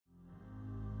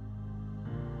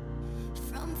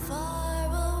Far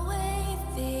away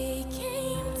they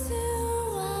came to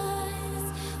us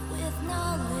with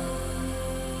knowledge.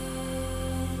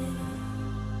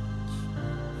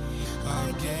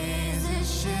 Our gazes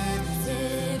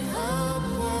shifted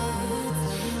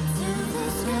upwards to the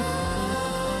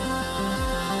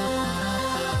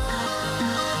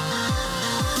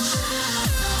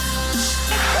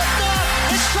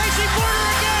It's Tracy Porter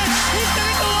again. He's going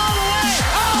to go all the way.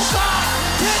 Oh, God.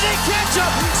 Can they catch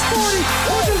him? 40.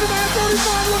 Pushes him at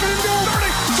 35. Look at him go.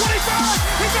 30, 25.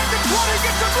 He's at the 20.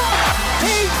 Gets the block.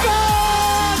 He's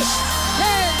gone.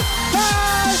 10, 5,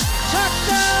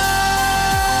 touchdown.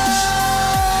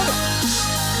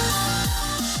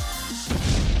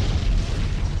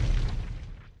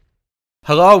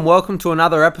 Hello and welcome to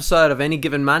another episode of Any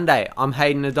Given Monday. I'm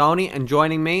Hayden Nadolny and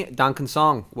joining me, Duncan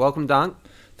Song. Welcome, Dunk.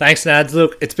 Thanks, Nads.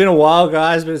 Look, it's been a while,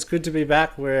 guys, but it's good to be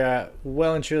back. We're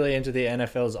well and truly into the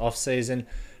NFL's off-season.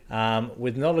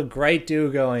 With not a great deal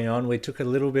going on, we took a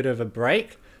little bit of a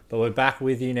break, but we're back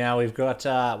with you now. We've got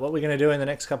what we're going to do in the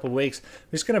next couple of weeks.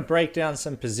 We're just going to break down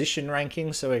some position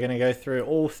rankings. So we're going to go through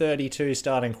all 32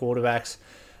 starting quarterbacks,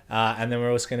 and then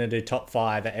we're also going to do top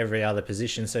 5 at every other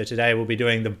position. So today we'll be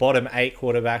doing the bottom 8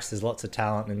 quarterbacks. There's lots of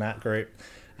talent in that group.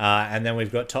 And then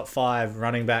we've got top 5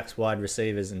 running backs, wide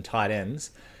receivers, and tight ends.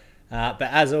 But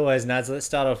as always, Nads, let's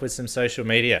start off with some social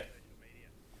media.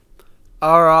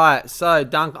 All right, so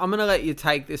Dunk, I'm going to let you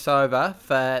take this over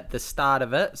for the start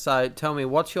of it. So tell me,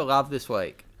 what's your love this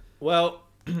week? Well,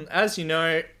 as you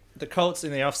know, the Colts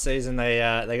in the off-season, they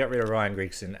got rid of Ryan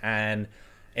Grigson, and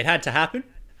it had to happen.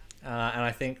 And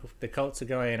I think the Colts are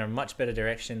going in a much better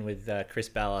direction with Chris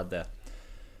Ballard there.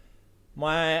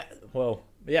 My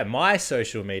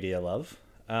social media love.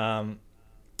 The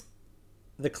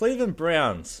Cleveland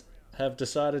Browns have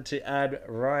decided to add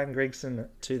Ryan Grigson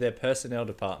to their personnel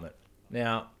department.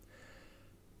 Now,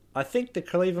 I think the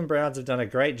Cleveland Browns have done a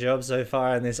great job so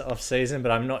far in this off-season,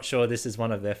 but I'm not sure this is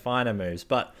one of their finer moves.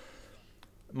 But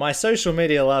my social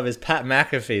media love is Pat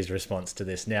McAfee's response to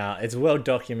this. Now, it's a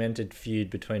well-documented feud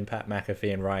between Pat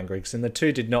McAfee and Ryan Grigson. The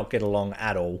two did not get along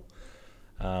at all.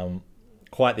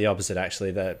 Quite the opposite,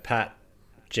 actually. That Pat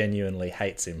genuinely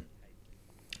hates him.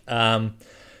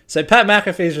 So Pat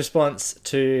McAfee's response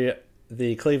to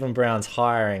the Cleveland Browns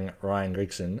hiring Ryan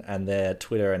Grigson and their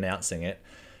Twitter announcing it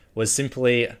was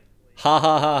simply ha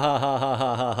ha ha ha ha ha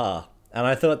ha ha ha. And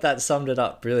I thought that summed it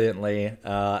up brilliantly, and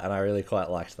I really quite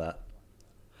liked that.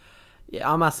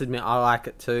 Yeah, I must admit, I like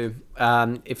it too.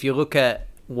 If you look at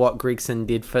what Grigson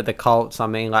did for the Colts, I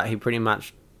mean, like he pretty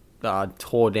much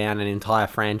tore down an entire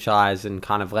franchise and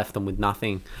kind of left them with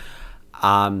nothing.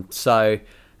 So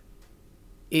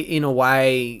in a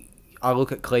way, I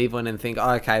look at Cleveland and think,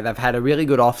 okay, they've had a really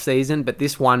good off-season, but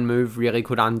this one move really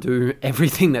could undo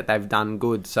everything that they've done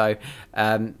good. So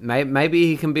maybe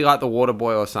he can be like the water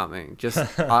boy or something. Just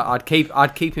I'd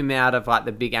keep him out of like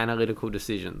the big analytical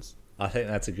decisions. I think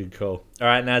that's a good call. All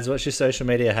right, Nads, what's your social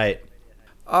media hate?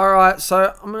 All right,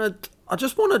 so I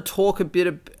just want to talk a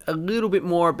little bit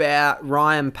more about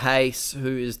Ryan Pace,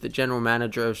 who is the general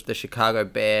manager of the Chicago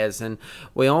Bears. And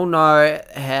we all know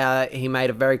how he made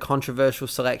a very controversial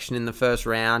selection in the first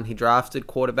round. He drafted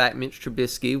quarterback Mitch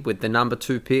Trubisky with the number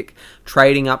 2 pick,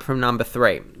 trading up from number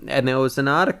 3. And there was an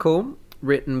article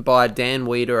written by Dan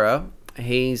Wiederer.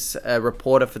 He's a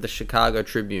reporter for the Chicago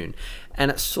Tribune.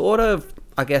 And it sort of,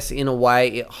 I guess, in a way,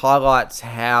 it highlights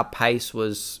how Pace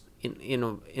was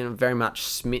in a very much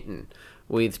smitten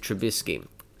with Trubisky.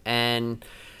 And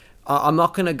I'm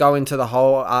not going to go into the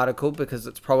whole article because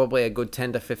it's probably a good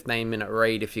 10 to 15 minute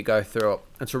read if you go through it.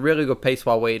 It's a really good piece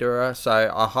by Wiederer,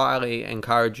 so I highly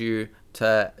encourage you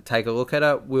to take a look at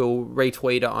it. We'll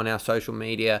retweet it on our social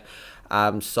media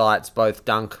sites, both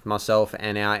Dunk, myself,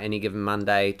 and our Any Given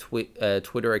Monday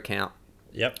Twitter account.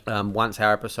 Yep. Once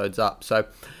our episode's up. So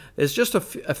there's just a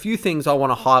few things I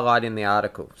want to highlight in the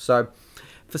article. So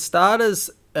for starters,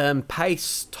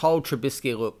 Pace told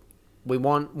Trubisky, look, we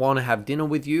want to have dinner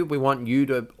with you. We want you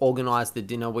to organise the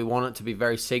dinner. We want it to be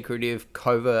very secretive,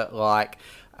 covert-like.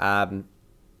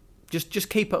 Just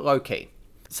keep it low-key.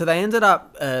 So they ended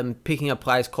up picking a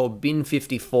place called Bin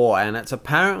 54, and it's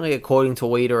apparently, according to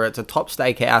Wiederer, it's a top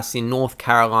steakhouse in North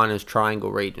Carolina's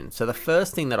Triangle region. So the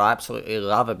first thing that I absolutely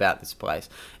love about this place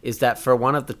is that for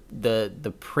one of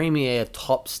the premier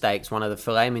top steaks, one of the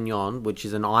filet mignon, which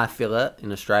is an eye fillet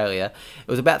in Australia, it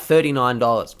was about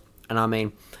 $39. And I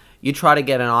mean, you try to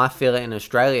get an eye fillet in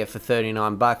Australia for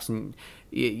 $39 and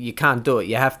you can't do it.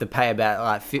 You have to pay about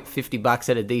like $50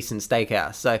 at a decent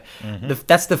steakhouse. So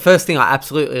that's the first thing I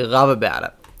absolutely love about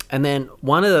it. And then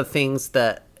one of the things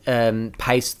that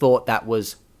Pace thought that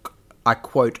was, I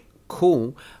quote,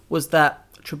 cool, was that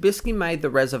Trubisky made the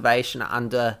reservation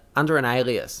under an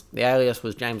alias. The alias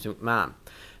was James McMahon.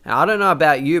 Now, I don't know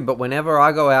about you, but whenever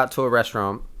I go out to a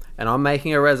restaurant and I'm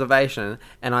making a reservation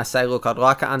and I say, look, I'd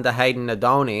like it under Hayden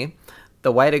Nadoni,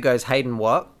 the waiter goes, Hayden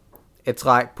what? It's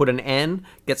like, put an N,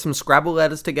 get some Scrabble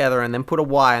letters together, and then put a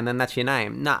Y, and then that's your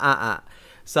name.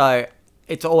 So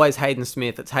it's always Hayden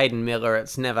Smith, it's Hayden Miller,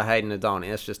 it's never Hayden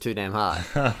Nadoni. It's just too damn hard.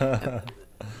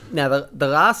 Now, the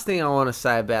last thing I want to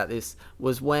say about this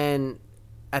was when,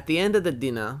 at the end of the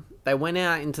dinner, they went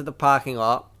out into the parking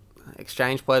lot,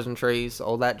 exchanged pleasantries,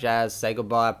 all that jazz, say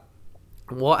goodbye.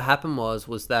 What happened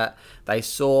was that they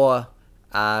saw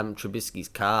Trubisky's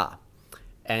car.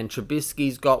 And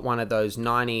Trubisky's got one of those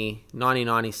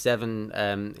 1997,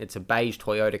 it's a beige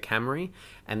Toyota Camry,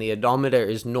 and the odometer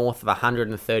is north of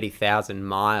 130,000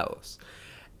 miles.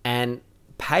 And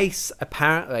Pace,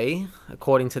 apparently,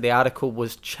 according to the article,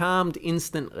 was charmed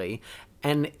instantly,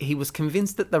 and he was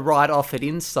convinced that the ride offered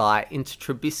insight into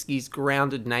Trubisky's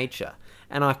grounded nature.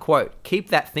 And I quote, "Keep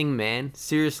that thing, man.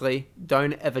 Seriously,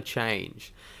 don't ever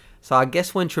change." So I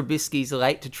guess when Trubisky's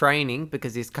late to training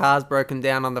because his car's broken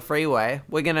down on the freeway,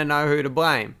 we're going to know who to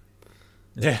blame.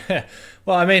 Yeah.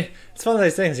 Well, I mean, it's one of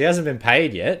those things. He hasn't been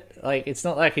paid yet. Like, it's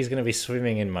not like he's going to be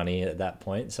swimming in money at that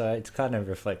point. So it's kind of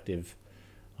reflective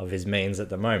of his means at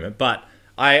the moment. But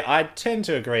I tend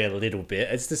to agree a little bit.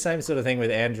 It's the same sort of thing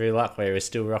with Andrew Luck, where he's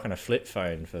still rocking a flip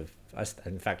phone.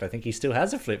 In fact, I think he still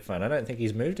has a flip phone. I don't think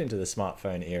he's moved into the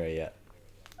smartphone era yet.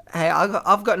 Hey,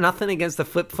 I've got nothing against the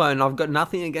flip phone. I've got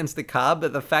nothing against the car,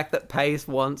 but the fact that Pace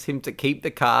wants him to keep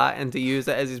the car and to use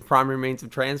it as his primary means of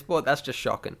transport, that's just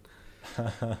shocking.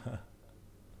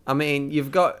 I mean,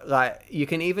 you've got, like, you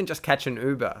can even just catch an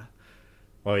Uber.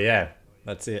 Well, yeah,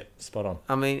 that's it. Spot on.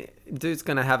 I mean, dude's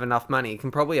going to have enough money. He can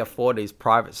probably afford his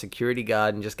private security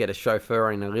guard and just get a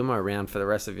chauffeur in a limo around for the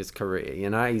rest of his career, you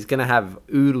know? He's going to have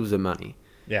oodles of money.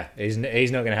 Yeah, he's not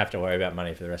going to have to worry about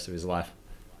money for the rest of his life.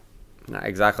 No,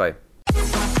 exactly.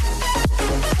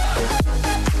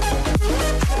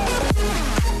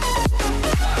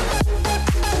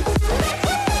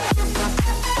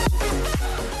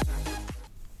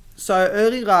 So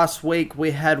early last week, we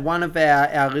had one of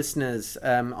our listeners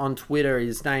on Twitter.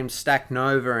 His name's Stack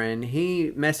Nova, and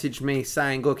he messaged me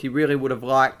saying, look, he really would have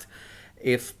liked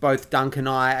if both Dunk and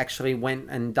I actually went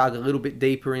and dug a little bit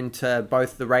deeper into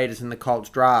both the Raiders and the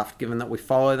Colts draft, given that we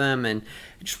follow them, and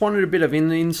just wanted a bit of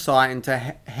an insight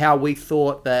into how we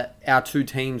thought that our two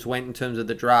teams went in terms of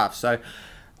the draft. So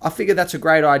I figured that's a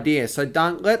great idea. So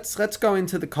Dunk, let's go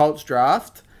into the Colts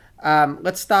draft.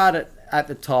 Let's start at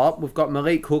the top. We've got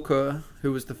Malik Hooker,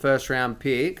 who was the first round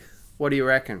pick. What do you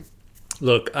reckon?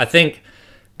 Look, I think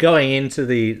going into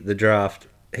the draft,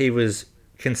 he was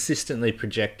consistently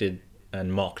projected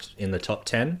and mocked in the top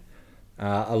 10.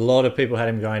 A lot of people had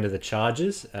him going to the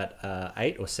Chargers at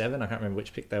 8 or 7. I can't remember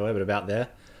which pick they were, but about there.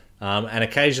 And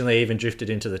occasionally even drifted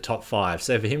into the top 5.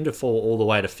 So for him to fall all the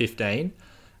way to 15,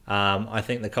 I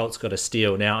think the Colts got a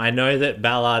steal. Now, I know that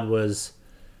Ballard was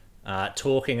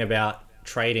talking about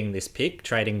trading this pick,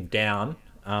 trading down,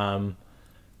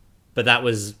 but that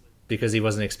was because he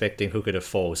wasn't expecting Hooker to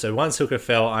fall. So once Hooker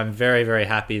fell, I'm very, very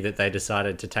happy that they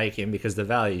decided to take him because the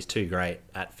value is too great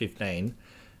at 15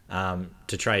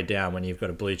 to trade down when you've got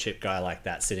a blue chip guy like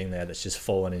that sitting there that's just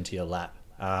fallen into your lap.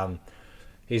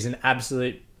 He's an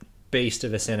absolute beast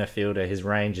of a center fielder. His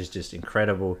range is just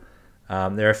incredible.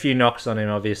 There are a few knocks on him,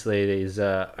 obviously. He's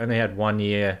only had 1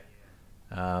 year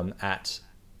at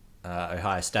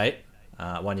Ohio State,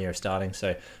 1 year of starting,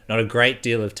 so not a great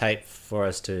deal of tape for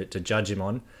us to judge him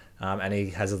on. And he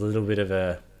has a little bit of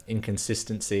a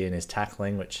inconsistency in his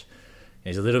tackling, which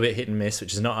is a little bit hit and miss,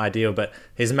 which is not ideal. But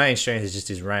his main strength is just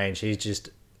his range. He's just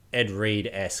Ed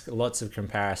Reed-esque. Lots of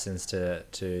comparisons to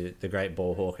the great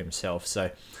ball hawk himself.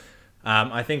 So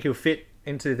I think he'll fit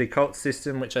into the Colts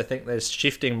system, which I think they're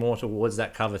shifting more towards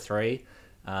that cover 3.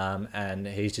 And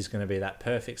he's just going to be that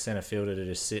perfect center fielder to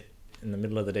just sit in the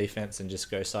middle of the defense and just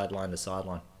go sideline to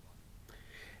sideline.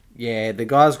 Yeah, the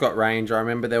guy's got range. I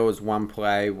remember there was one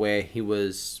play where he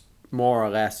was more or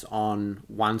less on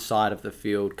one side of the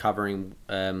field covering...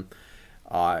 I'm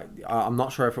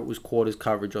not sure if it was quarters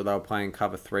coverage or they were playing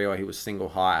cover 3 or he was single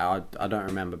high. I don't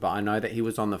remember, but I know that he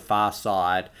was on the far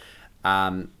side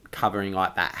covering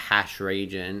like that hash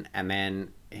region, and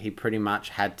then he pretty much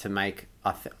had to make...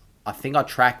 I think I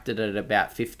tracked it at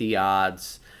about 50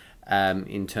 yards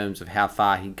in terms of how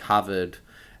far he covered,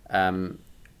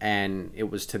 and it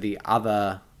was to the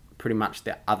other, pretty much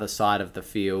the other side of the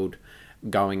field,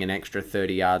 going an extra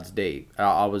 30 yards deep.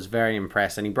 I was very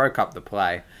impressed, and he broke up the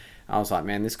play. I was like,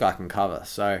 man, this guy can cover.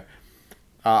 So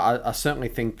I certainly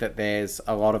think that there's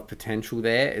a lot of potential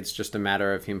there. It's just a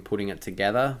matter of him putting it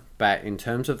together. But in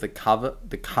terms of the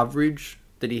coverage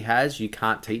that he has, you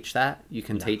can't teach that. You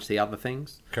can teach the other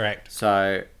things. Correct.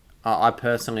 So I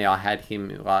personally, I had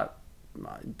him like,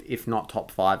 if not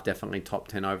top 5, definitely top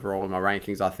 10 overall in my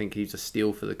rankings. I think he's a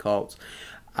steal for the Colts.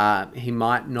 He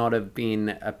might not have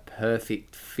been a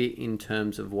perfect fit in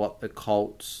terms of what the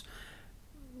Colts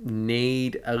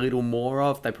need a little more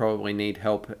of. They probably need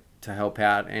help to help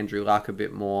out Andrew Luck a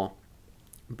bit more.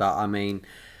 But, I mean,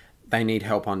 they need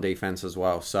help on defense as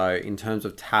well. So, in terms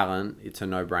of talent, it's a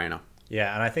no-brainer.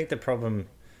 Yeah, and I think the problem,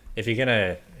 if you're going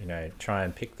to, try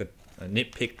and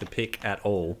nitpick the pick at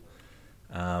all,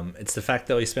 it's the fact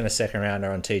that we spent a second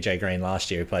rounder on TJ Green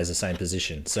last year who plays the same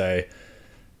position. So,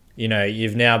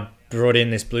 you've now brought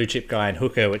in this blue chip guy in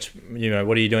Hooker, which,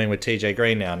 what are you doing with TJ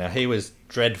Green now? Now, he was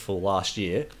dreadful last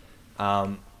year.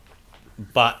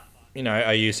 But,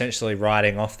 are you essentially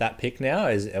writing off that pick now?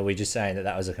 Are we just saying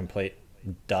that was a complete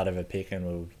dud of a pick and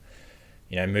we'll,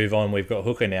 move on? We've got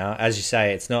Hooker now. As you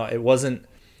say, it wasn't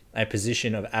a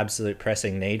position of absolute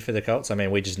pressing need for the Colts. I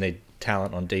mean, we just need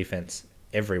talent on defense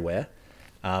everywhere.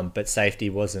 But safety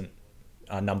wasn't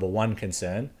our number one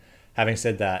concern. Having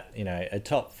said that,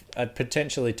 a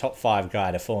potentially top 5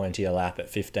 guy to fall into your lap at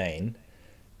 15,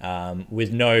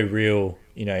 with no real,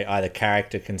 either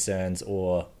character concerns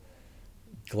or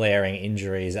glaring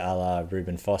injuries a la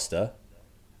Reuben Foster,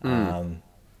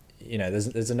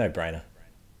 there's a no-brainer.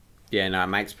 Yeah, no, it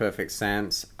makes perfect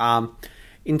sense.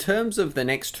 In terms of the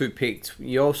next 2 picks,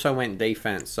 you also went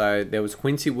defense. So there was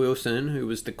Quincy Wilson, who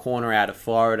was the corner out of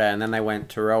Florida, and then they went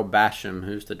Terrell Basham,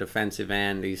 who's the defensive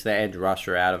end. He's the edge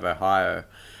rusher out of Ohio.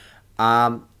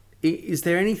 Is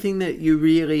there anything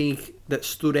that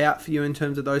stood out for you in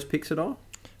terms of those picks at all?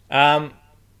 I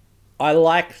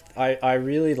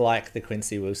really like the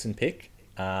Quincy Wilson pick.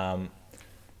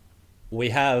 We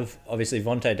have obviously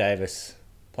Vontae Davis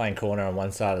playing corner on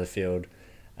one side of the field.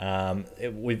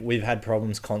 We've had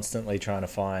problems constantly trying to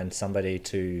find somebody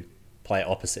to play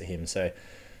opposite him. So,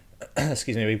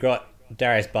 excuse me, we've got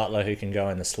Darius Butler who can go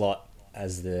in the slot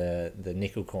as the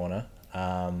nickel corner.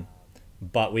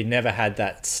 But we never had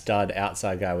that stud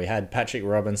outside guy. We had Patrick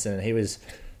Robinson, and he was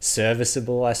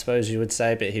serviceable, I suppose you would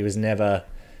say, but he was never,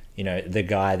 the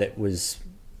guy that was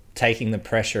taking the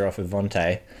pressure off of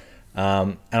Vontae.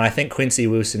 And I think Quincy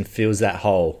Wilson fills that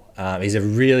hole. He's a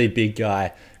really big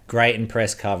guy, great in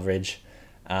press coverage.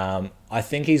 I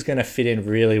think he's going to fit in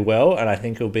really well, and I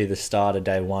think he'll be the starter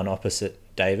day one opposite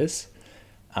Davis.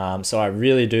 So I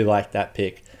really do like that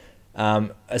pick.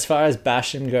 As far as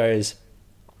Basham goes,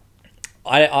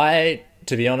 I,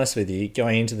 to be honest with you,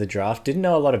 going into the draft, didn't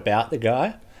know a lot about the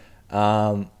guy.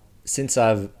 Since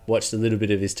I've watched a little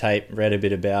bit of his tape, read a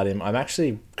bit about him, I'm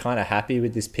actually kind of happy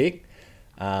with this pick.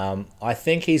 I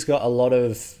think he's got a lot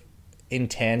of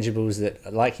intangibles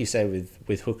that, like you say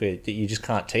with Hooker, that you just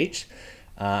can't teach.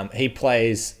 He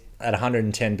plays at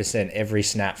 110% every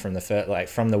snap from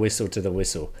from the whistle to the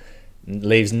whistle.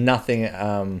 Leaves nothing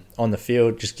on the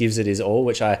field, just gives it his all,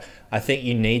 which I think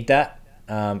you need that.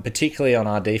 Particularly on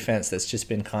our defense that's just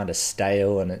been kind of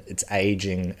stale and it's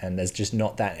aging, and there's just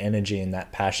not that energy and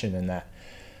that passion and that,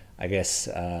 I guess,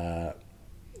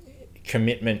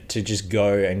 commitment to just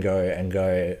go and go and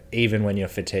go, even when you're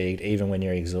fatigued, even when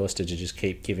you're exhausted, to just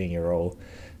keep giving your all.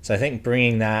 So I think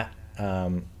bringing that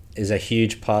is a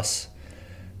huge plus.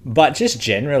 But just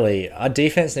generally, our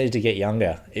defense needed to get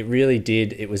younger. It really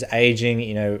did. It was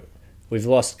aging. We've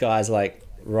lost guys like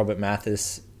Robert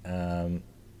Mathis,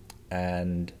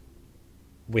 and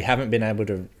we haven't been able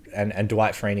to, and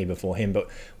Dwight Freeney before him, but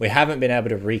we haven't been able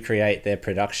to recreate their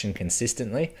production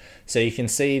consistently. So you can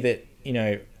see that,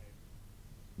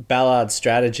 Ballard's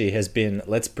strategy has been,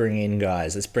 let's bring in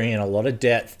guys, let's bring in a lot of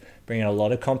depth, bring in a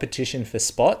lot of competition for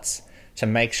spots to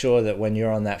make sure that when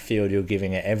you're on that field, you're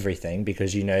giving it everything,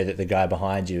 because you know that the guy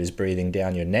behind you is breathing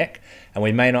down your neck. And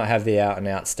we may not have the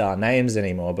out-and-out star names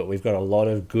anymore, but we've got a lot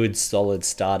of good, solid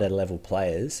starter-level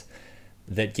players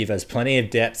that give us plenty of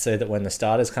depth, so that when the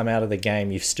starters come out of the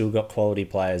game, you've still got quality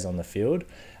players on the field.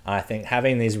 I think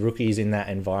having these rookies in that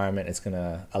environment is going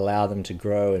to allow them to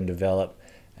grow and develop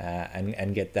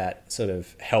and get that sort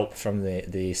of help from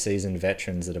the seasoned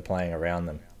veterans that are playing around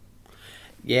them.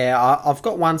 Yeah, I've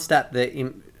got one stat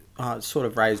that sort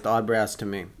of raised eyebrows to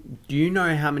me. Do you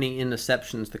know how many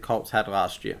interceptions the Colts had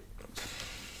last year?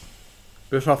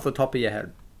 Just off the top of your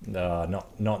head. No,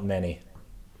 not many.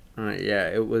 Yeah,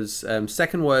 it was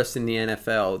second worst in the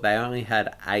NFL. They only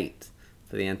had 8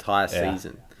 for the entire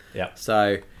season. Yeah.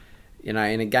 So, in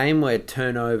a game where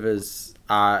turnovers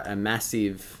are a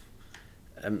massive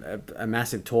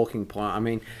talking point. I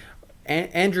mean,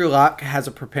 Andrew Luck has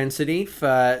a propensity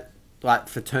for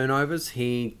turnovers.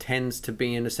 He tends to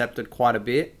be intercepted quite a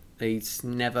bit. He's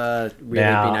never really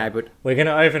been able. We're going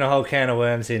to open a whole can of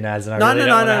worms here, Naz, and I don't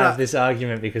want to have this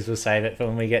argument because we'll save it for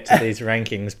when we get to these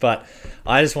rankings. But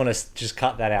I just want to just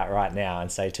cut that out right now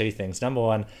and say two things. Number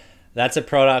one, that's a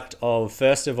product of,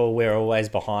 first of all, we're always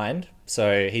behind.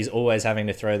 So he's always having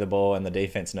to throw the ball and the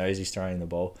defense knows he's throwing the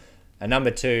ball. And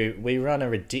number two, we run a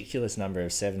ridiculous number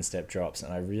of 7-step drops,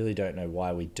 and I really don't know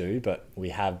why we do, but we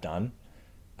have done.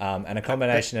 And a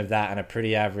combination of that and a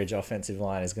pretty average offensive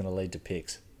line is going to lead to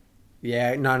picks.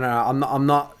 Yeah, no, I'm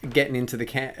not getting into the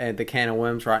can of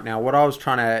worms right now. What I was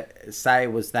trying to say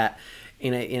was that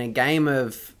in a game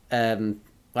of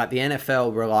like the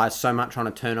NFL relies so much on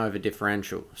a turnover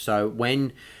differential. So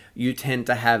when you tend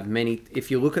to have many,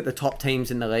 if you look at the top teams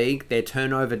in the league, their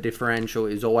turnover differential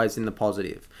is always in the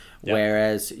positive. Yep.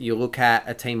 Whereas you look at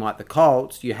a team like the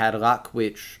Colts, you had Luck,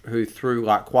 who threw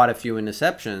like quite a few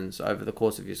interceptions over the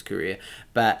course of his career,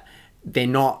 but they're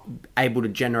not able to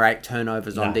generate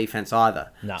turnovers on defense either.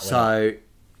 No, so,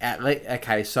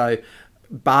 so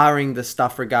barring the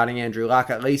stuff regarding Andrew Luck,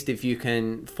 at least if you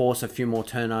can force a few more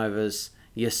turnovers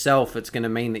yourself, it's going to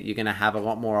mean that you're going to have a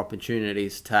lot more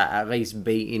opportunities to at least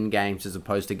be in games as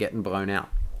opposed to getting blown out.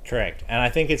 Correct. And I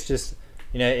think it's just,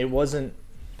 it wasn't,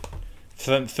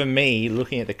 for me,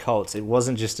 looking at the Colts, it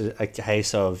wasn't just a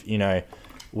case of,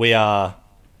 we are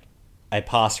a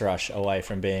pass rush away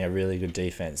from being a really good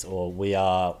defense, or we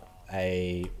are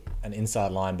an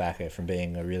inside linebacker from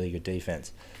being a really good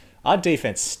defense. Our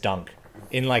defense stunk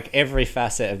in like every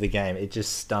facet of the game. It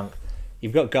just stunk.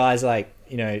 You've got guys like,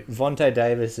 Vontae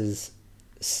Davis's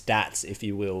stats, if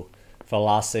you will, for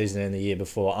last season and the year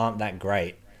before aren't that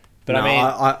great. But no,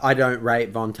 I don't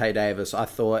rate Vontae Davis. I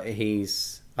thought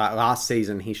last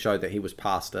season he showed that he was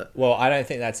past it. Well, I don't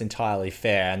think that's entirely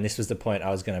fair, and this was the point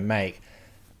I was going to make.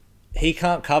 He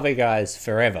can't cover guys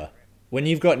forever. When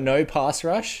you've got no pass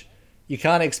rush, you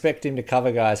can't expect him to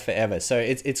cover guys forever. So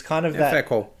it's kind of that. Fair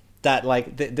call. That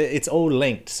it's all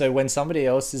linked. So when somebody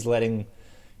else is letting,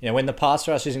 when the pass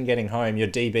rush isn't getting home, your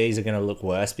DBs are going to look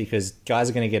worse because guys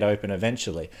are going to get open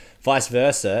eventually. Vice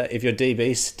versa, if your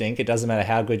DBs stink, it doesn't matter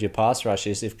how good your pass rush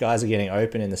is. If guys are getting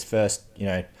open in this first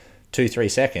 2-3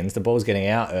 seconds, the ball's getting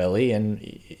out early, and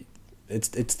it's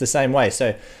the same way.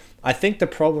 So I think the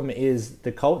problem is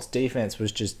the Colts defense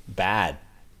was just bad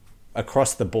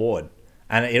across the board,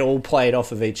 and it all played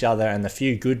off of each other, and the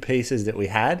few good pieces that we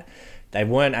had, they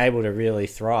weren't able to really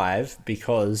thrive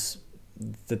because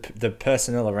the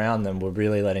personnel around them were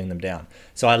really letting them down.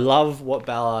 So I love what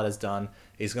Ballard has done.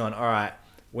 He's gone, all right,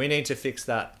 we need to fix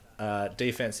that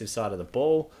defensive side of the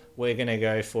ball. We're going to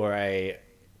go for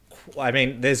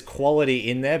there's quality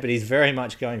in there, but he's very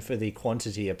much going for the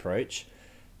quantity approach.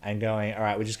 And going, all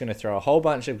right, we're just going to throw a whole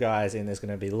bunch of guys in. There's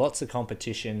going to be lots of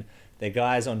competition. They're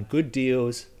guys on good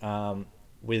deals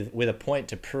with a point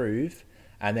to prove,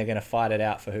 and they're going to fight it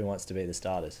out for who wants to be the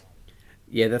starters.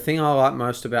 Yeah, the thing I like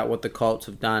most about what the Colts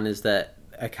have done is that,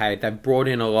 they've brought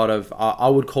in a lot of, I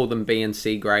would call them B and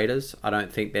C graders. I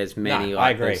don't think there's many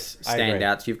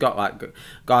standouts. You've got like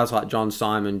guys like John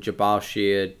Simon, Jabal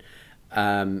Sheard.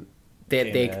 The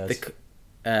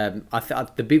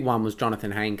big one was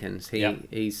Jonathan Hankins.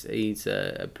 He's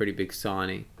a pretty big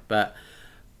signing, but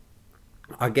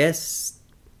I guess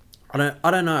I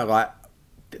don't know. Like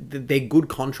they're good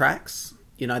contracts.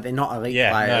 They're not elite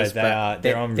players. No,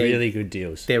 they're on really good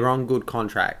deals. They're on good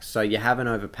contracts, so you haven't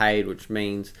overpaid, which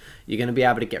means you're going to be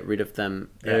able to get rid of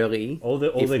them early. All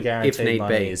the guaranteed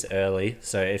money is early.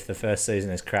 So if the first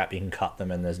season is crap, you can cut them,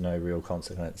 and there's no real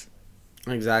consequence.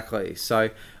 Exactly.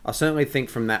 So I certainly think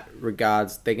from that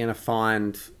regards, they're going to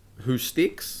find who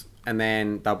sticks, and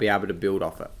then they'll be able to build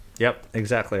off it. Yep,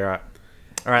 exactly right.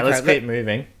 All right, let's keep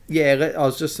moving. Yeah, I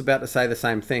was just about to say the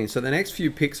same thing. So the next few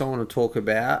picks I want to talk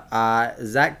about are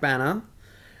Zach Banner,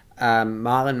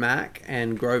 Marlon Mack,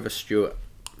 and Grover Stewart.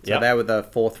 So they were the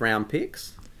 4th round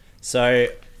picks. So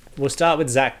we'll start with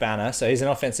Zach Banner. So he's an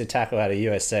offensive tackle out of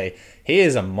USC. He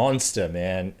is a monster,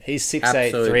 man. He's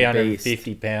 6'8",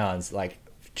 350 pounds. Like,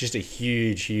 just a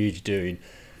huge, huge dude.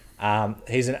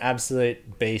 He's an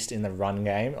absolute beast in the run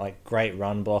game. Like, great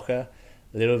run blocker.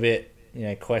 A little bit,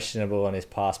 questionable on his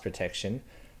pass protection.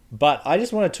 But I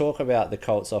just want to talk about the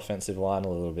Colts offensive line a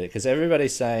little bit, because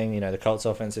everybody's saying, the Colts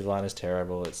offensive line is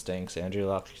terrible. It stinks. Andrew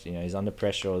Luck, he's under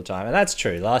pressure all the time. And that's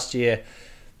true. Last year,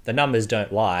 the numbers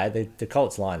don't lie. The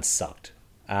Colts line sucked.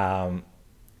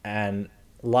 And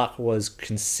Luck was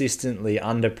consistently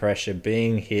under pressure,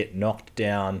 being hit, knocked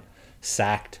down,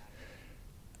 sacked.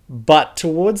 But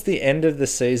towards the end of the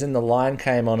season, the line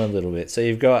came on a little bit. So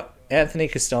you've got Anthony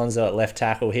Costanzo at left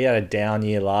tackle. He had a down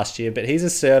year last year, but he's a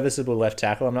serviceable left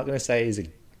tackle. I'm not going to say he's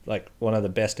one of the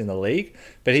best in the league,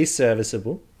 but he's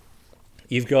serviceable.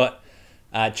 You've got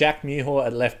Jack Muhor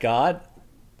at left guard.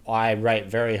 I rate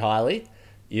very highly.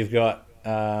 You've got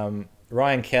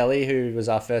Ryan Kelly, who was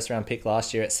our first round pick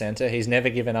last year at centre. He's never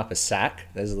given up a sack.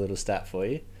 There's a little stat for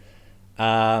you.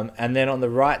 And then on the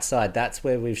right side, that's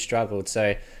where we've struggled.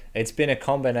 So it's been a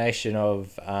combination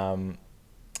of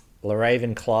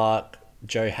LaRaven Clark,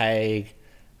 Joe Haig,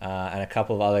 and a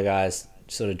couple of other guys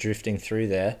sort of drifting through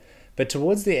there. But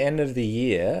towards the end of the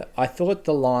year, I thought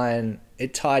the line,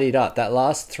 it tidied up. That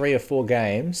last 3 or 4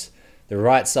 games, the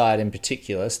right side in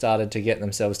particular started to get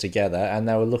themselves together and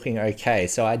they were looking okay.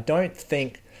 So I don't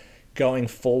think going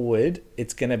forward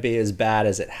it's going to be as bad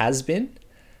as it has been.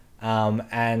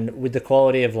 And with the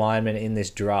quality of linemen in this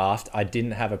draft, I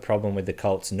didn't have a problem with the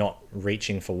Colts not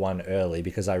reaching for one early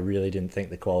because I really didn't think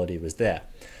the quality was there.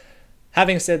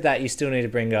 Having said that, you still need to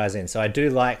bring guys in. So I do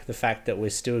like the fact that we're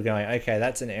still going, okay,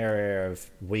 that's an area of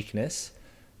weakness.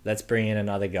 Let's bring in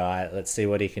another guy. Let's see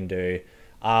what he can do.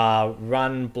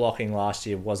 Run blocking last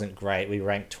year wasn't great. We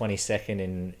ranked 22nd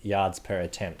in yards per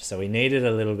attempt. So we needed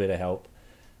a little bit of help.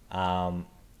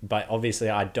 But obviously,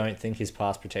 I don't think his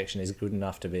pass protection is good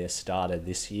enough to be a starter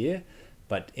this year.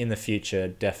 But in the future,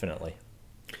 definitely.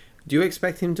 Do you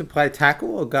expect him to play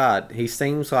tackle or guard? He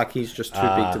seems like he's just too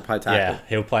big to play tackle. Yeah,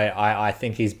 he'll play. I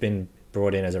think he's been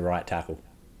brought in as a right tackle.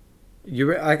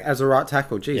 As a right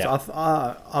tackle? Geez, Yeah.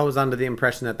 I was under the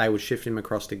impression that they would shift him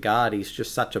across to guard. He's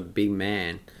just such a big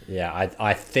man. Yeah,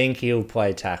 I think he'll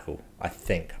play tackle. I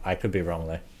think. I could be wrong,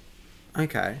 though.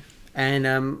 Okay.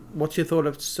 And what's your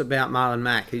thoughts about Marlon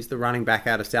Mack? He's the running back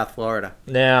out of South Florida.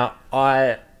 Now,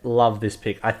 I love this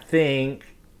pick. I think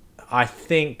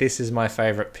this is my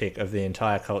favourite pick of the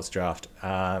entire Colts draft.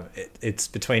 It's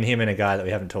between him and a guy that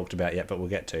we haven't talked about yet, but we'll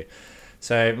get to.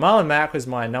 So Marlon Mack was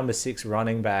my number 6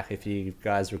 running back, if you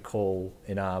guys recall,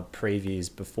 in our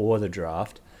previews before the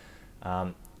draft.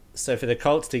 So for the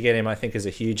Colts to get him, I think is a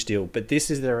huge deal. But this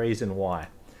is the reason why.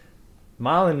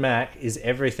 Marlon Mack is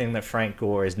everything that Frank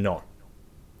Gore is not.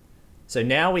 So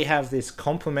now we have this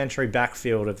complementary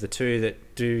backfield of the two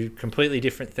that do completely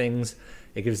different things.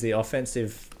 It gives the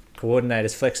offensive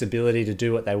coordinators flexibility to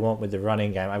do what they want with the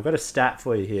running game. I've got a stat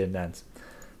for you here, Nance.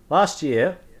 Last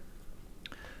year,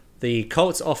 the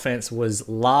Colts offense was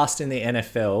last in the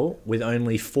NFL with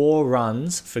only 4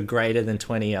 runs for greater than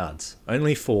 20 yards.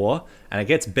 Only 4, and it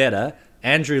gets better.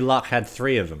 Andrew Luck had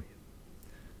 3 of them.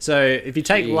 So if you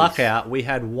take Luck out, we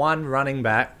had one running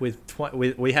back we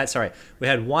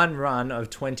had one run of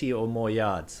 20 or more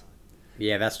yards.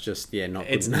 Yeah, that's just not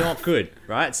good It's enough. not good,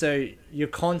 right? So you're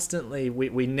constantly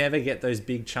we never get those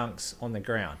big chunks on the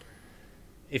ground.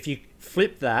 If you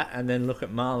flip that and then look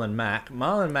at Marlon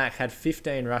Mack had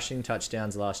 15 rushing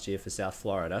touchdowns last year for South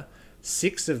Florida.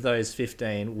 6 of those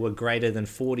 15 were greater than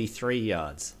 43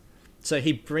 yards. So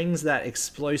he brings that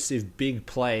explosive big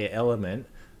play element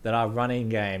that our running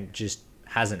game just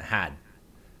hasn't had.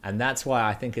 And that's why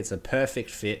I think it's a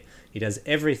perfect fit. He does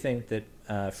everything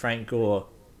that Frank Gore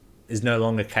is no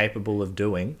longer capable of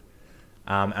doing.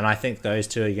 And I think those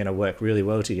two are going to work really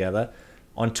well together.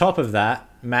 On top of that,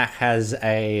 Mack has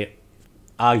a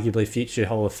arguably future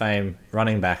Hall of Fame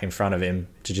running back in front of him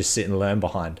to just sit and learn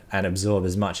behind and absorb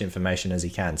as much information as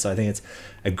he can. So I think it's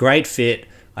a great fit.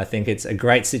 I think it's a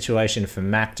great situation for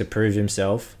Mack to prove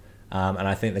himself. And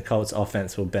I think the Colts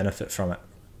offense will benefit from it.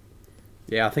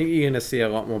 Yeah, I think you're going to see a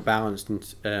lot more balanced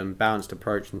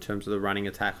approach in terms of the running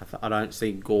attack. I don't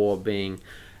see Gore being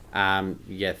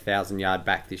 1,000-yard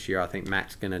back this year. I think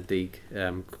Mack's going to dig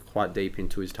quite deep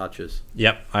into his touches.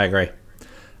 Yep, I agree.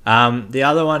 The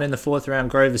other one in the 4th round,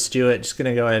 Grover Stewart, just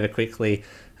going to go over quickly.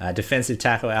 Defensive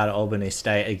tackle out of Albany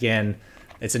State. Again,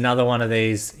 it's another one of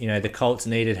these, the Colts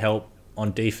needed help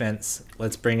on defense.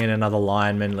 Let's bring in another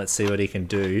lineman. Let's see what he can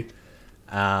do.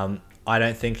 I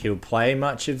don't think he'll play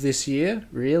much of this year,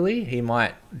 really. He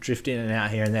might drift in and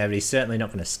out here and there, but he's certainly not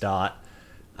going to start.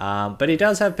 But he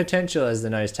does have potential as the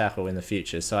nose tackle in the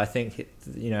future. So I think,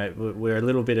 we're a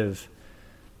little bit of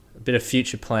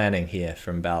future planning here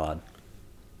from Ballard.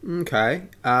 Okay.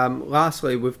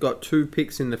 Lastly, we've got 2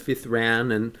 picks in the 5th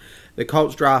round, and the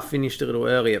Colts draft finished a little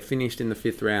early. It finished in the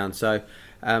 5th round. So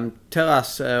tell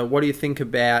us, what do you think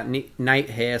about Nate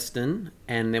Hairston?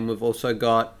 And then we've also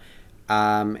got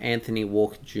Anthony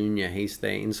Walker Jr. He's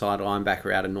the inside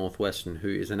linebacker out of Northwestern, who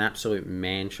is an absolute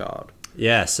man-child.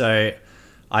 Yeah, so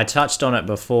I touched on it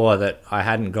before that I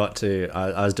hadn't got to.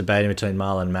 I was debating between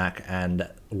Marlon Mack and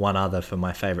one other for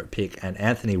my favourite pick, and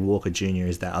Anthony Walker Jr.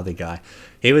 is that other guy.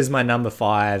 He was my number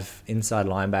 5 inside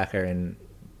linebacker in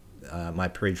my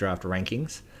pre-draft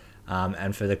rankings.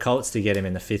 And for the Colts to get him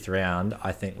in the 5th round,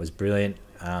 I think was brilliant.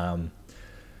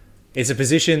 It's a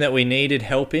position that we needed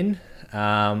help in.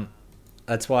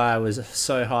 That's why I was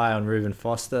so high on Reuben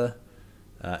Foster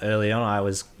early on. I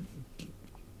was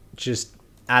just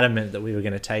adamant that we were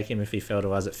going to take him if he fell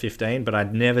to us at 15, but I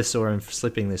never saw him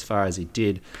slipping this far as he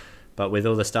did. But with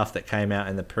all the stuff that came out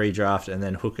in the pre-draft and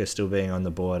then Hooker still being on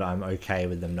the board, I'm okay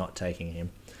with them not taking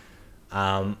him.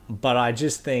 But I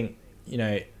just think,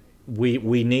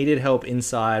 we needed help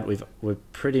inside. We're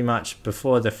pretty much,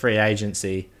 before the free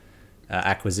agency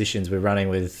acquisitions, we're running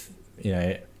with,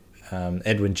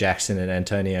 Edwin Jackson and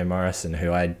Antonio Morrison,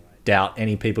 who I doubt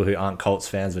any people who aren't Colts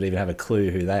fans would even have a clue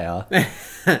who they are.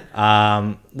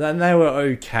 Then they were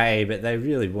okay, but they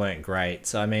really weren't great.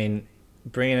 So, I mean,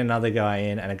 bringing another guy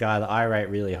in, and a guy that I rate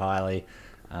really highly,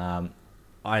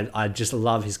 I just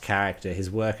love his character. His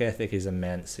work ethic is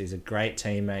immense. He's a great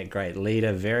teammate, great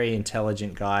leader, very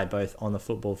intelligent guy, both on the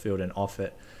football field and off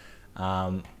it.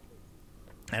 And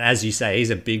as you say,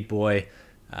 he's a big boy.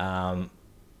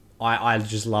 I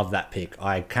just love that pick.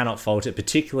 I cannot fault it,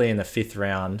 particularly in the 5th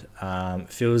round.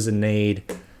 Feels the need.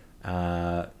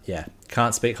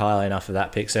 Can't speak highly enough of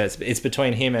that pick. So it's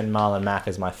between him and Marlon Mack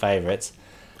as my favourites.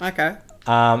 Okay.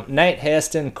 Nate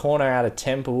Hairston, corner out of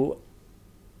Temple.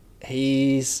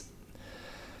 I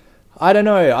don't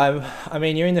know. I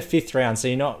mean, you're in the 5th round, so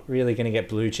you're not really going to get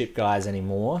blue chip guys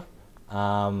anymore.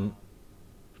 I'm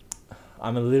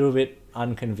a little bit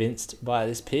unconvinced by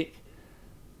this pick.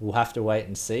 We'll have to wait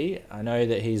and see. I know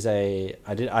that he's I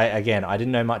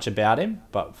didn't know much about him,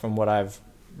 but from what I've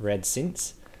read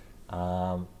since,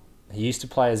 he used to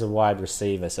play as a wide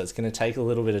receiver, so it's going to take a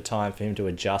little bit of time for him to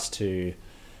adjust to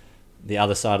the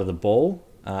other side of the ball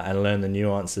and learn the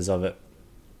nuances of it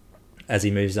as he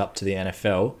moves up to the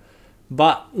NFL.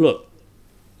 But look,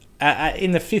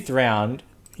 in the 5th round,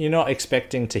 you're not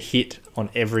expecting to hit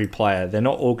on every player. They're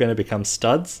not all going to become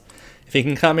studs. If he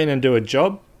can come in and do a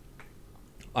job,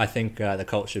 I think the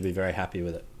Colts should be very happy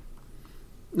with it.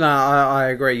 No, I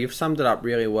agree. You've summed it up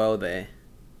really well there.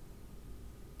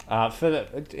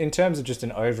 In terms of just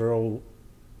an overall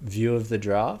view of the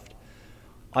draft,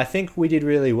 I think we did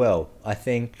really well. I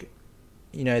think,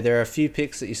 there are a few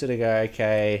picks that you sort of go,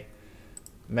 okay,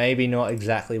 maybe not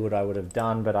exactly what I would have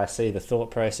done, but I see the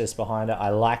thought process behind it. I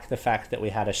like the fact that we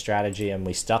had a strategy and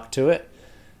we stuck to it.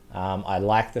 I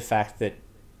like the fact that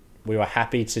we were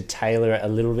happy to tailor it a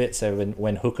little bit, so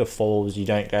when Hooker falls, you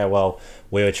don't go, well,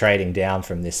 we were trading down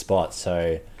from this spot,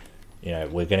 so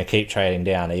we're going to keep trading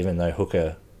down even though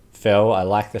Hooker fell. I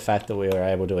like the fact that we were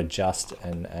able to adjust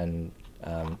and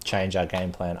change our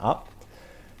game plan up.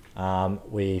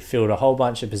 We filled a whole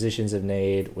bunch of positions of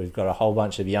need. We've got a whole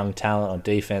bunch of young talent on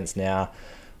defense now.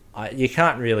 You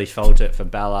can't really fault it for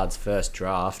Ballard's first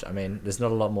draft. I mean, there's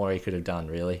not a lot more he could have done,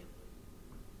 really.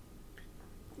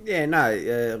 Yeah,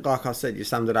 no, like I said, you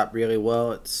summed it up really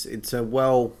well. It's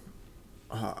a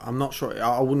I'm not sure,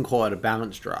 I wouldn't call it a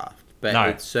balanced draft, but no.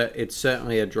 It's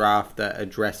certainly a draft that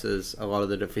addresses a lot of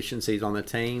the deficiencies on the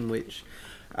team, which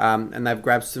and they've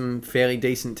grabbed some fairly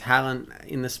decent talent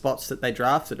in the spots that they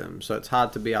drafted them, so it's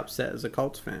hard to be upset as a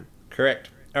Colts fan. Correct.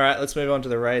 All right, let's move on to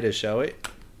the Raiders, shall we?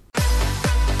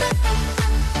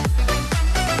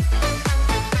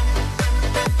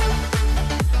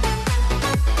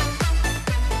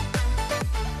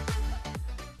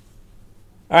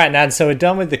 All right, Nad, so we're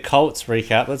done with the Colts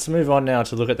recap. Let's move on now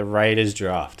to look at the Raiders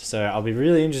draft. So I'll be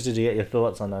really interested to get your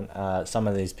thoughts on some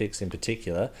of these picks in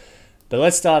particular. But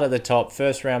let's start at the top.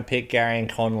 First round pick, Garyon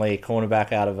Conley,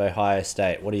 cornerback out of Ohio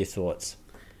State. What are your thoughts?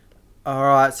 All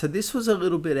right, so this was a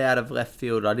little bit out of left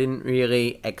field. I didn't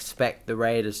really expect the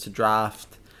Raiders to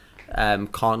draft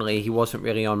Conley. He wasn't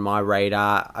really on my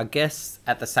radar. I guess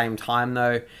at the same time,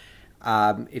 though,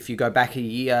 if you go back a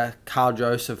year, Carl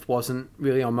Joseph wasn't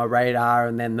really on my radar,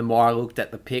 and then the more I looked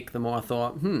at the pick, the more I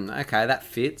thought, okay, that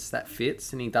fits,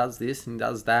 and he does this and he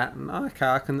does that, and okay,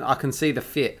 I can see the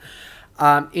fit.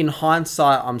 In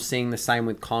hindsight, I'm seeing the same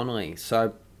with Conley.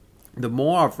 So the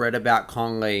more I've read about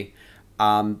Conley,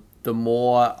 the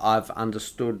more I've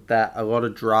understood that a lot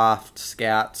of draft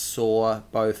scouts saw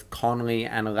both Conley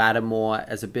and Lattimore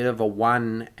as a bit of a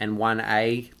 1 and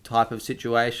 1A type of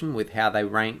situation with how they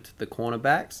ranked the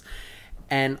cornerbacks.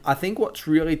 And I think what's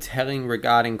really telling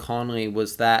regarding Conley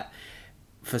was that,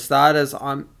 for starters,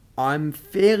 I'm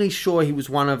fairly sure he was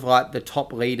one of the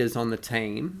top leaders on the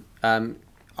team.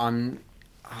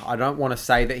 I don't want to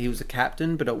say that he was a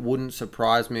captain, but it wouldn't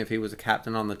surprise me if he was a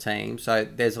captain on the team. So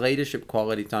there's leadership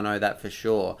qualities, I know that for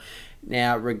sure.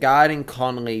 Now, regarding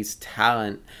Conley's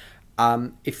talent,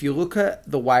 If you look at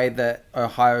the way that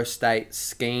Ohio State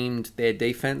schemed their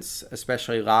defense,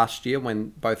 especially last year when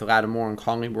both Lattimore and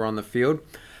Conley were on the field,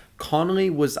 Conley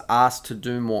was asked to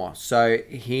do more. So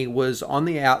he was on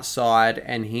the outside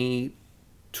and he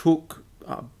took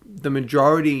the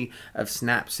majority of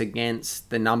snaps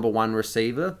against the number one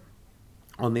receiver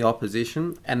on the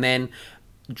opposition. And then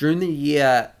during the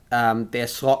year, their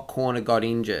slot corner got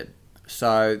injured.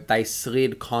 So they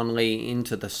slid Conley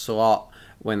into the slot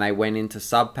when they went into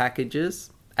sub packages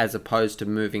as opposed to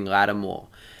moving Lattimore.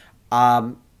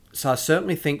 So I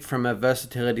certainly think from a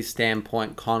versatility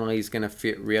standpoint, Conley's going to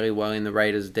fit really well in the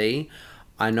Raiders D.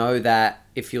 I know that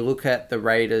if you look at the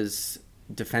Raiders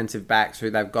defensive backs who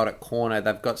they've got at corner,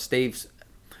 they've got Sean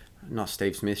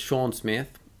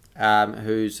Smith,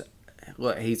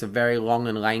 he's a very long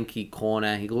and lanky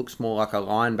corner. He looks more like a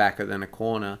linebacker than a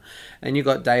corner. And you've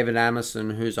got David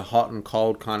Amerson, who's a hot and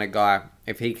cold kind of guy.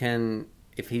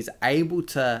 If he's able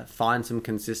to find some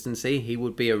consistency, he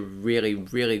would be a really,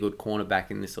 really good cornerback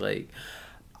in this league.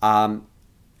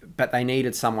 But they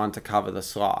needed someone to cover the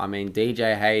slot. I mean,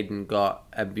 DJ Hayden got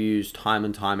abused time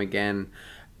and time again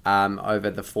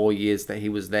over the 4 years that he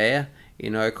was there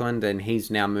in Oakland, and he's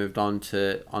now moved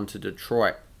onto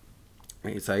Detroit.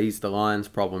 So he's the Lions'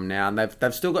 problem now. And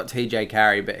they've still got TJ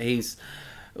Carey, but he's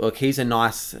a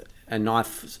nice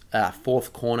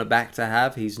fourth cornerback to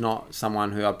have. He's not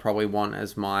someone who I'd probably want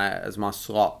as my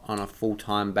slot on a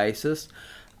full-time basis.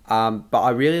 But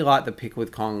I really like the pick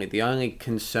with Conley. The only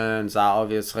concerns are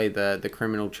obviously the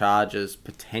criminal charges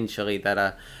potentially that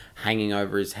are hanging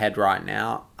over his head right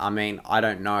now. I mean, I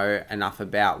don't know enough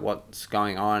about what's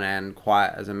going on, and quite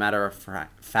as a matter of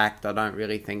fact, I don't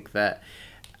really think that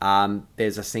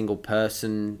there's a single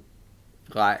person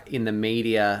like in the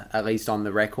media, at least on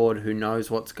the record, who knows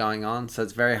what's going on. So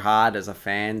it's very hard as a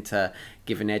fan to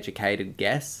give an educated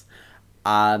guess.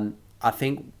 I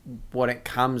think when it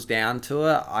comes down to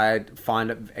it, I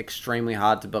find it extremely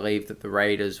hard to believe that the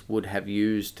Raiders would have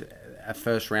used a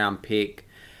first-round pick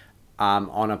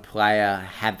on a player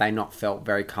had they not felt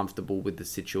very comfortable with the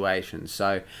situation.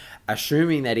 So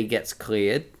assuming that he gets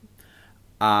cleared,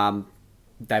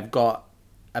 they've got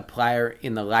a player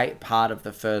in the late part of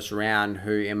the first round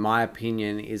who, in my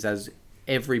opinion, is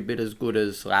every bit as good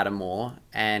as Lattimore,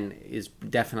 and is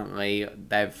definitely,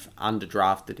 they've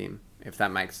underdrafted him, if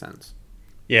that makes sense.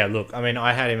 Yeah, look, I mean,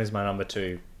 I had him as my number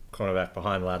 2 cornerback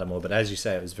behind Lattimore, but as you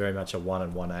say, it was very much a 1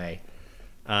 and 1A.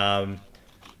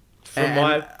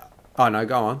 Oh no,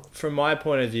 go on. From my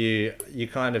point of view, you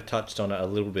kind of touched on it a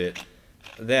little bit.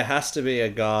 There has to be a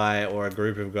guy or a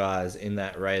group of guys in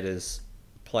that Raiders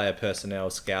player personnel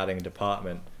scouting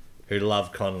department who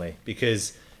love Conley,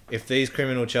 because if these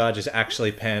criminal charges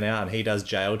actually pan out and he does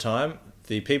jail time,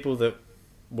 the people that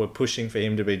were pushing for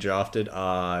him to be drafted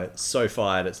are so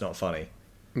fired it's not funny.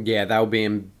 Yeah, they'll be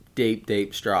in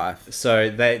deep strife. So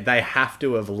they have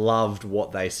to have loved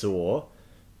what they saw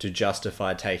to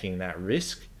justify taking that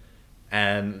risk,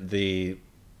 and the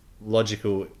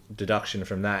logical deduction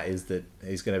from that is that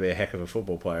he's going to be a heck of a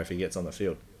football player if he gets on the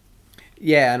field.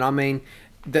 Yeah, and I mean,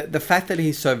 the fact that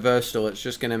he's so versatile, it's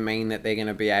just going to mean that they're going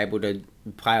to be able to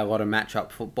play a lot of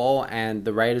matchup football, and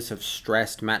the Raiders have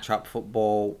stressed matchup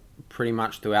football pretty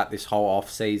much throughout this whole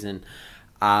off-season.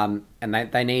 And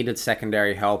they needed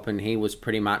secondary help, and he was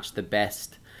pretty much the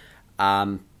best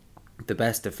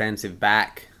defensive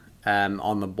back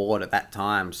on the board at that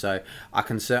time. So I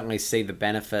can certainly see the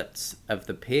benefits of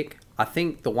the pick. I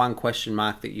think the one question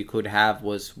mark that you could have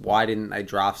was, why didn't they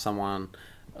draft someone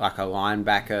like a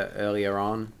linebacker earlier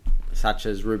on, such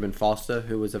as Reuben Foster,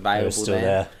 who was available still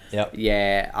there. Yep.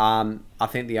 Yeah. I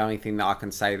think the only thing that I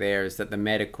can say there is that the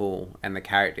medical and the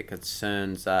character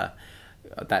concerns are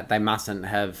that they mustn't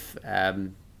have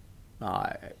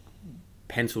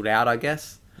penciled out, I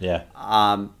guess. Yeah.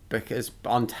 Because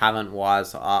on talent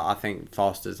wise, I think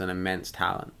Foster's an immense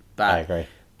talent. But I agree.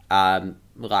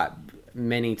 Like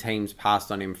many teams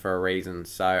passed on him for a reason,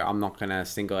 so I'm not going to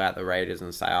single out the Raiders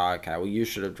and say, oh, okay, well, you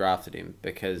should have drafted him,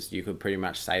 because you could pretty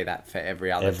much say that for every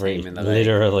other team in the league.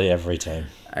 Literally every team.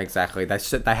 Exactly.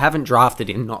 They haven't drafted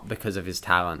him not because of his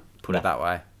talent, put it that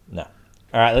way. No.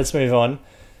 All right, let's move on.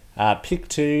 Pick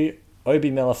 2,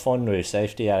 Obi Melifonwu,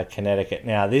 safety out of Connecticut.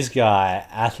 Now, this guy,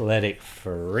 athletic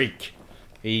freak.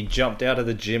 He jumped out of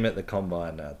the gym at the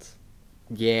combine, Nats.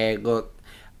 Yeah, look,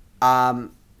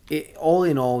 all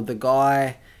in all, the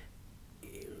guy,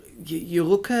 you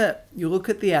look at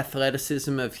the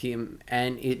athleticism of him,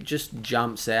 and it just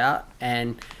jumps out.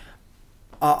 And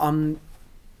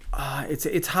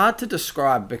it's hard to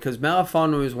describe, because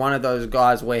Melifonwu is one of those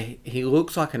guys where he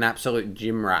looks like an absolute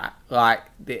gym rat. Like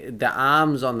the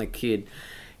arms on the kid,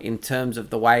 in terms of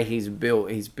the way he's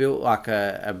built. He's built like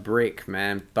a brick,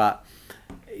 man. But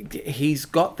he's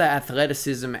got the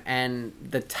athleticism and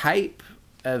the tape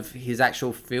of his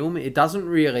actual film. It doesn't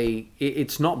really.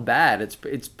 It's not bad.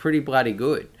 It's pretty bloody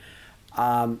good.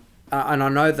 And I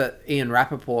know that Ian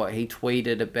Rappaport, he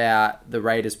tweeted about the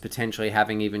Raiders potentially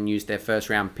having even used their first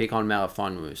round pick on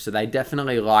Melifonwu. So they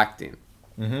definitely liked him.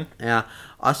 Mm-hmm. Now,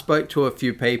 I spoke to a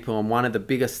few people, and one of the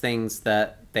biggest things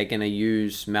that they're going to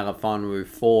use Melifonwu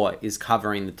for is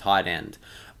covering the tight end.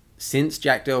 Since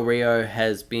Jack Del Rio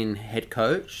has been head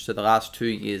coach, so the last 2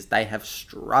 years, they have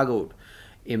struggled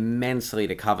immensely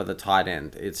to cover the tight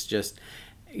end. It's just,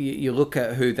 you look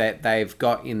at who they've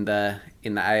got in the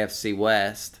AFC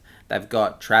West. They've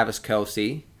got Travis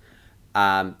Kelce.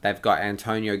 They've got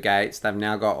Antonio Gates. They've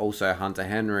now got also Hunter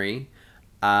Henry.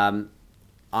 When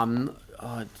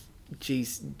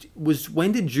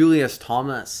did Julius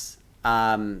Thomas?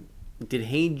 Did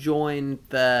he join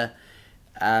the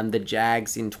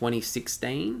Jags in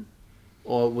 2016?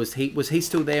 Or was he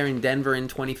still there in Denver in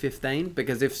 2015?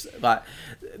 Because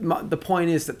the point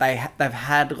is that they've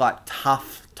had like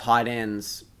tough tight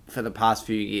ends for the past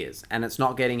few years, and it's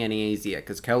not getting any easier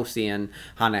because Kelce and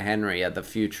Hunter Henry are the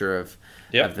future of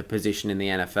the position in the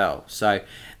NFL. So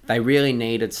they really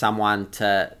needed someone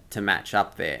to match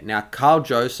up there. Now, Carl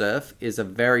Joseph is a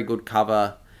very good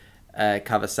cover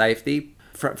safety.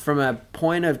 From a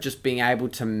point of just being able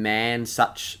to man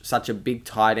such a big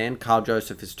tight end, Carl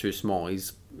Joseph is too small.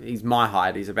 He's my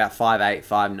height. He's about 5'8",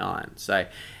 5'9". So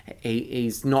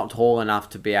he's not tall enough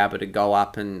to be able to go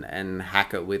up and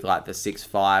hack it with like the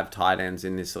 6'5" tight ends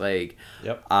in this league.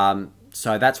 Yep.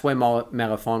 So that's where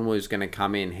Melifonwu is going to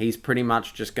come in. He's pretty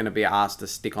much just going to be asked to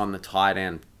stick on the tight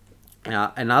end.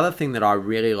 Now, another thing that I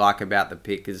really like about the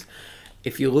pick is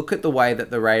if you look at the way that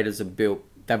the Raiders are built,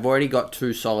 they've already got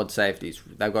two solid safeties.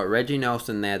 They've got Reggie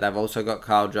Nelson there. They've also got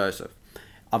Carl Joseph.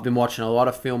 I've been watching a lot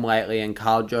of film lately, and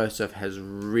Carl Joseph has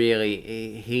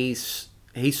really he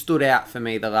stood out for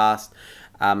me the last.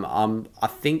 I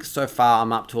think so far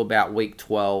I'm up to about week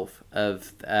 12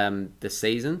 of the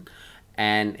season,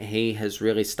 and he has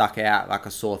really stuck out like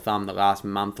a sore thumb the last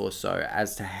month or so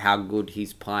as to how good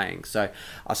he's playing. So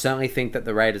I certainly think that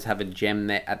the Raiders have a gem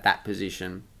there at that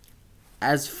position.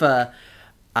 As for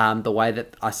the way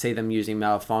that I see them using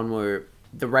Melifonwu,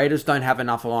 the Raiders don't have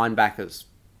enough linebackers.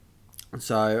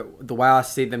 So the way I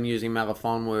see them using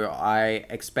Melifonwu, I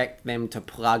expect them to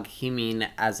plug him in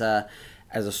as a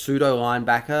pseudo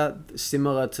linebacker,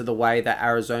 similar to the way that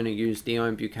Arizona used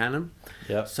Deone Bucannon.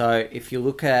 Yep. So if you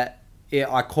look at it,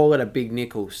 I call it a big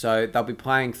nickel. So they'll be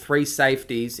playing 3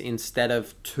 safeties instead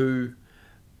of 2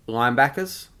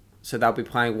 linebackers. So they'll be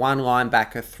playing 1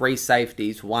 linebacker, 3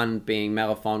 safeties, one being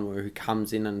Melifonwu, who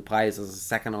comes in and plays as a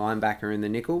second linebacker in the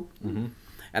nickel. Mm-hmm.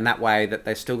 And that way that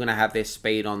they're still going to have their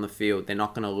speed on the field. They're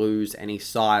not going to lose any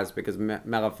size because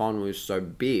Melifonwu is so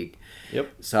big.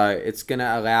 Yep. So it's going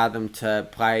to allow them to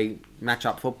play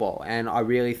match-up football. And I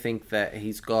really think that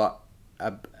he's got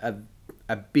a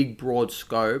big, broad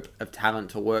scope of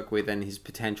talent to work with, and his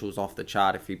potential's off the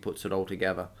chart if he puts it all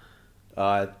together.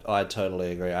 I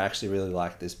totally agree. I actually really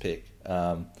like this pick.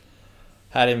 Rated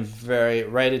him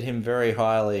very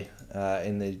highly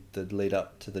in the lead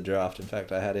up to the draft. In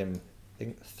fact, I had him, I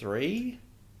think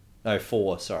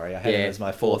 4. Sorry, I had him as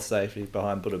my 4th safety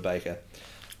behind Budda Baker.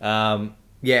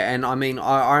 Yeah, and I mean,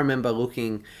 I remember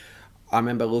looking at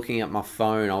my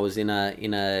phone. I was in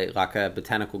a like a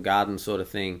botanical garden sort of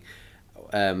thing,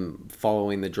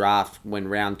 following the draft when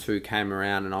round 2 came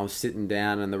around, and I was sitting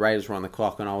down and the Raiders were on the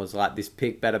clock, and I was like, this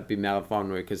pick better be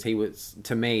Melifonwu, because he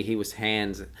was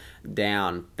hands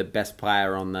down the best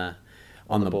player on the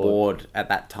board at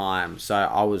that time. So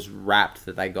I was rapt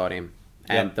that they got him.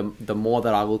 And the more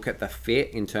that I look at the fit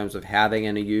in terms of how they're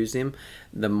going to use him,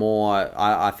 the more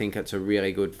I think it's a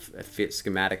really good fit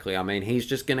schematically. I mean, he's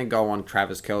just going to go on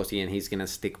Travis Kelce and he's going to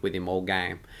stick with him all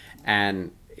game.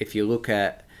 And if you look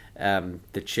at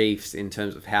the Chiefs in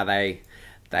terms of how they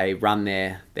run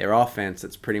their offense,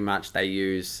 it's pretty much they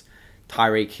use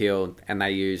Tyreek Hill and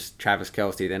they use Travis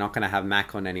Kelce. They're not going to have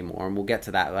Macklin anymore, and we'll get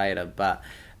to that later. But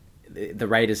the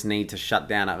Raiders need to shut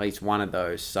down at least one of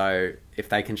those. So if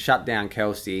they can shut down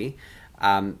Kelce,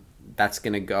 that's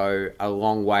going to go a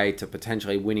long way to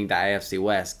potentially winning the AFC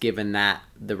West, given that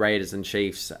the Raiders and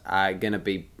Chiefs are going to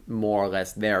be more or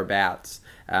less thereabouts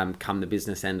come the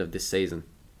business end of this season.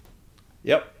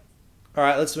 Yep. All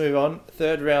right, let's move on.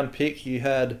 3rd round pick, you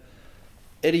had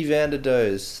Eddie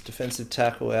Vanderdoes, defensive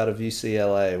tackle out of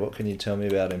UCLA. What can you tell me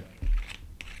about him?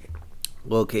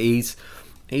 Look, he's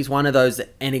one of those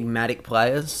enigmatic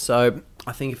players. So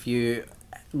I think if you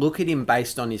look at him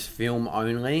based on his film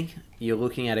only, you're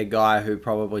looking at a guy who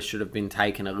probably should have been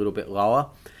taken a little bit lower.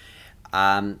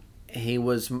 He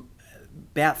was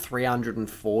about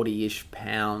 340-ish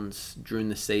pounds during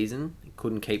the season. He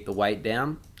couldn't keep the weight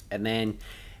down. And then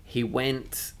he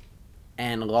went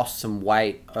and lost some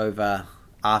weight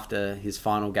after his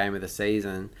final game of the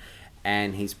season.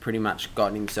 And he's pretty much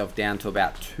gotten himself down to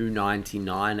about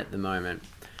 299 at the moment.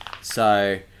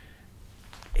 So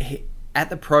at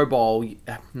the Pro Bowl,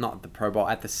 not the Pro Bowl,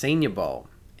 at the Senior Bowl,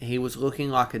 he was looking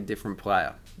like a different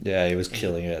player. Yeah, he was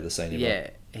killing it at the Senior Bowl. Yeah,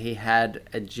 he had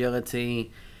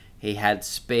agility, he had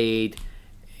speed.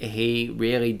 He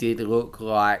really did look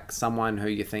like someone who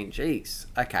you think, geez,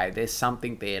 okay, there's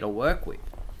something there to work with.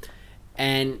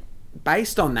 And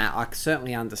based on that, I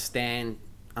certainly understand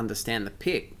the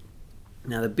pick.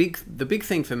 Now, the big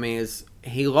thing for me is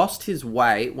he lost his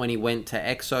weight when he went to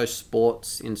Exo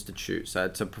Sports Institute. So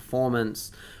it's a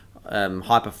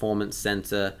high performance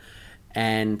center.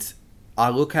 And I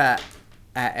look at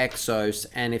Exos,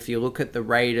 and if you look at the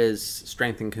Raiders'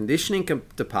 strength and conditioning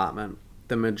department,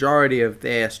 the majority of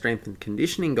their strength and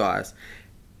conditioning guys,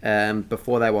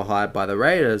 before they were hired by the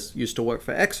Raiders, used to work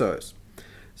for Exos.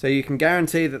 So you can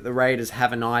guarantee that the Raiders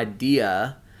have an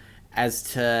idea as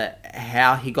to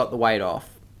how he got the weight off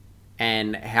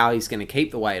and how he's going to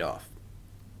keep the weight off.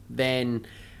 Then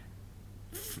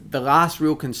the last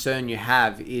real concern you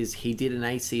have is he did an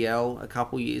ACL a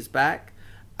couple years back.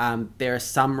 There are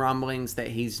some rumblings that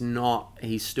he's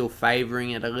still favouring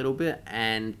it a little bit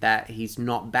and that he's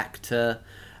not back to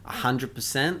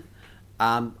 100%.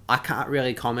 I can't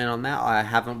really comment on that. I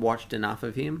haven't watched enough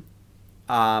of him.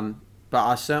 But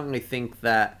I certainly think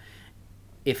that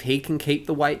if he can keep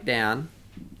the weight down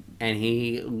and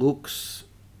he looks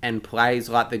and plays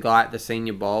like the guy at the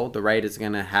Senior Bowl, the Raiders are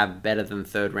going to have better than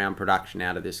third round production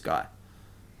out of this guy.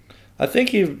 I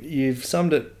think you've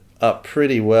summed it up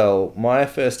pretty well. My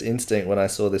first instinct when I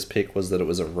saw this pick was that it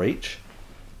was a reach.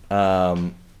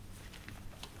 And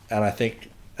I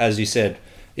think, as you said,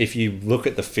 if you look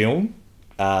at the film,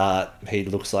 he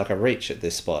looks like a reach at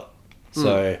this spot.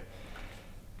 So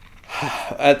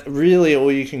really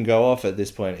all you can go off at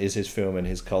this point is his film and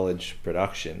his college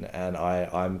production, and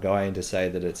I'm going to say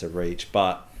that it's a reach.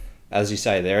 But as you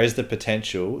say, there is the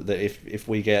potential that if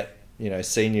we get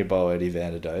Senior Bowl Eddie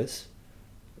Vanderdoes,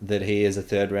 that he is a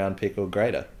third round pick or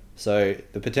greater. So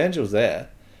the potential's there,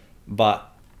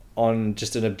 but on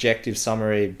just an objective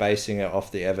summary, basing it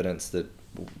off the evidence that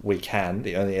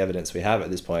the only evidence we have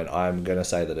at this point, I'm going to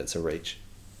say that it's a reach.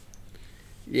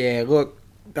 Yeah, look,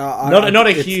 not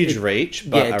a huge reach,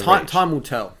 but yeah, a reach. Time will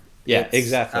tell. Yeah,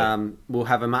 exactly. We'll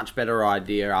have a much better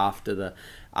idea after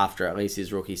at least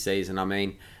his rookie season. I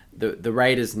mean, the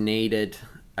Raiders needed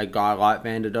a guy like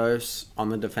Vanderdoes on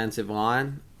the defensive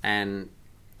line, and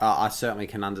I certainly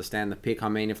can understand the pick. I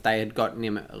mean, if they had gotten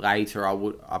him later,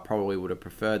 I probably would have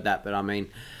preferred that. But I mean,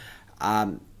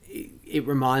 it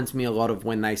reminds me a lot of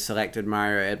when they selected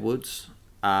Mario Edwards.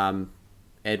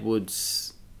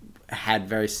 Edwards had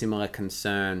very similar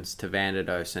concerns to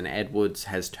Vanderdoes, and Edwards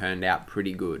has turned out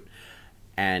pretty good.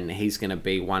 And he's going to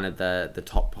be one of the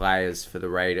top players for the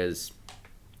Raiders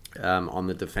on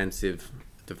the defensive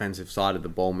side of the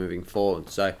ball moving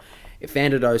forward. So if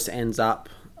Vanderdoes ends up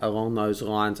along those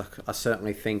lines, I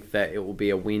certainly think that it will be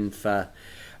a win for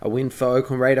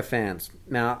Oakland Raider fans.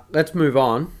 Now, let's move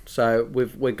on. So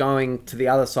we're going to the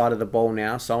other side of the ball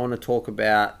now. So I want to talk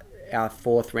about our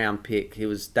fourth round pick. He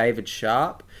was David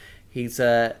Sharp. He's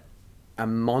a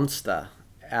monster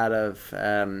out of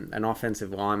an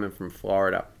offensive lineman from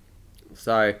Florida.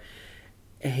 So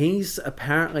he's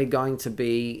apparently going to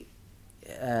be...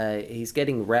 he's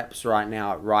getting reps right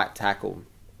now at right tackle.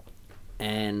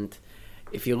 And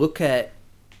if you look at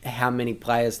how many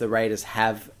players the Raiders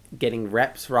have getting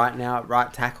reps right now at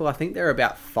right tackle, I think there are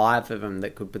about 5 of them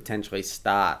that could potentially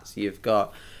start. So you've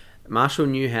got Marshall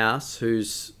Newhouse,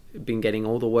 who's been getting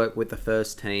all the work with the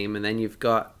first team, and then you've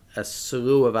got a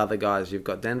slew of other guys. You've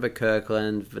got Denver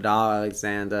Kirkland, Vidal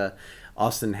Alexander,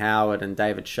 Austin Howard, and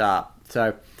David Sharp.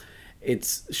 So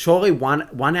it's surely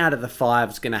one out of the 5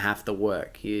 is going to have to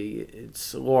work.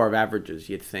 It's law of averages,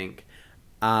 you'd think.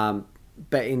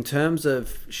 But in terms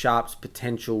of Sharp's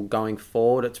potential going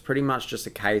forward, it's pretty much just a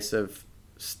case of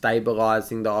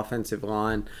stabilizing the offensive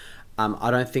line. I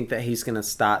don't think that he's going to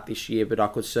start this year, but I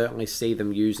could certainly see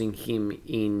them using him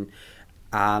in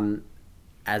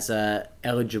as a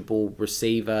eligible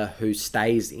receiver who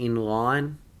stays in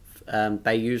line.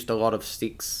 They used a lot of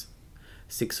six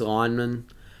linemen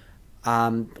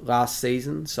last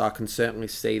season, so I can certainly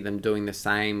see them doing the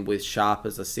same with Sharp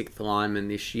as a 6th lineman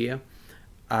this year.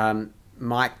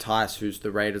 Mike Tice, who's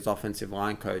the Raiders offensive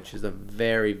line coach, is a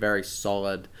very, very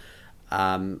solid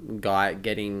guy at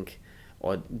getting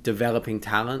or developing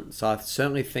talent. So I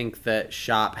certainly think that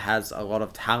Sharp has a lot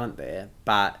of talent there,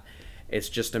 but it's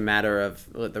just a matter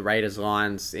of the Raiders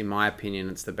lines, in my opinion,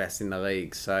 it's the best in the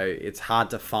league. So it's hard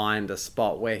to find a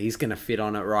spot where he's going to fit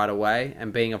on it right away.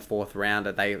 And being a fourth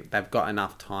rounder, they've got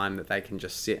enough time that they can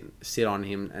just sit on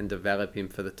him and develop him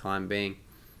for the time being.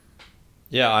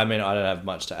 Yeah, I mean, I don't have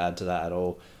much to add to that at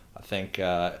all. I think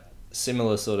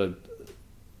similar sort of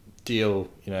deal,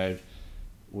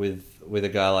 with a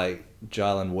guy like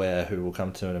Jalen Ware, who we'll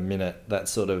come to in a minute. That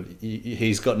sort of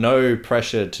he's got no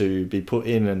pressure to be put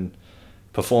in and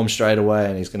perform straight away,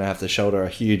 and he's going to have to shoulder a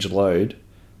huge load,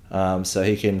 so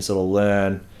he can sort of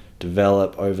learn,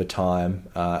 develop over time,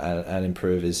 and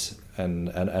improve his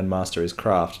and master his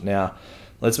craft. Now,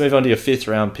 let's move on to your 5th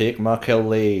round pick, Markel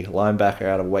Lee, linebacker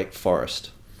out of Wake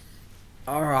Forest.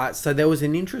 All right, so there was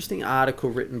an interesting article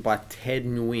written by Ted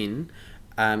Nguyen.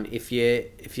 If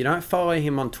you don't follow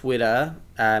him on Twitter,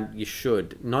 you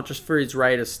should. Not just for his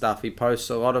Raiders stuff. He posts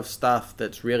a lot of stuff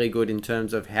that's really good in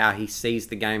terms of how he sees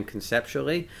the game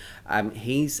conceptually.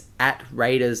 He's at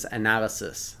Raiders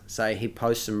Analysis. So he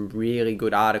posts some really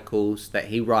good articles that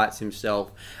he writes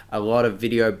himself. A lot of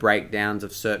video breakdowns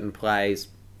of certain plays.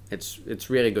 It's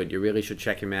really good. You really should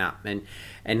check him out.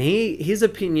 And his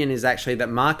opinion is actually that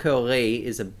Markel Lee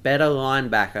is a better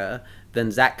linebacker than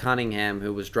Zach Cunningham,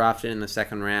 who was drafted in the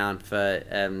 2nd round for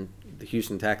the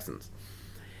Houston Texans.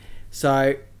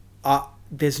 So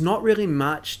there's not really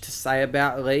much to say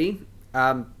about Lee.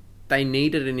 They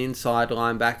needed an inside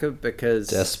linebacker because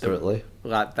desperately,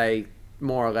 they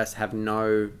more or less have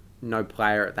no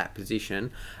player at that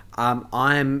position.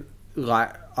 I'm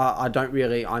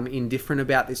indifferent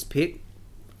about this pick.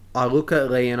 I look at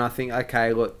Lee and I think,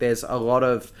 okay, look, there's a lot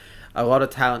of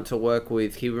talent to work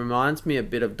with. He reminds me a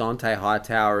bit of Dante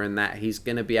Hightower in that he's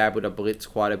going to be able to blitz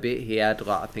quite a bit. He had,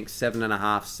 I think,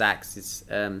 7.5 sacks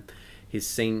he's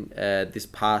seen this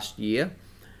past year.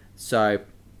 So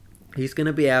he's going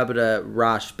to be able to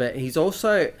rush. But he's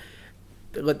also...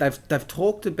 They've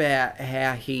talked about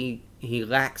how he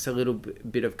lacks a little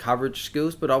bit of coverage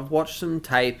skills, but I've watched some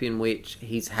tape in which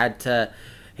he's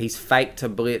faked to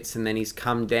blitz and then he's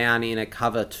come down in a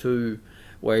cover 2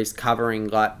 where he's covering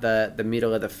the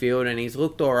middle of the field, and he's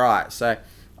looked all right. So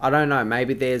I don't know,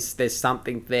 maybe there's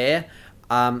something there.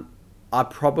 I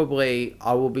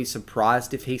will be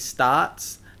surprised if he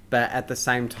starts, but at the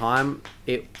same time,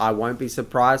 I won't be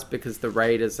surprised because the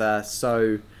Raiders are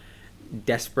so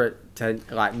desperate to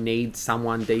need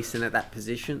someone decent at that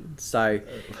position. So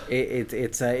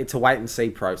it's a wait and see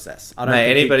process. I don't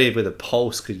think anybody with a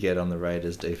pulse could get on the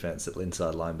Raiders defense at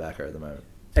inside linebacker at the moment.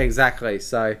 Exactly.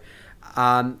 So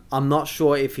I'm not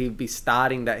sure if he'll be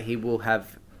starting that he will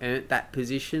have earned that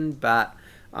position, but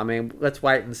I mean, let's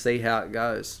wait and see how it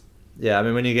goes. Yeah, I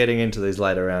mean, when you're getting into these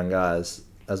later round guys,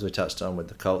 as we touched on with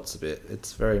the Colts a bit,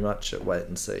 it's very much a wait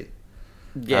and see.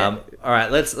 Yeah. All right,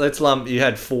 let's lump. You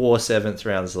had 4 7th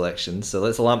round selections, so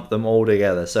let's lump them all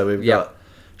together. So we've got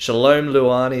Shalom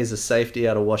Luani as a safety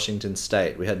out of Washington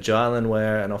State. We had Jalen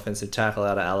Ware, an offensive tackle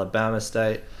out of Alabama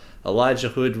State. Elijah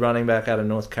Hood, running back out of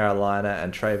North Carolina,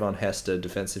 and Trayvon Hester,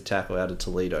 defensive tackle out of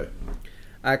Toledo.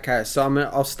 Okay, so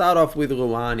I'll start off with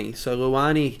Luani. So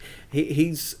Luani,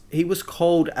 he was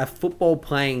called a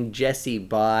football-playing Jesse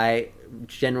by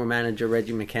general manager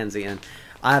Reggie McKenzie, and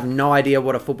I have no idea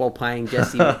what a football-playing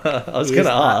Jesse is. I was going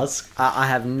to ask. I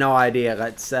have no idea.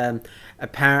 It's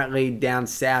apparently down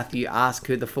south you ask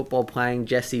who the football-playing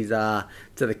Jessies are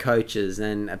to the coaches,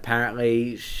 and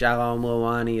apparently Shalom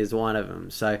Luani is one of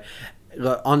them. So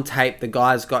look, on tape, the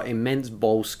guy's got immense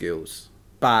ball skills,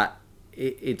 but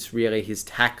it's really his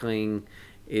tackling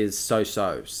is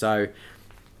so-so. So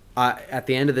at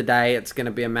the end of the day, it's going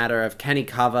to be a matter of can he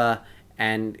cover,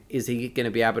 and is he going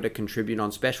to be able to contribute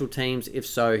on special teams? If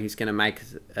so, he's going to make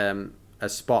a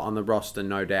spot on the roster,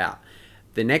 no doubt.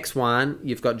 The next one,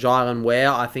 you've got Jalen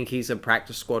Ware. I think he's a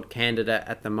practice squad candidate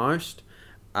at the most.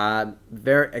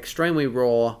 Extremely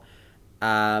raw,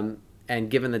 and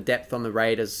given the depth on the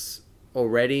Raiders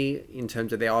already in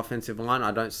terms of their offensive line,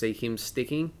 I don't see him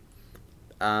sticking.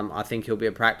 I think he'll be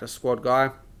a practice squad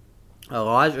guy.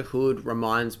 Elijah Hood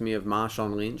reminds me of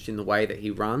Marshawn Lynch in the way that he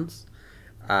runs.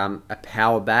 A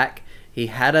power back. He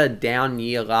had a down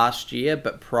year last year,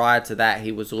 but prior to that,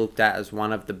 he was looked at as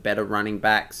one of the better running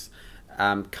backs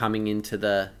coming into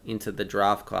the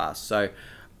draft class. So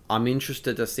I'm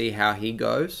interested to see how he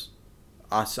goes.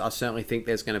 I certainly think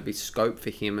there's going to be scope for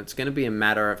him. It's going to be a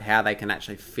matter of how they can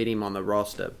actually fit him on the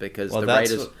roster because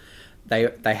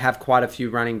they have quite a few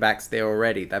running backs there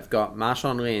already. They've got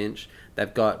Marshawn Lynch,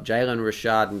 they've got Jalen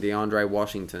Richard and DeAndre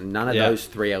Washington. None of those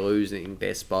three are losing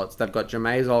their spots. They've got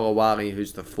Jameis Olawale,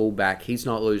 who's the fullback. He's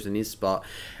not losing his spot.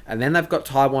 And then they've got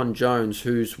Tywan Jones,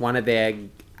 who's one of their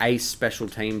ace special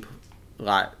team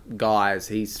guys.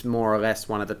 He's more or less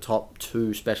one of the top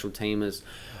 2 special teamers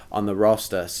on the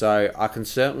roster. So I can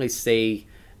certainly see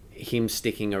him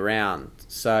sticking around.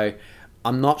 So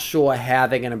I'm not sure how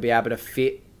they're going to be able to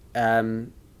fit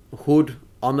Hood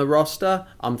on the roster.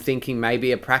 I'm thinking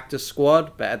maybe a practice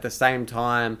squad, but at the same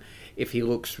time, if he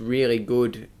looks really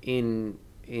good in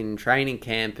training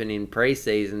camp and in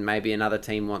preseason, maybe another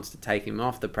team wants to take him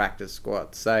off the practice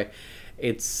squad. So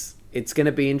it's going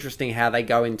to be interesting how they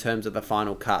go in terms of the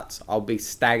final cuts. I'll be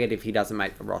staggered if he doesn't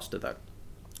make the roster, though.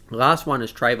 The last one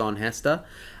is Trayvon Hester.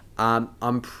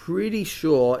 I'm pretty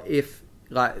sure if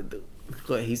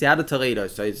he's out of Toledo,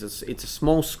 so it's a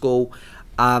small school.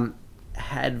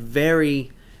 Had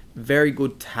very, very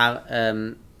good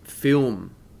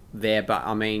film there, but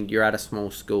I mean, you're at a small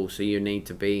school, so you need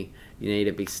to be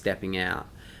stepping out.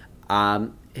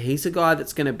 He's a guy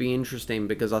that's going to be interesting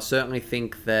because I certainly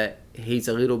think that he's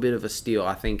a little bit of a steal.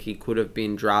 I think he could have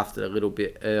been drafted a little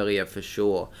bit earlier for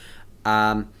sure.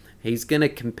 He's going to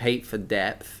compete for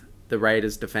depth. The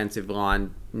Raiders' defensive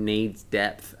line needs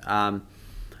depth.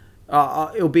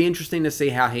 It'll be interesting to see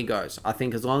how he goes. I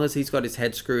think as long as he's got his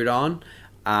head screwed on,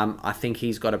 I think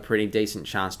he's got a pretty decent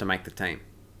chance to make the team.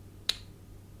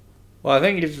 Well, I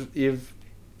think you've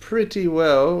pretty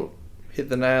well hit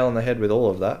the nail on the head with all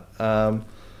of that.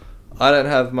 I don't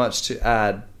have much to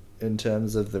add in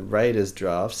terms of the Raiders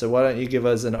draft, so why don't you give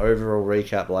us an overall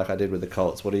recap like I did with the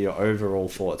Colts? What are your overall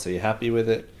thoughts? Are you happy with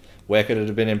it? Where could it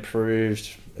have been improved,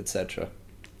 etc.?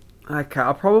 Okay,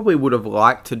 I probably would have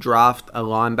liked to draft a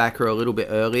linebacker a little bit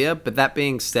earlier, but that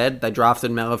being said, they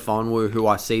drafted Melifonwu, who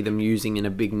I see them using in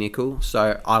a big nickel,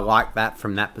 so I like that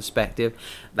from that perspective.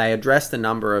 They addressed a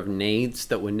number of needs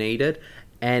that were needed,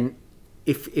 and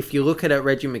if you look at it,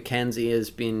 Reggie McKenzie has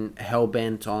been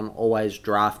hell-bent on always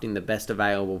drafting the best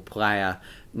available player,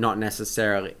 not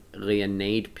necessarily a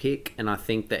need pick, and I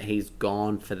think that he's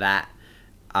gone for that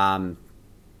in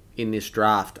this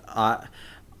draft.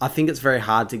 I think it's very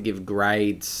hard to give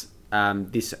grades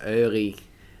this early,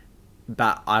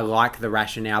 but I like the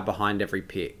rationale behind every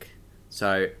pick.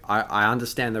 So I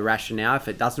understand the rationale. If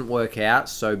it doesn't work out,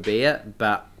 so be it,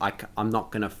 but I'm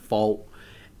not going to fault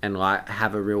and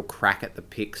have a real crack at the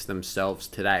picks themselves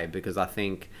today, because I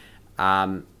think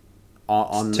on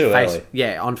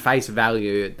face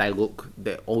value,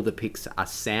 all the picks are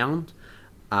sound.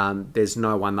 There's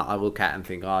no one that I look at and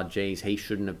think, oh geez, he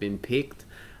shouldn't have been picked.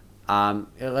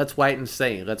 Let's wait and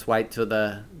see. Let's wait till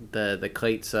the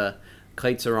cleats are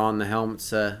on, the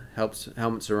helmets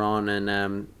are on,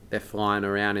 and they're flying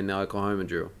around in the Oklahoma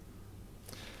drill.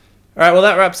 All right, well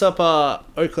that wraps up our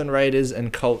Oakland Raiders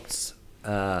and Colts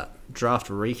draft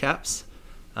recaps.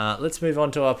 Let's move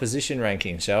on to our position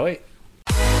ranking, shall we?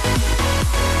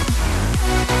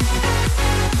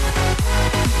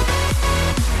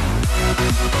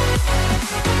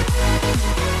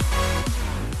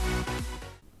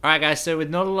 Alright guys, so with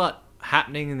not a lot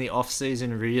happening in the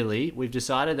off-season really, we've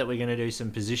decided that we're going to do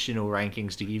some positional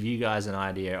rankings to give you guys an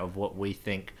idea of what we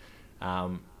think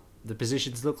the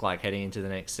positions look like heading into the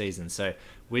next season. So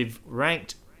we've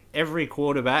ranked every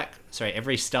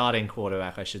starting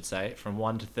quarterback, I should say, from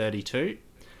 1 to 32.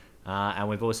 And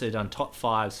we've also done top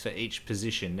 5s for each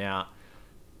position. Now,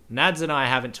 Nads and I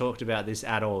haven't talked about this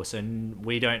at all, so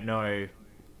we don't know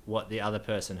what the other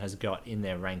person has got in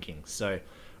their rankings. So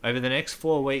over the next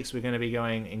 4 weeks, we're going to be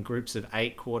going in groups of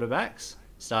 8 quarterbacks,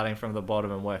 starting from the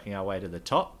bottom and working our way to the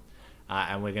top.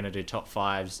 And we're going to do top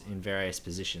 5s in various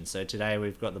positions. So today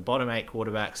we've got the bottom 8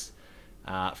 quarterbacks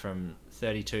from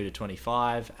 32 to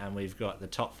 25, and we've got the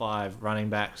top 5 running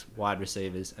backs, wide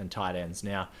receivers, and tight ends.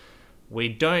 Now, we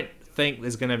don't think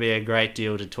there's going to be a great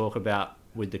deal to talk about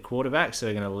with the quarterbacks, so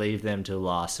we're going to leave them till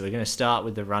last. So we're going to start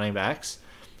with the running backs.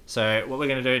 So what we're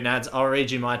going to do, Nads, I'll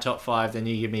read you my top 5, then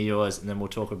you give me yours, and then we'll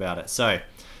talk about it. So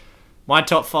my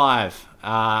top 5,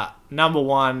 number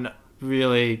 1,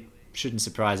 really shouldn't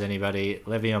surprise anybody,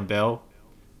 Le'Veon Bell.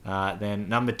 Then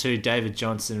number 2, David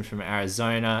Johnson from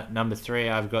Arizona. Number 3,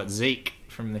 I've got Zeke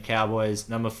from the Cowboys.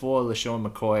 Number 4, LaShawn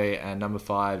McCoy. And number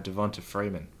 5, Devonta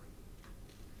Freeman.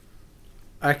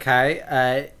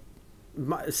 Okay,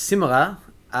 similar.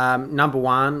 Number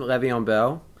 1, Le'Veon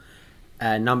Bell.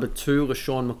 Number 2,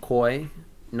 LaShawn McCoy.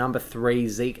 Number 3,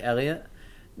 Zeke Elliott.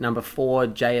 Number 4,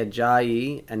 Jay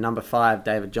Ajayi. And number 5,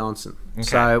 David Johnson. Okay.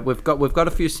 So we've got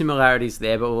a few similarities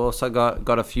there, but we've also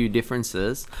got a few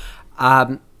differences.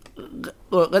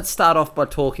 Look, let's start off by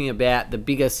talking about the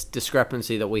biggest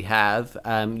discrepancy that we have.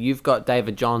 You've got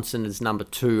David Johnson as number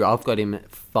 2. I've got him at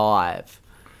 5.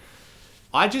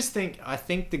 I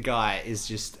think the guy is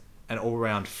just an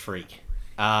all-round freak.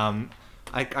 I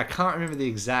can't remember the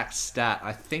exact stat.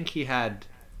 I think he had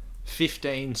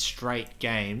 15 straight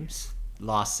games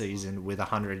last season with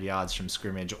 100 yards from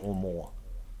scrimmage or more.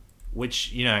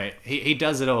 Which, you know, he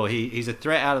does it all. He's a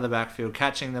threat out of the backfield,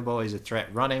 catching the ball. He's a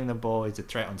threat running the ball. He's a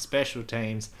threat on special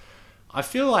teams. I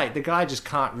feel like the guy just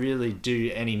can't really do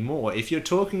any more. If you're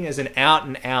talking as an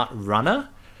out-and-out runner,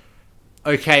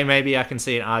 okay, maybe I can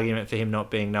see an argument for him not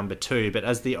being number 2. But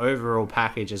as the overall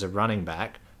package as a running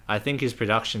back, I think his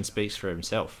production speaks for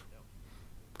himself.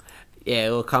 Yeah,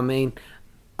 look, I mean,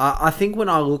 I think when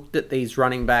I looked at these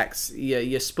running backs,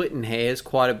 you're splitting hairs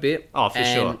quite a bit. Oh, for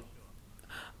sure.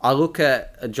 I look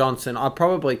at Johnson. I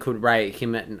probably could rate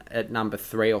him at number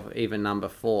 3 or even number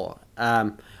 4.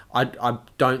 I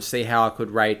don't see how I could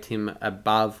rate him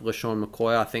above LaShawn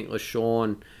McCoy. I think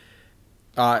LaShawn,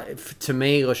 to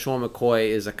me, LaShawn McCoy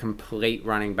is a complete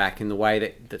running back in the way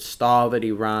that the style that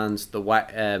he runs, the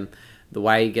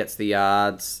way he gets the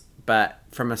yards. But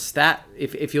from a stat,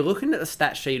 if you're looking at the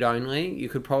stat sheet only, you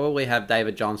could probably have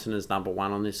David Johnson as number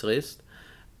 1 on this list.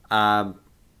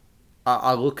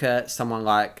 I look at someone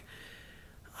like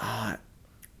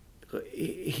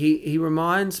he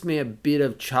reminds me a bit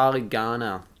of Charlie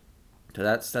Garner. So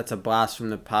that's a blast from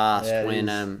the past.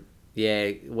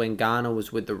 Yeah, when Garner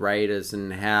was with the Raiders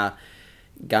and how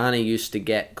Garner used to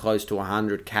get close to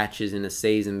 100 catches in a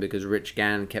season because Rich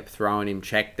Gannon kept throwing him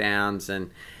checkdowns,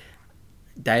 and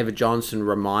David Johnson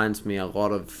reminds me a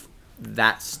lot of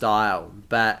that style.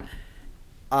 But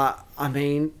I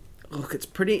mean, look, it's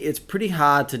pretty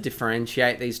hard to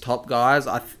differentiate these top guys.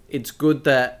 It's good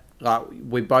that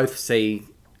we both see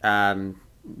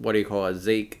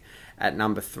Zeke at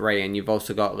number 3, and you've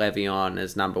also got Le'Veon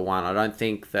as number 1. I don't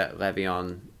think that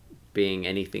Le'Veon being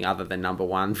anything other than number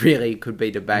 1 really could be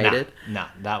debated. Nah,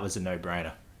 that was a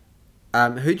no-brainer.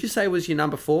 Who'd you say was your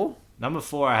number 4? Number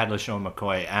 4, I had LaShawn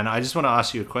McCoy, and I just want to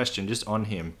ask you a question just on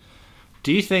him.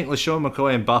 Do you think LaShawn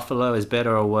McCoy in Buffalo is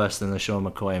better or worse than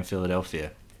LaShawn McCoy in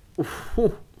Philadelphia?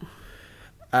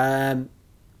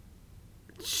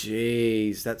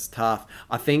 Jeez, that's tough.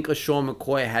 I think LaShawn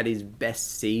McCoy had his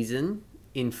best season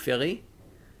in Philly.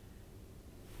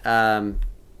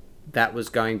 That was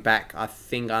going back, I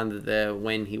think,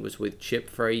 when he was with Chip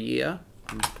for a year.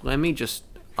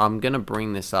 I'm going to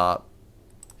bring this up.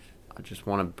 I just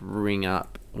want to bring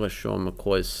up LaShawn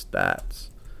McCoy's stats.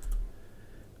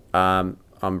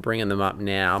 I'm bringing them up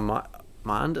now.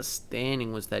 My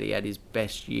understanding was that he had his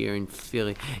best year in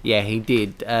Philly. Yeah, he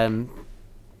did.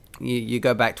 You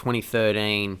go back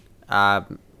 2013,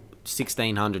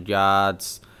 1,600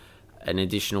 yards, an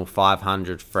additional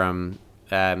 500 from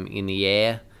in the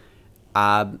air.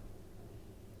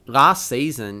 Last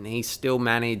season, he still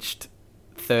managed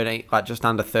just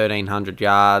under 1,300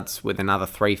 yards with another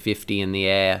 350 in the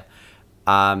air.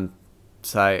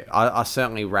 So I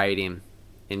certainly rate him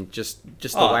in just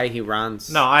the way he runs.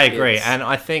 No, I agree, and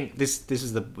I think this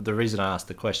is the reason I asked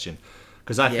the question,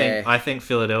 because I think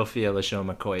Philadelphia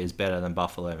LaShawn McCoy is better than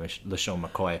Buffalo LaShawn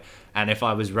McCoy, and if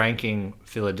I was ranking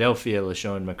Philadelphia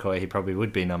LaShawn McCoy, he probably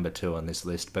would be number 2 on this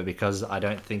list. But because I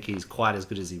don't think he's quite as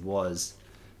good as he was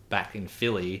back in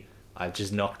Philly, I've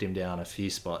just knocked him down a few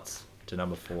spots to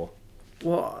number 4.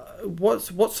 Well,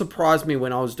 what surprised me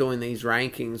when I was doing these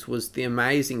rankings was the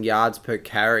amazing yards per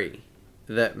carry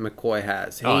that McCoy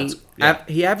has.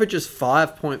 He averages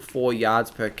 5.4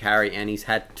 yards per carry, and he's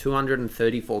had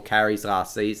 234 carries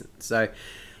last season. So,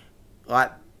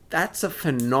 that's a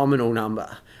phenomenal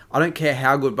number. I don't care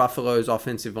how good Buffalo's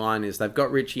offensive line is. They've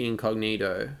got Richie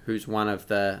Incognito, who's one of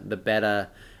the better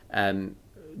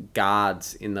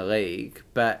guards in the league.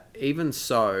 But even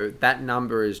so, that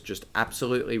number is just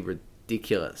absolutely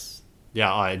ridiculous.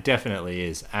 Yeah, it definitely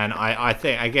is. And I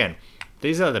think, again,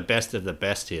 these are the best of the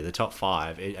best here, the top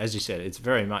 5. As you said, it's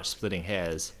very much splitting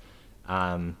hairs.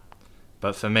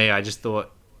 But for me, I just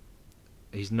thought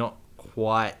he's not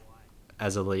quite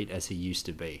as elite as he used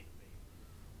to be.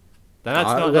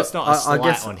 That's not a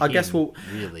slight on him,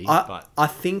 really. I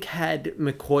think had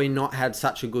McCoy not had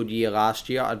such a good year last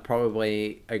year, I'd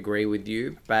probably agree with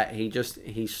you. But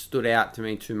he stood out to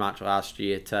me too much last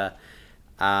year to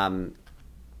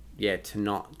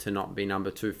not be number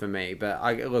 2 for me. But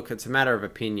look, it's a matter of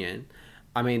opinion.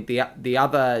 I mean, the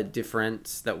other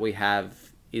difference that we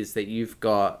have is that you've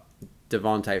got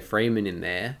Devontae Freeman in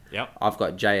there. Yep. I've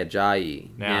got Jay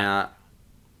Ajayi. Now,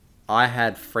 I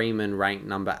had Freeman ranked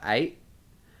number 8,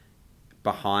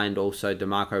 behind also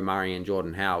DeMarco Murray and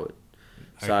Jordan Howard.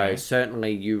 So Okay.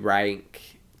 certainly you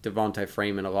rank Devontae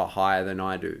Freeman a lot higher than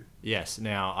I do. Yes.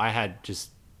 Now, I had,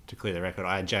 just to clear the record,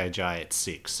 I had JJ at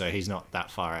 6, so he's not that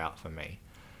far out for me.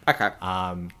 Okay.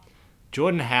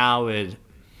 Jordan Howard,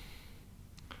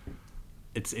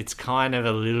 it's kind of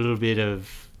a little bit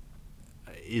of,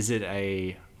 is it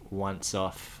a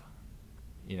once-off,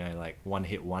 like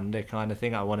one-hit wonder kind of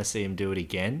thing? I want to see him do it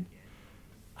again.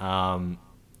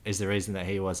 Is the reason that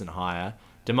he wasn't higher.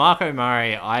 DeMarco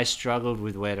Murray, I struggled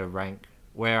with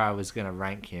where I was going to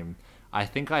rank him. I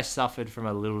think I suffered from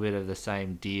a little bit of the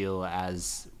same deal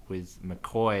as with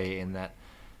McCoy in that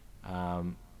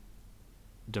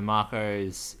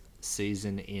DeMarco's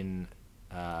season in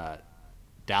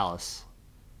Dallas,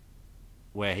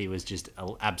 where he was just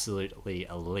absolutely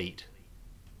elite,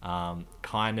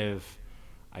 kind of,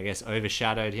 I guess,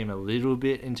 overshadowed him a little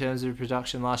bit in terms of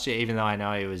production last year, even though I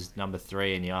know he was number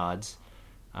 3 in yards.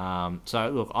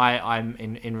 So look, I'm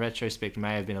in retrospect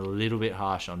may have been a little bit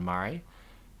harsh on Murray,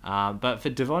 but for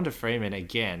Devonta Freeman,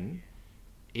 again,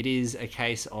 it is a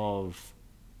case of,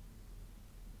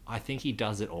 I think he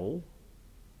does it all.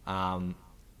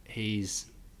 He's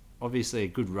obviously a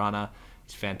good runner.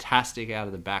 He's fantastic out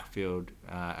of the backfield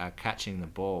at catching the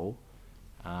ball.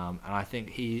 And I think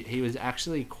he was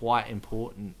actually quite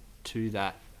important to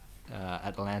that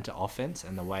Atlanta offense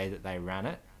and the way that they ran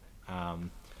it.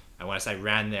 And when I say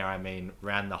ran there, I mean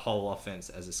ran the whole offense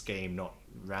as a scheme, not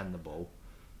ran the ball.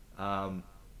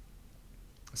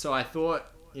 So I thought,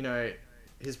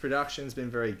 his production's been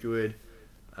very good.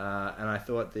 And I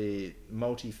thought the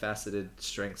multifaceted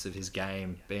strengths of his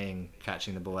game, being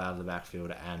catching the ball out of the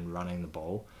backfield and running the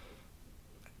ball,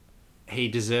 he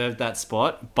deserved that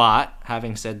spot. But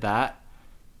having said that,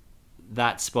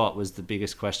 that spot was the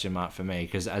biggest question mark for me,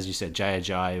 because as you said, Jay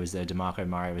Ajayi was there, DeMarco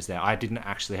Murray was there. I didn't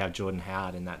actually have Jordan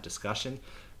Howard in that discussion,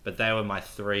 but they were my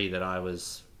 3 that I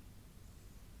was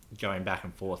going back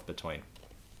and forth between.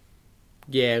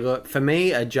 Yeah, look, for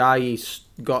me, Ajayi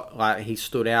he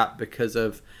stood out because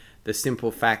of the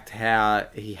simple fact how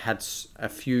he had a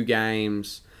few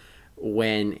games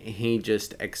when he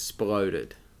just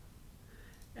exploded.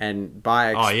 And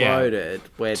by exploded,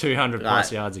 we're 200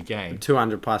 plus yards a game.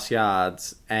 200 plus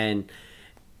yards, and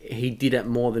he did it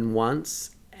more than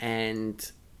once.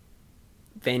 And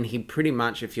then he pretty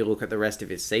much, if you look at the rest of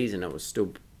his season, it was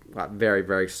still very,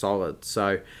 very solid.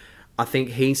 So I think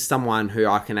he's someone who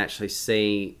I can actually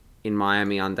see in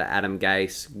Miami under Adam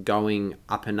Gase going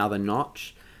up another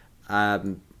notch.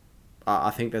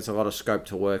 I think there's a lot of scope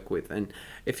to work with. And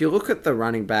if you look at the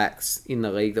running backs in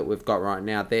the league that we've got right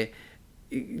now,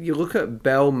 you look at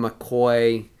Bell,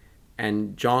 McCoy,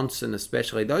 and Johnson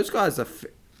especially. Those guys are,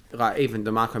 even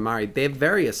DeMarco Murray, they're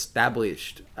very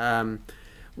established.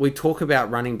 We talk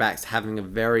about running backs having a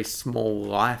very small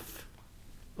life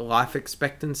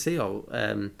expectancy or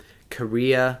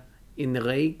career in the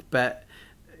league, but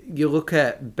you look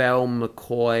at Bell,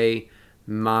 McCoy,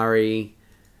 Murray,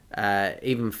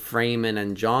 even Freeman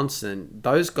and Johnson.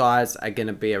 Those guys are going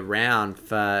to be around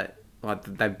for,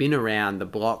 they've been around the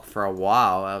block for a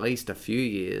while, at least a few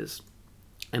years,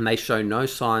 and they show no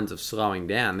signs of slowing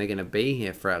down. They're going to be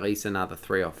here for at least another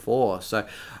 3 or 4. So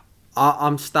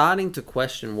I'm starting to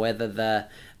question whether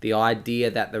the idea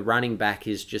that the running back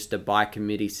is just a by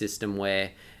committee system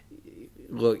where,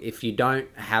 look, if you don't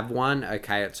have one,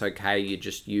 okay, it's okay. You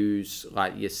just use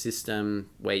your system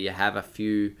where you have a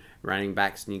few running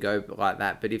backs and you go like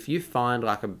that. But if you find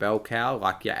a bell cow,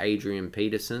 like your Adrian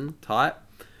Peterson type,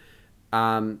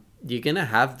 you're going to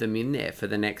have them in there for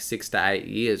the next 6 to 8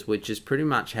 years, which is pretty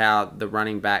much how the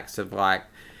running backs of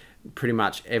pretty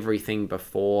much everything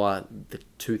before the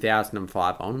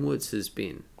 2005 onwards has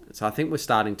been. So I think we're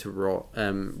starting to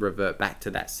revert back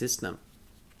to that system.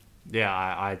 Yeah,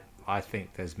 I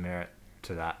think there's merit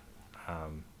to that.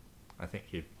 I think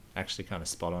you're actually kind of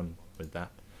spot on with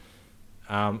that.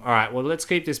 All right, well, let's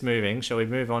keep this moving. Shall we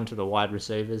move on to the wide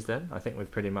receivers then? I think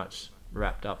we've pretty much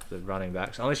wrapped up the running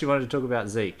backs, unless you wanted to talk about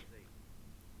Zeke.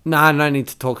 No need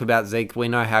to talk about Zeke. We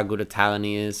know how good a talent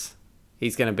he is.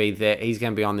 He's going to be there. He's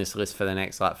going to be on this list for the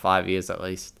next 5 years at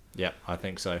least. Yeah, I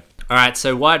think so. All right,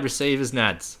 so wide receivers,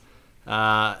 Nads.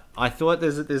 I thought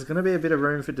there's going to be a bit of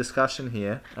room for discussion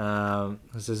here.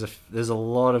 There's a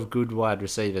lot of good wide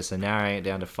receivers, so narrowing it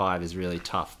down to 5 is really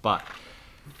tough. But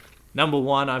number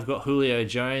 1, I've got Julio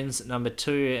Jones. Number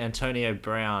 2, Antonio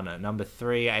Brown. Number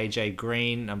 3, AJ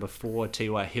Green. Number 4,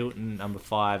 T.Y. Hilton. Number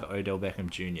 5, Odell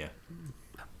Beckham Jr.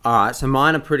 All right, so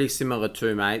mine are pretty similar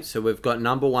too, mate. So we've got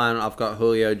number 1, I've got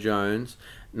Julio Jones.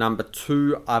 Number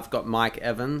 2, I've got Mike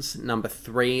Evans. Number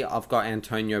 3, I've got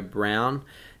Antonio Brown.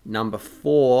 Number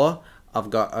 4, I've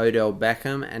got Odell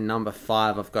Beckham. And number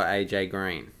 5, I've got AJ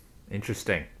Green.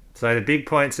 Interesting. So the big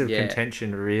points of Yeah.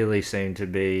 contention really seem to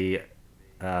be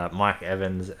Mike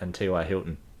Evans and T.Y.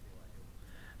 Hilton.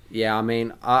 Yeah, I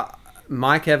mean,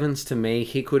 Mike Evans, to me,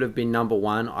 he could have been number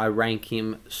one. I rank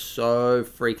him so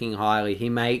freaking highly. He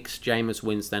makes Jameis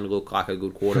Winston look like a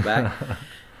good quarterback.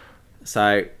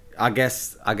 So I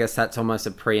guess that's almost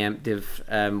a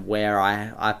preemptive where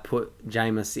I put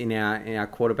Jameis in our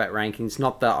quarterback rankings.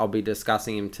 Not that I'll be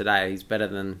discussing him today. He's better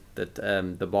than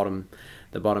the bottom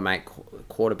 8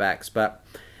 quarterbacks, but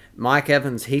Mike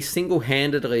Evans, he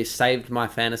single-handedly saved my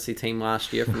fantasy team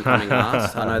last year from coming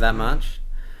last. I know that much.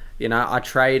 You know, I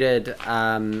traded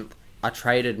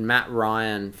Matt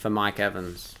Ryan for Mike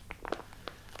Evans.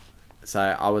 So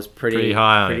I was pretty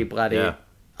high on pretty him, bloody. yeah.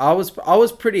 I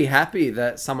was pretty happy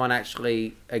that someone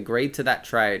actually agreed to that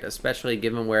trade, especially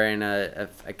given we're in a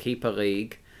keeper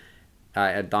league,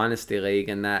 a dynasty league,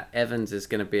 and that Evans is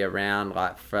going to be around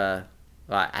at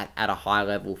a high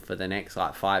level for the next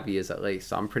 5 years at least.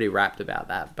 So I'm pretty rapt about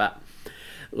that. But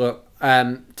look,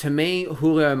 to me,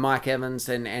 Julio, Mike Evans,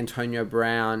 and Antonio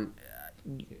Brown,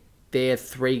 they're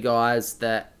three guys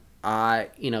that are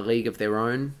in a league of their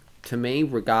own. To me,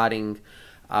 regarding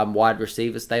wide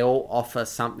receivers, they all offer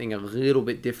something a little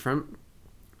bit different.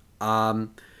 I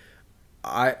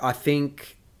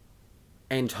think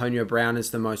Antonio Brown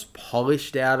is the most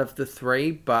polished out of the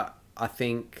three, but I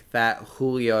think that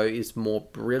Julio is more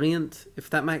brilliant, if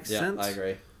that makes sense. I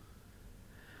agree.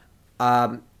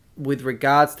 With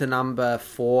regards to number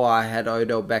 4, I had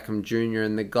Odell Beckham Jr.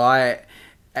 and the guy,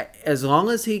 as long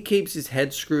as he keeps his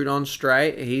head screwed on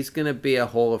straight, he's going to be a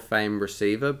Hall of Fame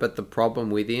receiver. But the problem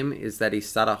with him is that he's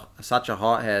such a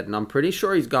hothead, and I'm pretty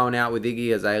sure he's going out with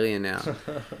Iggy Azalea now.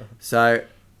 So,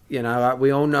 you know,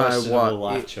 we all know Questionable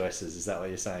what. life choices. Is that what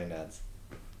you're saying, Nads?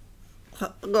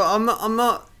 Look, I'm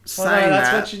not saying Well, no, that's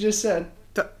that. what you just said.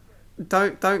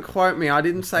 Don't quote me. I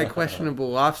didn't say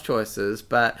questionable life choices,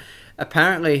 but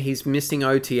apparently he's missing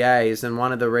OTAs, and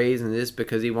one of the reasons is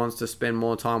because he wants to spend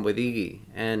more time with Iggy.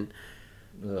 And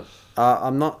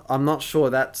I'm not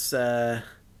sure that's the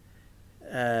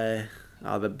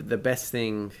best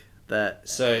thing that.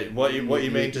 So what you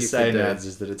mean to you say, could do. Nads,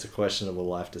 is that it's a questionable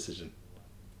life decision?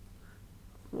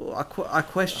 Well, I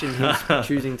question him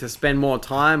choosing to spend more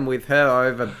time with her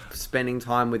over spending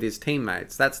time with his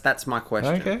teammates. That's my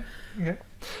question. Okay.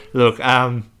 Look,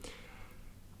 I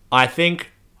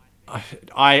think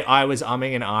I was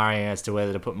umming and ahhing as to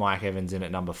whether to put Mike Evans in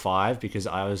at number 5 because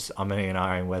I was umming and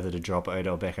ahhing whether to drop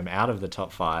Odell Beckham out of the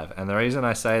top 5. And the reason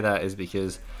I say that is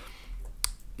because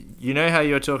you know how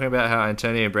you're talking about how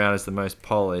Antonio Brown is the most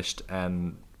polished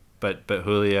but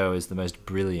Julio is the most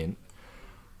brilliant.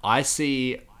 I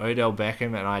see Odell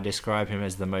Beckham and I describe him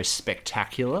as the most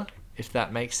spectacular, if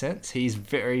that makes sense. He's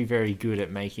very, very good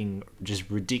at making just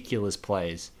ridiculous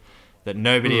plays that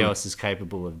nobody else is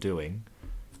capable of doing.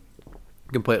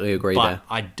 Completely agree But there.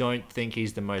 I don't think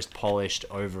he's the most polished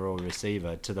overall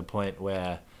receiver to the point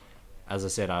where, as I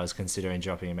said, I was considering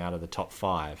dropping him out of the top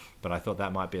 5, but I thought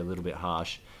that might be a little bit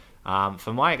harsh.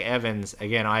 For Mike Evans,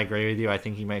 again, I agree with you. I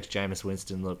think he makes Jameis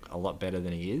Winston look a lot better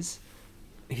than he is.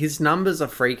 His numbers are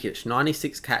freakish.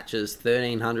 96 catches,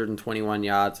 1,321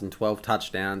 yards, and 12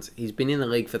 touchdowns. He's been in the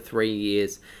league for 3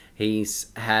 years.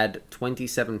 He's had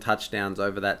 27 touchdowns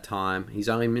over that time. He's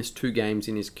only missed 2 games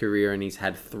in his career, and he's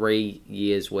had 3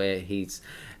 years where he's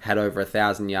had over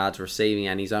 1,000 yards receiving,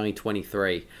 and he's only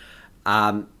 23.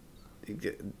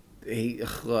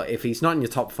 If he's not in your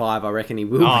top 5, I reckon he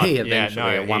will be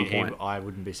eventually at one point. I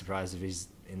wouldn't be surprised if he's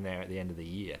in there at the end of the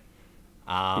year.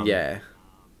 Yeah.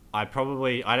 I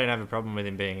don't have a problem with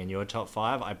him being in your top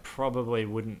 5. I probably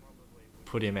wouldn't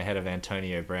put him ahead of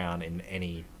Antonio Brown in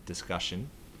any discussion.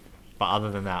 But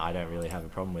other than that, I don't really have a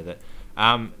problem with it.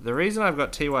 The reason I've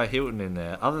got T.Y. Hilton in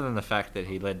there, other than the fact that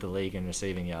he led the league in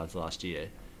receiving yards last year,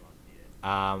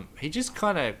 he just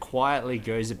kind of quietly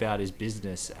goes about his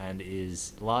business and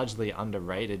is largely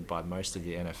underrated by most of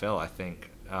the NFL, I think.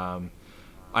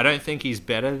 I don't think he's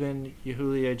better than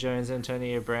Julio Jones,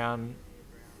 Antonio Brown,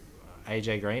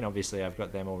 AJ Green. Obviously, I've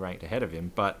got them all ranked ahead of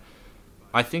him, but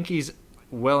I think he's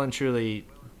well and truly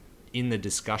in the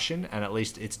discussion, and at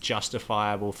least it's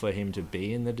justifiable for him to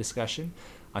be in the discussion.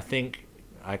 I think,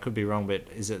 I could be wrong, but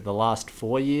is it the last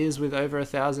 4 years with over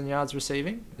 1,000 yards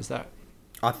receiving? Is that?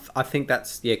 I think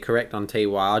that's correct on TY.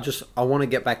 I want to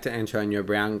get back to Antonio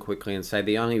Brown quickly and say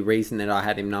the only reason that I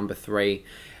had him number 3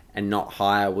 and not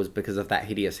higher was because of that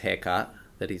hideous haircut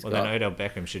that he's got. Well, then Odell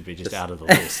Beckham should be just out of the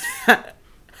list.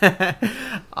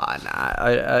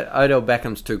 Odell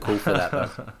Beckham's too cool for that though.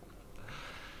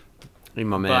 In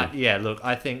my man. But yeah, look,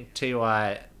 I think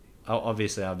T.Y.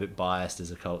 obviously I'm a bit biased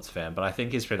as a Colts fan, but I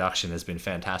think his production has been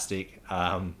fantastic.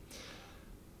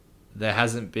 There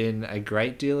hasn't been a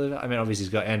great deal of it. I mean, obviously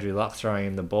he's got Andrew Luck throwing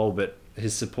him the ball, but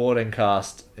his supporting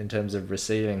cast in terms of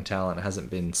receiving talent hasn't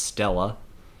been stellar.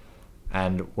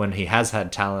 And when he has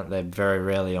had talent, they're very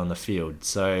rarely on the field.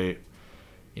 So,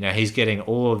 he's getting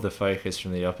all of the focus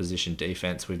from the opposition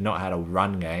defense. We've not had a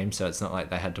run game, so it's not like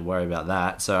they had to worry about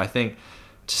that. So I think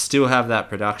to still have that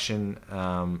production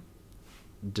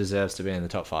deserves to be in the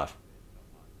top 5.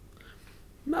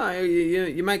 No,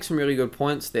 you make some really good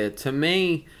points there. To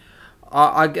me,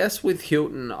 I guess with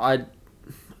Hilton, I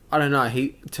don't know.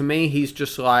 To me, he's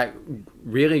just like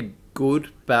really good,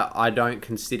 but I don't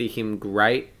consider him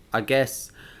great. I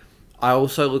guess I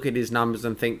also look at his numbers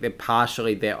and think they're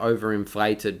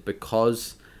overinflated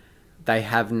because they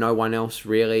have no one else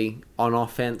really on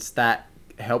offense that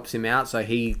helps him out. So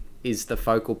he is the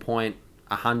focal point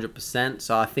 100%.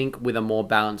 So I think with a more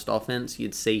balanced offense,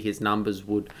 you'd see his numbers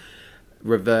would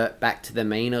revert back to the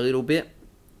mean a little bit.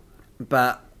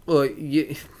 But look,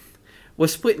 we're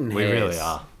splitting hairs. We really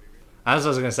are. As I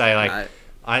was going to say,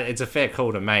 it's a fair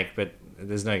call to make, but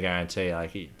there's no guarantee.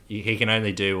 Like he can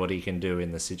only do what he can do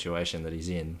in the situation that he's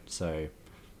in. So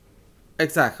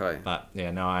exactly. But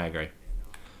yeah, no, I agree.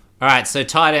 All right, so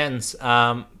tight ends.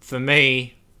 For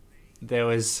me,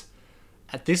 this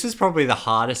was probably the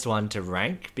hardest one to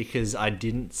rank because I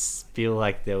didn't feel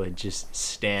like there were just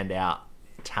standout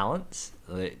talents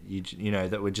that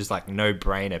that were just like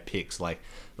no-brainer picks. Like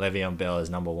Le'Veon Bell is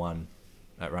number 1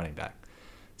 at running back.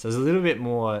 So it's a little bit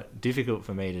more difficult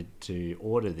for me to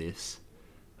order this.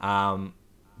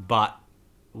 But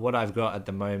what I've got at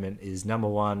the moment is number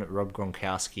 1, Rob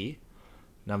Gronkowski.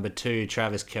 Number 2,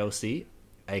 Travis Kelce,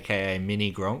 a.k.a.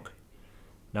 Mini Gronk.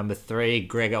 Number 3,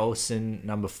 Greg Olsen.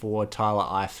 Number 4, Tyler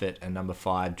Eifert. And number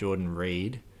 5, Jordan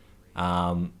Reed.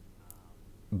 But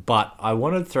I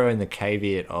want to throw in the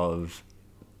caveat of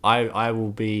I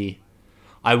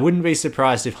wouldn't be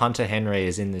surprised if Hunter Henry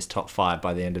is in this top 5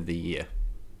 by the end of the year.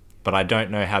 But I don't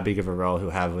know how big of a role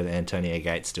he'll have with Antonio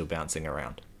Gates still bouncing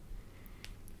around.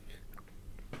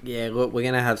 Yeah, look, we're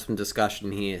going to have some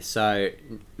discussion here. So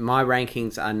my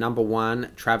rankings are number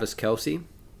 1, Travis Kelce.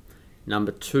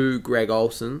 Number 2, Greg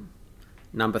Olsen.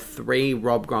 Number 3,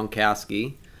 Rob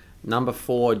Gronkowski. Number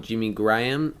 4, Jimmy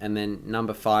Graham. And then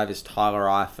number 5 is Tyler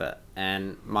Eifert.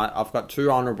 And I've got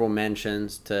 2 honourable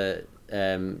mentions to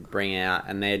bring out,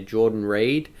 and they're Jordan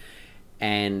Reed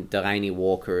and Delaney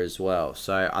Walker as well.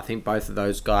 So I think both of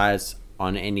those guys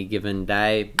on any given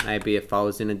day, maybe if I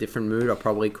was in a different mood, I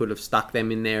probably could have stuck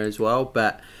them in there as well.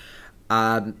 But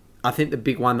I think the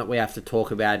big one that we have to talk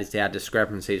about is our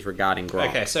discrepancies regarding Gronk.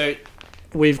 Okay, so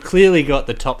we've clearly got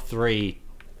the top 3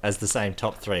 as the same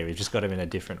top 3. We've just got them in a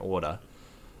different order.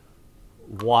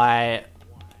 Why?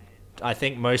 I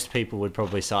think most people would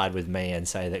probably side with me and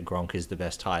say that Gronk is the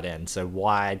best tight end. So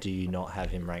why do you not have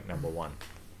him ranked number 1?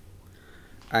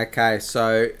 Okay,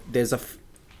 so there's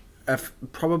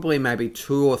probably maybe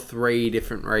 2 or 3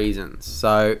 different reasons.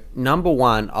 So number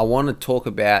 1, I want to talk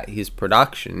about his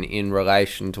production in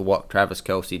relation to what Travis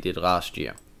Kelce did last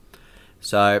year.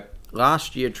 So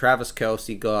last year, Travis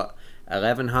Kelce got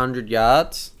 1,100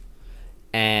 yards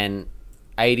and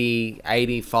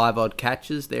 85 odd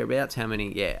catches, thereabouts. How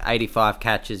many? Yeah, 85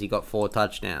 catches. He got 4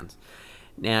 touchdowns.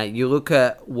 Now, you look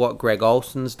at what Greg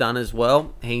Olsen's done as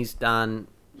well. He's done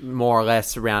more or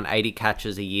less around 80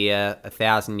 catches a year,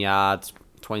 1,000 yards,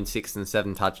 between 6 and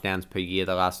 7 touchdowns per year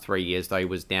the last 3 years, though he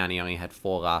was down. He only had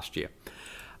 4 last year.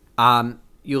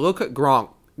 You look at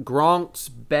Gronk. Gronk's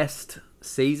best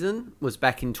season was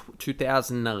back in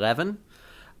 2011.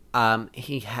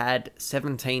 He had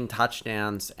 17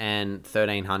 touchdowns and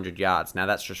 1,300 yards. Now,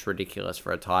 that's just ridiculous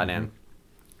for a tight end.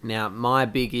 Now, my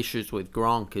big issues with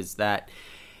Gronk is that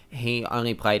he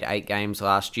only played 8 games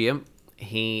last year.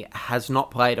 He has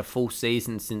not played a full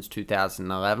season since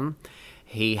 2011.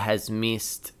 He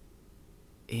missed,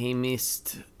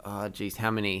 how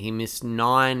many? He missed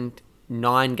nine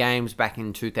games back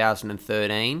in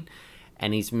 2013,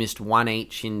 and he's missed 1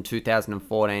 each in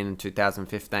 2014 and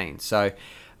 2015. So,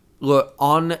 look,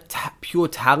 on pure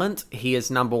talent, he is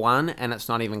number 1, and it's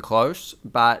not even close.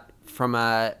 But from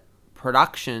a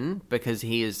production, because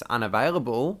he is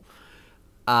unavailable,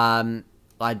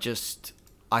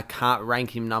 I can't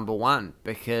rank him number 1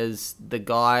 because the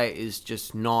guy is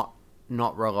just not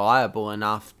reliable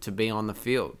enough to be on the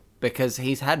field because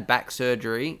he's had back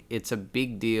surgery. It's a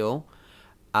big deal.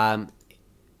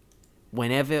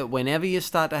 Whenever you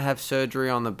start to have surgery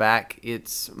on the back,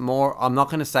 it's more, I'm not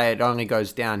going to say it only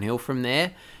goes downhill from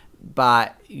there,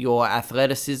 but your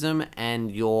athleticism and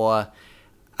your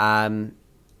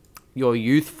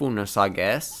youthfulness, I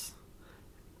guess,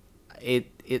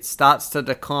 it starts to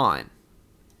decline,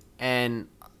 and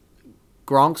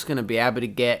Gronk's going to be able to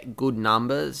get good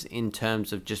numbers in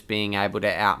terms of just being able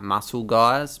to out-muscle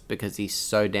guys because he's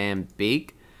so damn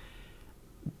big.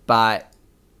 But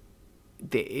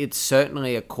it's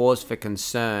certainly a cause for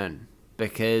concern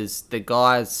because the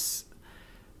guys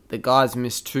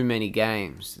miss too many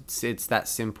games. It's that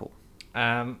simple.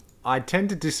 I tend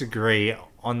to disagree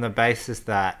on the basis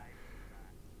that,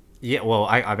 yeah, well,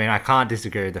 I mean, I can't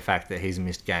disagree with the fact that he's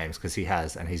missed games because he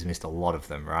has, and he's missed a lot of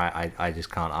them, right? I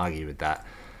just can't argue with that.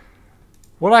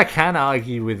 What I can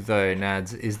argue with, though,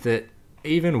 Nads, is that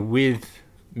even with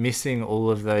missing all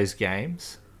of those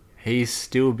games, he's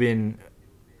still been,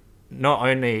 not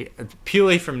only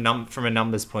purely from a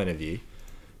numbers point of view,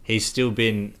 he's still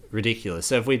been ridiculous.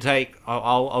 So if we take,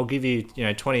 I'll give you,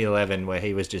 2011 where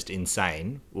he was just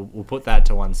insane. We'll put that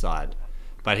to one side.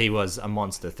 But he was a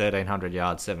monster, 1,300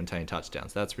 yards, 17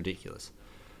 touchdowns. That's ridiculous.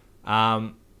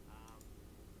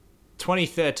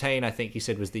 2013, I think you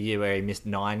said, was the year where he missed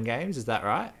 9 games. Is that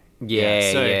right?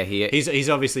 Yeah. He's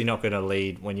obviously not going to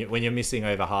lead when you're missing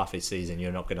over half his season.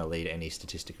 You're not going to lead any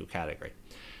statistical category.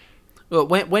 Well,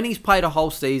 when he's played a whole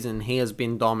season, he has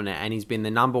been dominant, and he's been the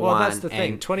number one. Well, that's the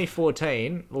thing.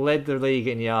 2014 led the league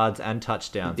in yards and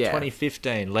touchdowns. Yeah.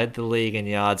 2015 led the league in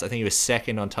yards. I think he was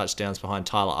second on touchdowns behind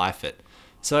Tyler Eifert.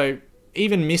 So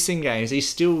even missing games, he's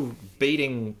still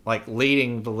leading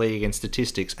the league in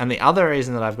statistics. And the other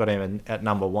reason that I've got him at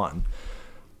number one,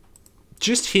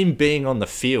 just him being on the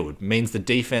field means the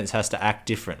defense has to act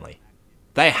differently.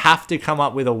 They have to come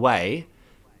up with a way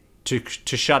to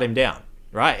shut him down,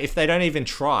 right? If they don't even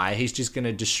try, he's just going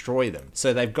to destroy them.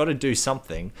 So they've got to do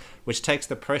something which takes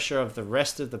the pressure of the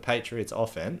rest of the Patriots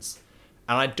offense.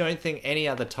 And I don't think any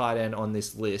other tight end on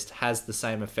this list has the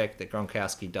same effect that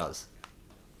Gronkowski does.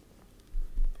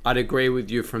 I'd agree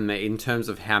with you in terms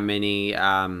of how many,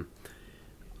 I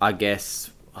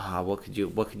guess, what could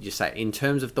you say? In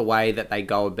terms of the way that they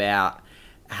go about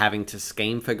having to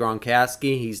scheme for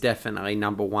Gronkowski, he's definitely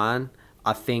number one.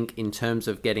 I think in terms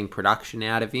of getting production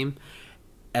out of him,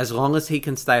 as long as he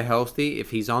can stay healthy, if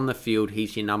he's on the field,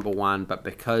 he's your number one. But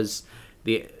because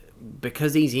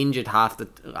he's injured half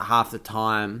the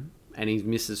time and he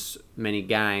misses many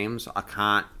games, I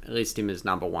can't list him as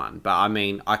number one. But I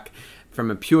mean, from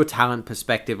a pure talent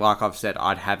perspective, like I've said,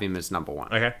 I'd have him as number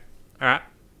one. Okay. All right.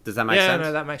 Does that make sense? Yeah,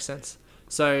 no, that makes sense.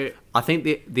 So I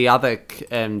think the other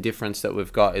difference that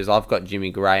we've got is I've got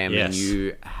Jimmy Graham and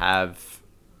you have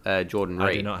Jordan Reed.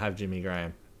 I do not have Jimmy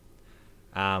Graham.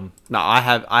 No, I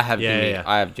have Jimmy. yeah.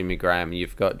 I have Jimmy Graham.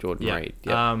 You've got Jordan Reed.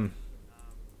 Yeah.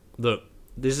 Look,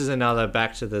 this is another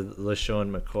back to the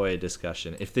LaShawn McCoy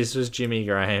discussion. If this was Jimmy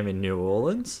Graham in New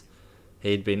Orleans,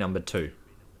 he'd be number 2.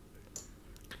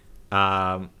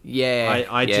 I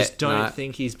just don't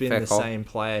think he's been the same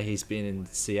player he's been in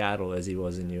Seattle as he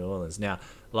was in New Orleans. Now,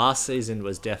 last season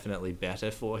was definitely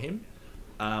better for him,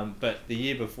 but the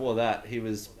year before that, he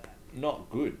was not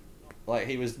good. Like,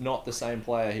 he was not the same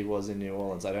player he was in New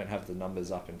Orleans. I don't have the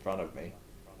numbers up in front of me.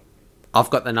 I've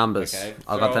got the numbers. Okay,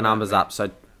 I've got the numbers up. So,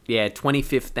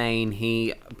 2015,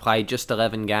 he played just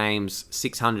 11 games,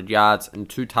 600 yards, and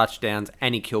 2 touchdowns,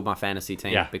 and he killed my fantasy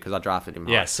team because I drafted him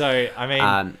high. Yeah, so, I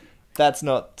mean, that's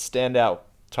not standout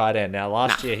tight end. Now,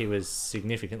 last year he was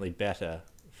significantly better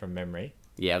from memory.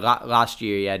 Yeah, last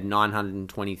year he had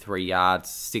 923 yards,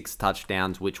 6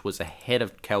 touchdowns, which was ahead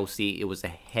of Kelsey. It was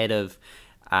ahead of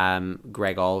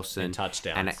Greg Olsen. And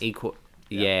touchdowns. And it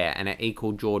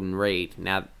equaled Jordan Reed.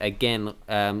 Now, again,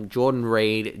 Jordan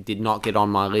Reed did not get on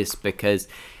my list because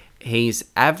he's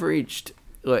averaged...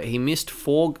 Look, he missed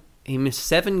 7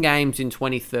 games in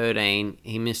 2013.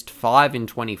 He missed 5 in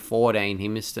 2014. He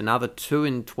missed another 2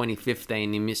 in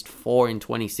 2015. He missed 4 in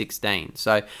 2016.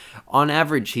 So, on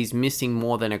average, he's missing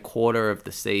more than a quarter of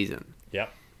the season.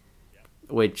 Yep.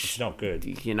 Which... It's not good.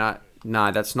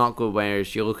 No, that's not good.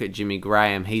 Whereas you look at Jimmy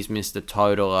Graham, he's missed a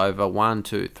total over 1,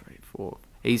 2, 3, 4.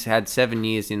 He's had 7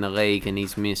 years in the league and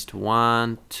he's missed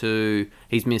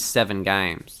he's missed 7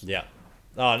 games. Yeah.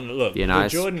 Oh, look, the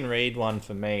Jordan Reed one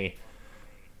for me,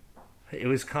 it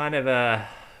was kind of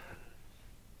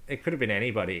it could have been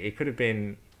anybody. It could have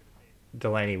been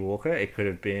Delaney Walker. It could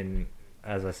have been,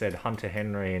 as I said, Hunter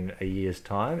Henry in a year's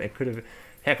time. It could have,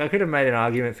 I could have made an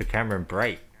argument for Cameron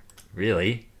Brate,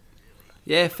 really.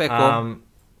 Yeah, fair call.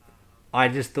 I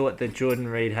just thought that Jordan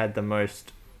Reed had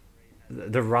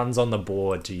the runs on the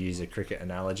board, to use a cricket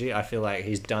analogy. I feel like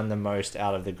he's done the most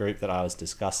out of the group that I was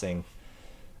discussing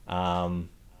to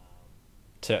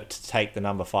take the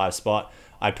number 5 spot.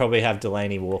 I'd probably have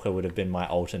Delaney Walker would have been my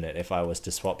alternate if I was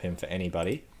to swap him for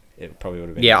anybody. It probably would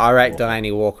have been. Yeah, I rate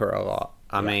Delaney Walker a lot.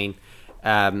 I mean,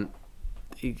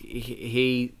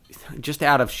 he just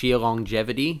out of sheer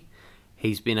longevity,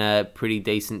 he's been a pretty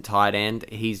decent tight end.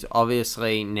 He's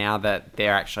obviously, now that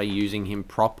they're actually using him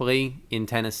properly in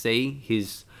Tennessee,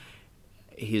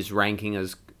 his ranking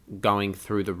is going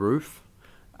through the roof.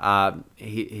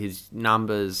 His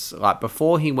numbers, like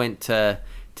before he went to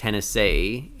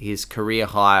Tennessee, his career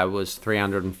high was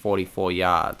 344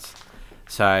 yards.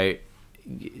 So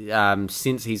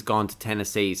since he's gone to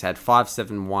Tennessee, he's had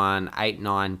 571,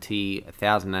 890,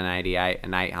 1,088,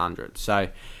 and 800. So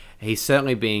he's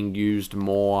certainly being used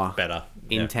more Better.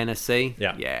 in Yeah. Tennessee.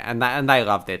 Yeah. And they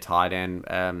love their tight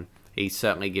end. He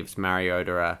certainly gives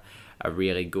Mariota a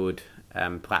really good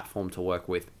platform to work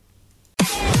with.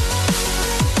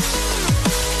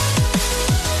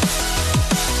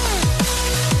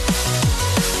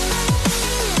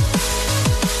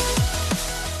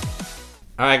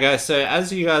 Alright guys, so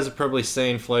as you guys have probably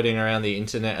seen floating around the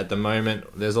internet at the moment,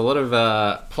 there's a lot of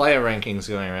player rankings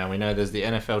going around. We know there's the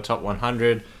NFL Top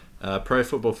 100, Pro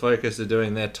Football Focus are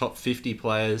doing their top 50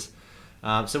 players.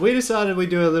 So we decided we'd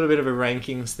do a little bit of a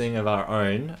rankings thing of our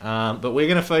own, but we're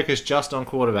going to focus just on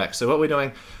quarterbacks. So what we're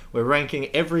doing, we're ranking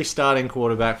every starting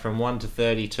quarterback from 1 to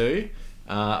 32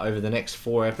 over the next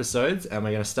 4 episodes, and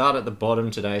we're going to start at the bottom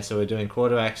today. So we're doing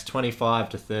quarterbacks 25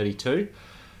 to 32.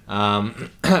 And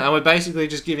we're basically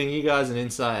just giving you guys an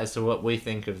insight as to what we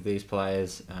think of these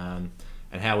players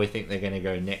and how we think they're going to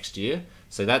go next year.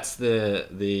 So that's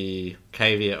the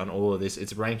caveat on all of this.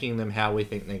 It's ranking them how we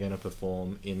think they're going to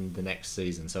perform in the next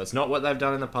season. So it's not what they've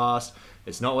done in the past.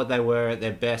 It's not what they were at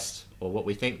their best or what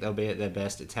we think they'll be at their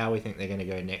best. It's how we think they're going to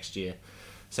go next year.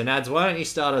 So Nads, why don't you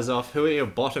start us off? Who are your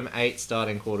bottom 8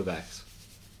 starting quarterbacks?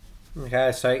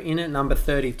 Okay, so in at number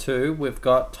 32, we've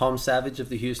got Tom Savage of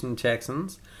the Houston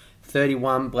Texans.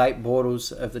 31, Blake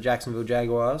Bortles of the Jacksonville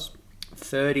Jaguars.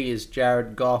 30 is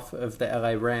Jared Goff of the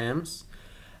LA Rams.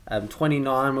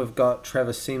 29, we've got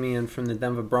Trevor Siemian from the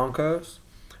Denver Broncos.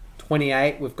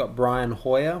 28, we've got Brian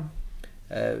Hoyer,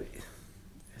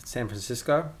 San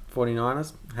Francisco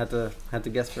 49ers. Had to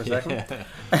guess for a second.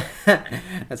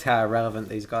 That's how irrelevant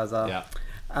these guys are.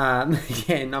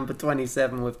 Yeah. Number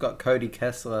 27, we've got Cody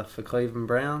Kessler for Cleveland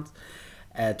Browns.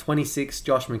 26,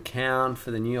 Josh McCown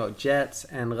for the New York Jets.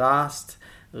 And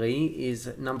lastly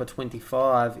is number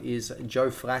 25 is Joe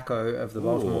Flacco of the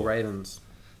Baltimore Ravens.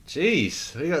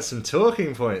 Jeez, we got some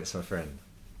talking points, my friend.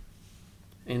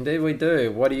 Indeed we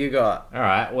do. What do you got? All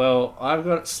right, well, I've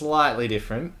got it slightly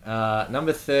different.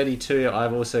 Number 32,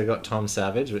 I've also got Tom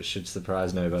Savage, which should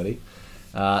surprise nobody.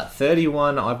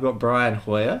 31, I've got Brian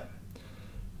Hoyer.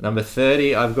 Number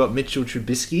 30, I've got Mitchell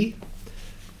Trubisky.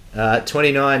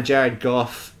 29, Jared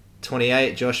Goff.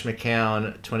 28, Josh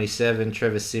McCown. 27,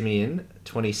 Trevor Siemian.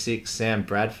 26, Sam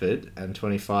Bradford. And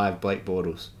 25, Blake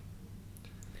Bortles.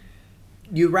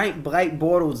 You rank Blake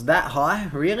Bortles that high?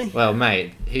 Really? Well,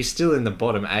 mate, he's still in the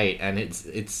bottom 8, and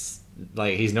it's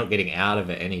like he's not getting out of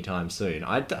it anytime soon.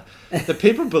 The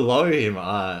people below him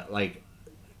are like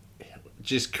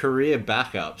just career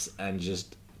backups and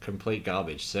just complete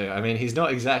garbage. So I mean, he's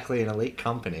not exactly an elite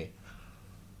company.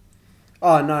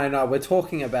 Oh no, we're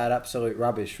talking about absolute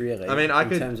rubbish, really. I mean,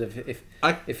 in terms of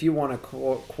if you want a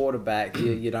quarterback,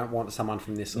 you don't want someone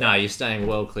from this league. No, you're staying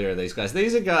well clear of these guys.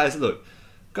 These are guys. Look,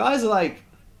 guys like,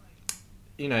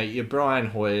 you know, your Brian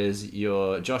Hoyers,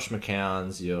 your Josh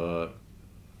McCowns, your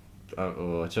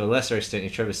or to a lesser extent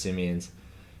your Trevor Siemians.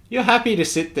 You're happy to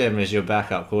sit them as your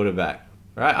backup quarterback,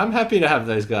 right? I'm happy to have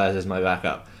those guys as my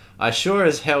backup. I sure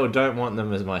as hell don't want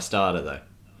them as my starter, though.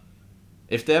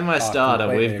 If they're my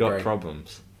starter, we've got agree.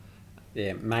 problems.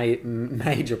 Yeah,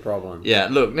 major problem. Yeah,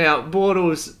 look, now,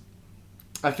 Bortles,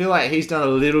 I feel like he's done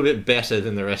a little bit better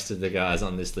than the rest of the guys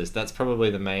on this list. That's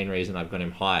probably the main reason I've got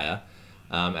him higher.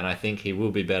 And I think he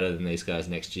will be better than these guys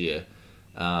next year.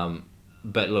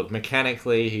 But look,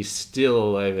 mechanically, he's still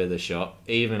all over the shop,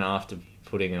 even after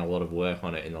putting in a lot of work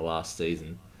on it in the last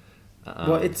season.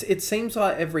 Well, it seems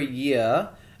like every year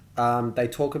they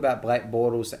talk about Blake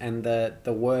Bortles, and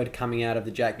the word coming out of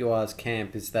the Jaguars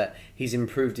camp is that he's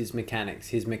improved his mechanics.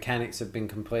 His mechanics have been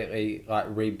completely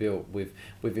rebuilt.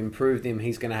 We've improved him.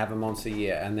 He's going to have a monster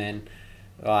year, and then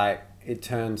it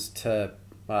turns to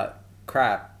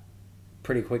crap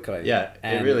pretty quickly. Yeah,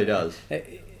 and it really does.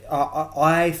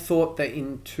 I thought that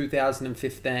in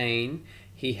 2015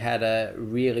 he had a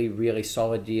really, really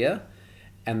solid year,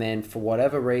 and then for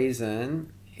whatever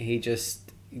reason he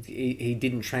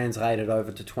didn't translate it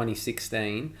over to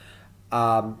 2016.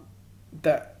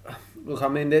 Look, I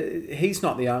mean, he's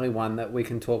not the only one that we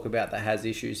can talk about that has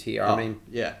issues here. I mean,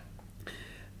 yeah.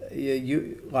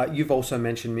 You've also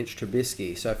mentioned Mitch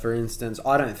Trubisky. So, for instance,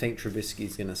 I don't think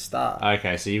Trubisky's going to start.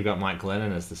 Okay, so you've got Mike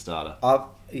Glennon as the starter.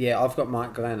 Yeah, I've got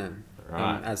Mike Glennon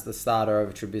Right. as the starter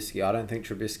over Trubisky. I don't think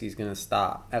Trubisky's going to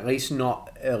start, at least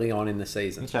not early on in the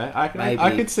season. Okay, Maybe-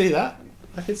 I could see that.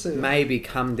 I could see that. Maybe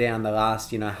come down the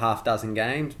last, half dozen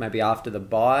games, maybe after the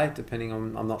bye, depending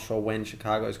on, I'm not sure when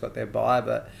Chicago's got their bye,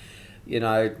 but,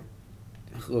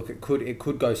 look, it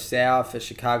could go sour for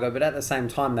Chicago, but at the same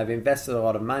time, they've invested a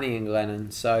lot of money in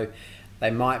Glennon, so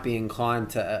they might be inclined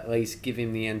to at least give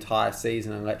him the entire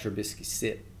season and let Trubisky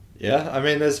sit. Yeah, I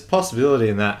mean, there's a possibility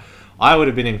in that. I would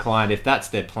have been inclined, if that's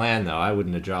their plan, though, I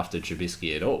wouldn't have drafted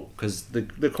Trubisky at all, because the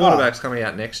quarterbacks coming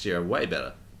out next year are way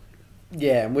better.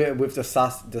 Yeah, and we've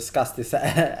discussed this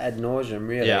ad nauseum,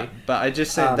 really. Yeah, but I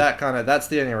just said that's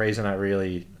the only reason I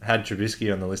really had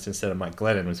Trubisky on the list instead of Mike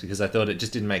Glennon, was because I thought it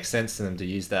just didn't make sense to them to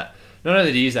use that, not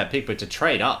only to use that pick, but to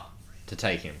trade up to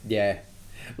take him. Yeah.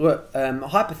 Look,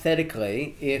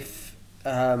 hypothetically, if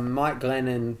Mike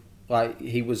Glennon,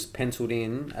 he was penciled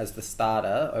in as the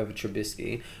starter over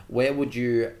Trubisky, where would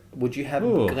you have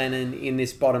Ooh. Glennon in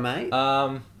this bottom 8?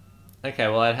 Okay,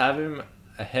 well, I'd have him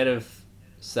ahead of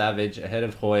Savage, ahead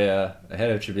of Hoyer,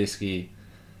 ahead of Trubisky,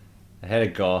 ahead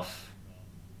of Goff,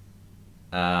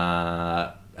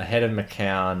 ahead of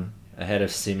McCown, ahead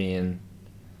of Simeon.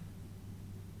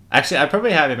 Actually, I'd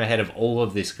probably have him ahead of all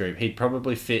of this group. He'd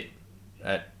probably fit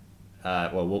at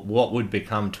what would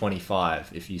become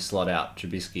 25 if you slot out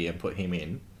Trubisky and put him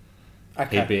in.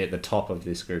 Okay. He'd be at the top of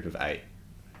this group of 8.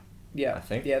 Yeah, I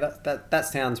think. Yeah, that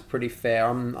sounds pretty fair.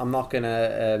 I'm not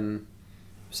gonna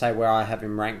say where I have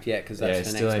him ranked yet, because that's Yeah, the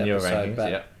still next in your episode. rankings,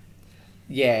 But yep.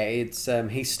 yeah, it's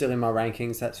he's still in my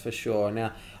rankings, that's for sure.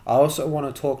 Now, I also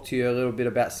want to talk to you a little bit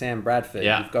about Sam Bradford.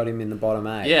 Yeah. You've got him in the bottom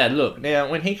 8. Yeah, look, now,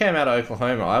 when he came out of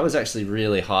Oklahoma, I was actually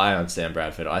really high on Sam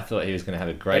Bradford. I thought he was going to have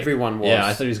a great... Everyone was. Yeah,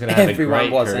 I thought he was going to have Everyone a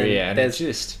great was, and career, and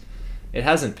there's- it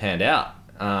hasn't panned out.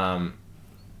 And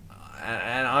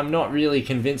I'm not really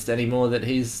convinced anymore that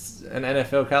he's an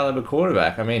NFL caliber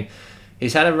quarterback. I mean,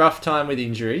 he's had a rough time with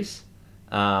injuries,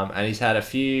 and he's had a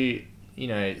few,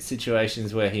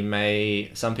 situations where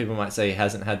some people might say he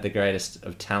hasn't had the greatest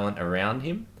of talent around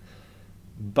him.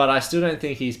 But I still don't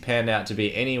think he's panned out to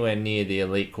be anywhere near the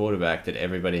elite quarterback that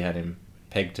everybody had him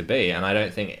pegged to be, and I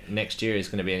don't think next year is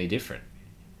going to be any different.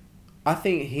 I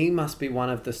think he must be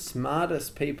one of the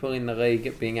smartest people in the league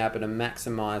at being able to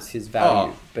maximise his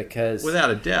value, because Without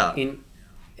a doubt.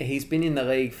 he's been in the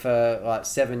league for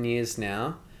 7 years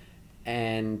now,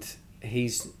 and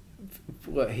he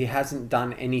hasn't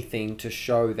done anything to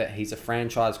show that he's a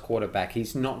franchise quarterback.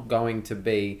 He's not going to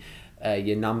be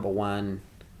your number one,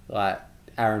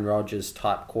 Aaron Rodgers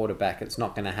type quarterback. It's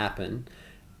not going to happen.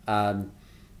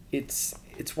 It's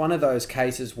one of those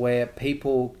cases where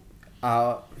people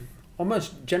are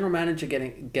almost general manager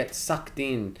get sucked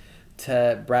in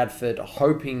to Bradford,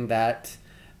 hoping that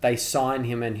they sign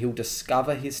him and he'll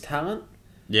discover his talent.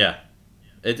 Yeah.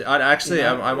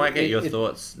 I might get your it-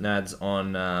 thoughts, Nads,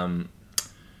 on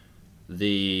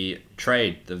the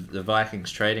trade, the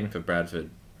Vikings trading for Bradford.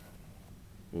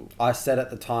 I said at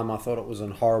the time I thought it was a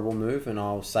horrible move, and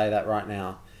I'll say that right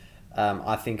now.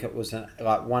 I think it was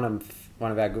one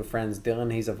of our good friends,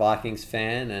 Dylan. He's a Vikings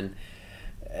fan, and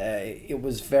it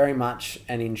was very much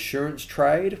an insurance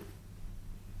trade.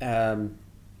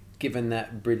 Given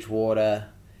that Bridgewater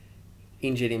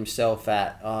injured himself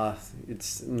at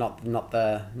it's not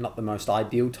the most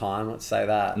ideal time. Let's say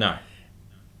that. No.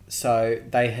 So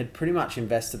they had pretty much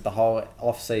invested the whole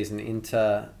offseason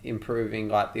into improving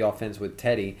the offense with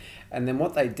Teddy. And then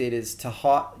what they did is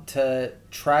to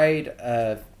trade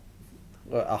a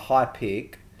high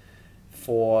pick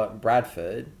for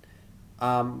Bradford.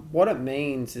 What it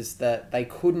means is that they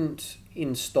couldn't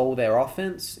install their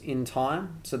offense in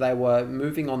time. So they were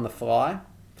moving on the fly.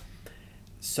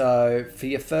 So for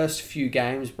your first few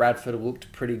games, Bradford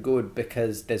looked pretty good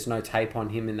because there's no tape on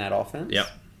him in that offense. Yep.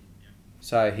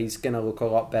 So he's going to look a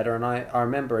lot better. And I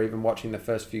remember even watching the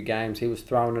first few games, he was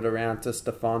throwing it around to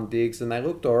Stephon Diggs, and they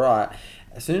looked all right.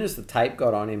 As soon as the tape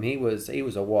got on him, he was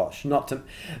a wash. Not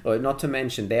to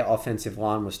mention their offensive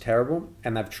line was terrible,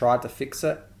 and they've tried to fix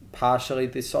it partially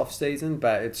this offseason,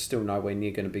 but it's still nowhere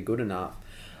near going to be good enough.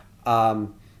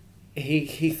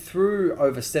 He threw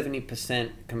over 70%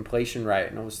 completion rate,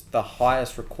 and it was the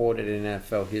highest recorded in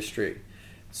NFL history.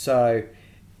 So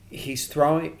he's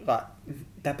throwing,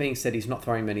 that being said, he's not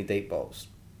throwing many deep balls.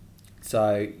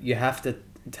 So you have to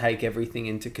take everything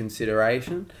into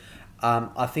consideration.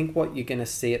 I think what you're going to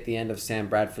see at the end of Sam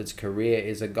Bradford's career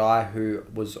is a guy who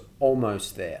was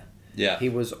almost there. Yeah. He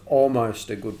was almost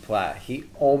a good player. He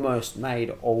almost made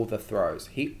all the throws.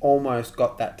 He almost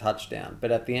got that touchdown.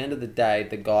 But at the end of the day,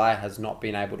 the guy has not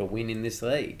been able to win in this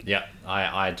league. Yeah,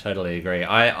 I totally agree.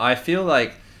 I feel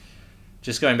like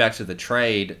just going back to the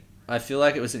trade, I feel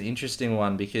like it was an interesting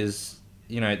one because,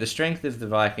 the strength of the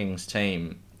Vikings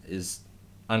team is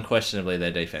unquestionably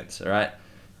their defense, all right?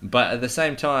 But at the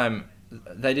same time,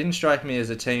 they didn't strike me as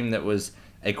a team that was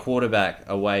a quarterback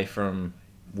away from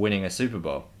winning a Super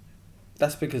Bowl.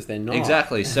 That's because they're not.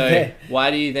 Exactly. So why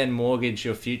do you then mortgage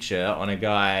your future on a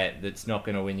guy that's not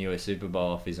going to win you a Super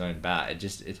Bowl off his own bat?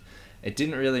 It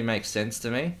didn't really make sense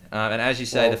to me. And as you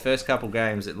say, the first couple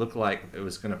games, it looked like it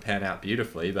was going to pan out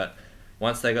beautifully. But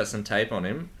once they got some tape on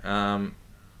him,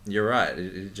 you're right.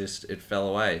 It fell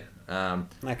away.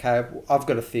 Okay, I've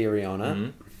got a theory on it.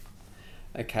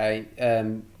 Mm-hmm. Okay,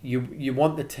 you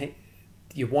want the team.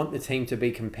 You want the team to be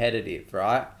competitive,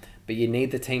 right? But you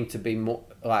need the team to be more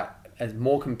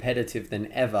competitive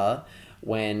than ever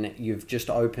when you've just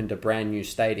opened a brand new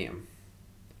stadium.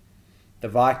 The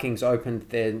Vikings opened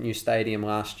their new stadium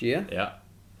last year. Yeah.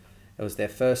 It was their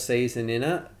first season in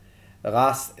it.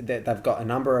 They've got a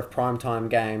number of primetime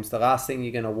games. The last thing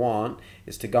you're going to want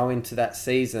is to go into that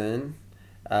season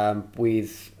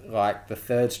with the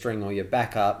third string or your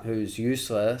backup who's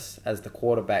useless as the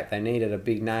quarterback. They needed a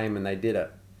big name and they did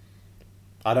it.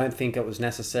 I don't think it was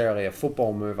necessarily a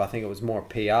football move. I think it was more a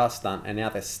PR stunt, and now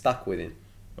they're stuck with him.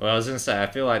 Well, I was going to say, I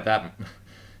feel like that,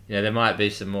 there might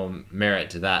be some more merit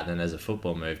to that than as a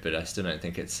football move, but I still don't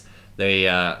think it's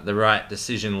the right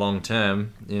decision long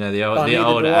term. The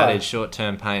old adage, short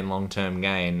term pain, long term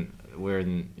gain. We're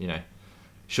in,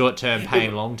 short term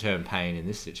pain, long term pain in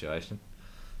this situation.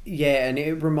 Yeah, and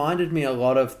it reminded me a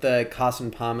lot of the Carson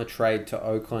Palmer trade to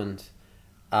Oakland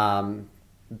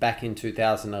back in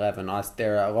 2011.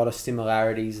 There are a lot of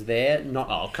similarities there.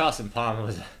 Carson Palmer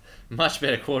was a much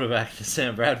better quarterback than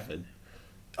Sam Bradford.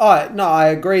 Oh, no, I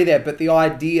agree there, but the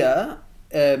idea,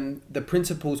 the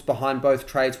principles behind both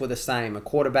trades were the same. A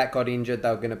quarterback got injured,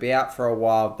 they were going to be out for a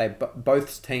while.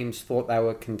 Both teams thought they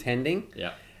were contending.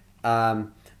 Yeah.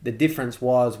 The difference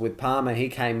was with Palmer, he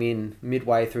came in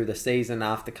midway through the season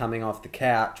after coming off the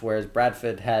couch, whereas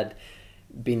Bradford had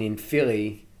been in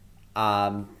Philly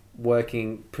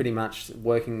working the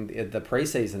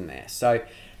preseason there. So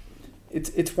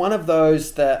it's one of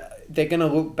those that they're going to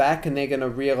look back and they're going to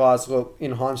realise, look,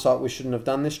 in hindsight, we shouldn't have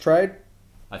done this trade.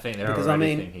 I think they're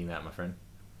already thinking that, my friend.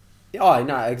 Oh,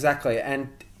 no, exactly. And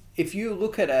if you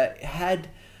look at it,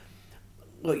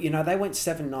 they went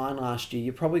 7-9 last year.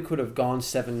 You probably could have gone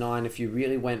 7-9 if you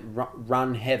really went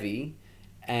run heavy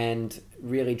and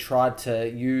really tried to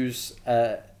use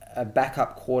a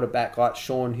backup quarterback like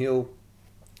Sean Hill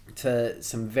to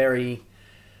some very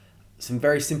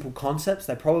simple concepts.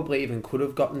 They probably even could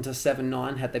have gotten to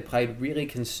 7-9 had they played really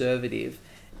conservative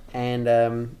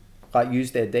and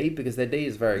used their D, because their D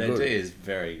is very good. Their D is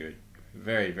very good.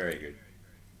 Very, very good.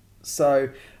 So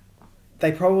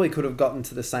they probably could have gotten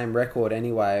to the same record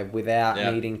anyway without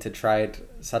needing to trade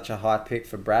such a high pick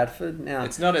for Bradford. Now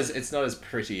it's not as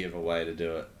pretty of a way to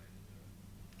do it.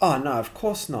 Oh no, of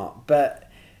course not. But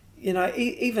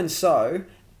even so,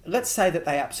 let's say that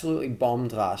they absolutely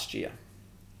bombed last year.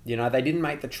 They didn't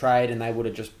make the trade and they would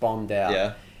have just bombed out.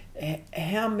 Yeah.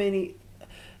 How many?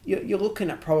 You're looking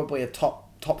at probably a top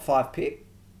 5 pick.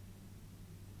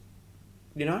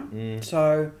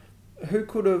 So who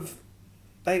could have?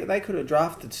 They could have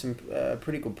drafted some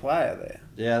pretty good player there.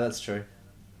 Yeah, that's true.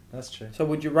 So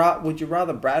would you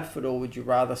rather Bradford or would you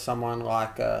rather someone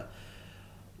like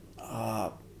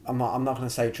I'm not going to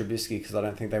say Trubisky because I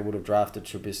don't think they would have drafted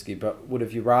Trubisky, but would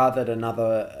have you rathered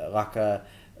another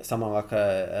someone like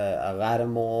a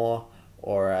Lattimore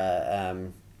or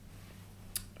an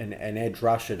edge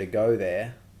rusher to go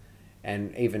there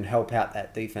and even help out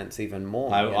that defense even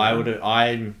more? I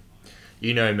would.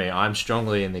 You know me, I'm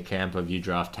strongly in the camp of you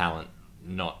draft talent,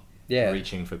 not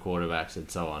reaching for quarterbacks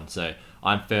and so on. So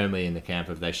I'm firmly in the camp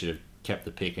of they should have kept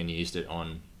the pick and used it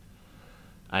on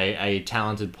a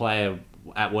talented player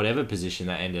at whatever position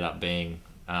that ended up being.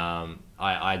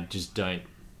 I just don't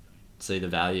see the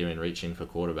value in reaching for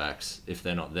quarterbacks if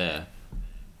they're not there.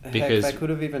 Because they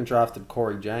could have even drafted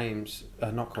Corey Davis.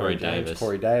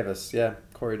 Yeah,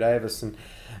 Corey Davis, and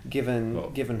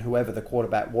given whoever the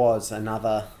quarterback was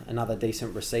another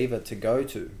decent receiver to go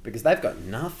to, because they've got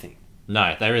nothing.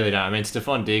 No, they really don't. I mean,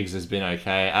 Stephon Diggs has been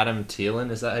okay. Adam Thielen,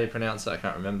 is that how you pronounce it? I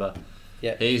can't remember.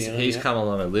 Yeah, he's come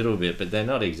along a little bit, but they're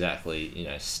not exactly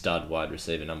stud wide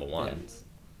receiver number one. Yeah.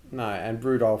 No, and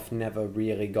Rudolph never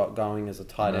really got going as a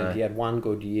tight end. He had one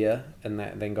good year and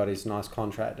then got his nice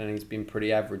contract, and he's been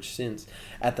pretty average since.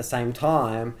 At the same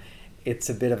time, it's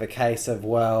a bit of a case of,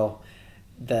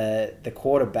 the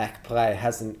quarterback play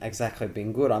hasn't exactly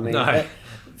been good. I mean,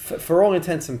 for all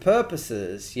intents and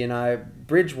purposes,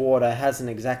 Bridgewater hasn't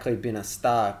exactly been a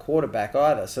star quarterback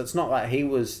either. So it's not like he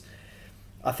was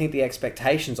I think the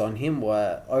expectations on him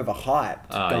were overhyped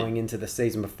going into the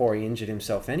season before he injured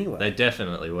himself anyway. They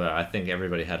definitely were. I think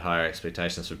everybody had higher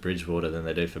expectations for Bridgewater than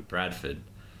they do for Bradford.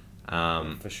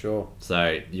 For sure.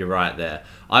 So you're right there.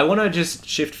 I want to just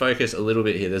shift focus a little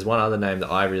bit here. There's one other name that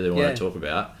I really want to talk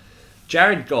about.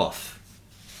 Jared Goff.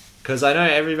 Because I know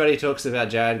everybody talks about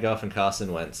Jared Goff and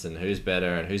Carson Wentz and who's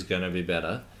better and who's going to be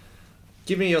better.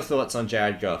 Give me your thoughts on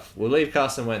Jared Goff. We'll leave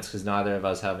Carson Wentz because neither of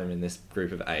us have him in this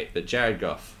group of 8. But Jared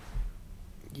Goff.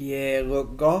 Yeah,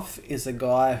 look, Goff is a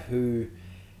guy who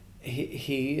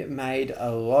he made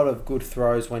a lot of good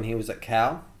throws when he was at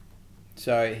Cal.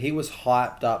 So he was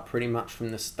hyped up pretty much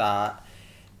from the start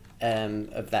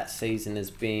of that season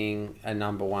as being a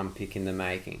number 1 pick in the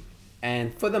making.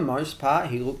 And for the most part,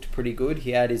 he looked pretty good.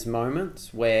 He had his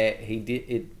moments where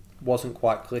it wasn't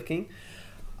quite clicking.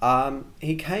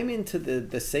 He came into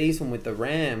the season with the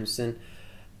Rams and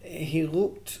he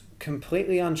looked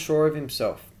completely unsure of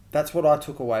himself. That's what I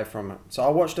took away from it. So I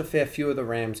watched a fair few of the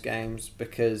Rams games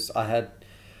because I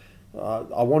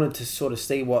wanted to sort of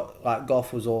see what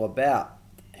Goff was all about.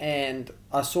 And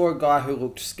I saw a guy who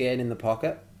looked scared in the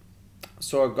pocket. I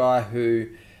saw a guy who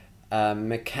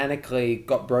mechanically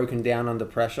got broken down under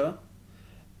pressure.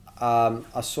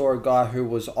 I saw a guy who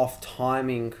was off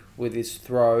timing with his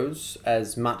throws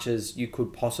as much as you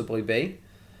could possibly be.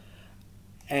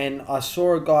 And I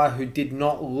saw a guy who did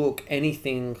not look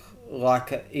anything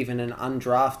like even an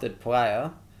undrafted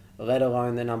player, let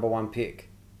alone the number 1 pick.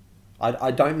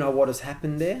 I don't know what has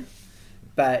happened there,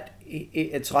 but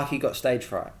it's like he got stage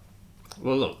fright.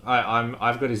 Well, look,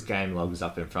 I've got his game logs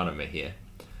up in front of me here.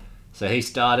 So he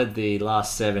started the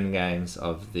last 7 games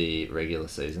of the regular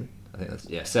season. I think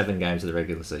that's 7 games of the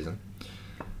regular season.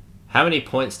 How many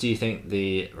points do you think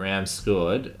the Rams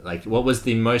scored? Like, what was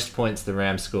the most points the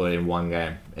Rams scored in one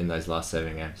game in those last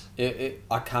 7 games?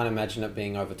 I can't imagine it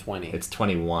being over 20. It's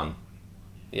 21.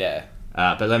 Yeah.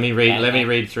 But let me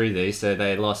read through these. So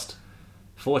they lost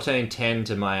 14-10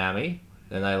 to Miami.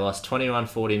 Then they lost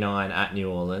 21-49 at New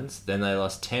Orleans. Then they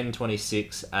lost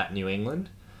 10-26 at New England.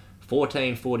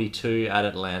 14-42 at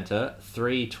Atlanta.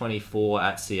 3-24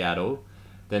 at Seattle.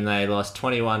 Then they lost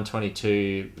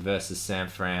 21-22 versus San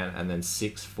Fran, and then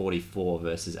 6-44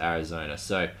 versus Arizona.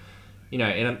 So, you know,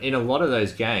 in a lot of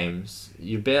those games,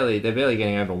 they're barely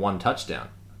getting over 1 touchdown.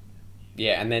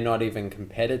 Yeah, and they're not even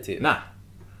competitive. Nah.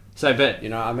 So, but you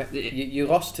know, I mean, you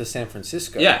lost to San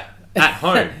Francisco. Yeah, at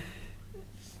home.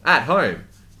 At home.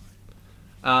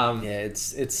 Yeah,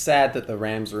 it's sad that the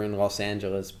Rams are in Los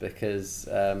Angeles because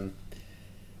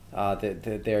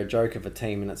they're a joke of a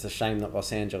team, and it's a shame that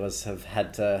Los Angeles have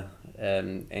had to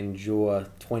endure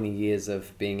 20 years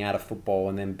of being out of football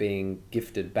and then being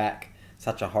gifted back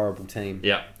such a horrible team.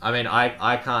 Yeah, I mean,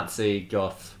 I can't see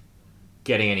Goff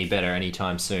getting any better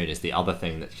anytime soon is the other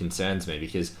thing that concerns me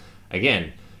because,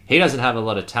 again, he doesn't have a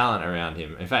lot of talent around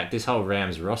him. In fact, this whole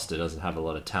Rams roster doesn't have a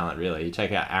lot of talent, really. You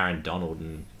take out Aaron Donald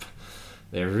and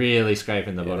they're really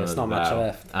scraping the bottom of the barrel. There's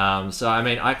not much left. So, I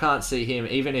mean, I can't see him,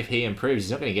 even if he improves,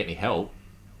 he's not going to get any help.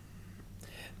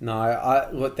 No,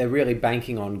 look, they're really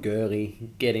banking on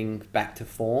Gurley getting back to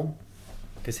form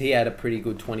because he had a pretty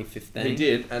good 2015. He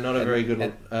did, and not a very good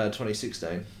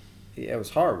 2016. Yeah, it was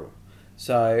horrible.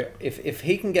 So if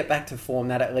he can get back to form,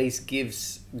 that at least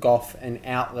gives Goff an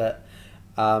outlet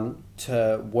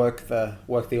to work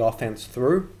the offense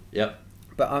through. Yep.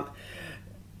 But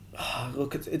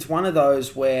look, it's one of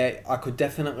those where I could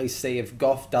definitely see if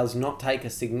Goff does not take a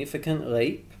significant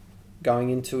leap going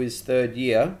into his 3rd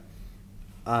year.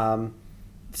 I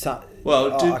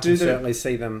can certainly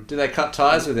see them. Do they cut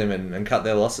ties with him and cut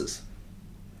their losses?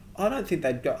 I don't think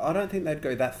they'd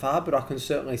go that far, but I can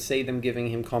certainly see them giving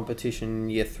him competition in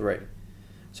year 3.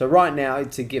 So right now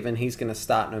it's a given he's going to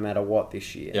start no matter what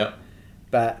this year. Yep.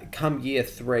 But come year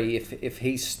 3, if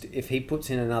he puts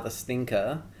in another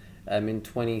stinker in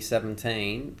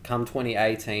 2017, come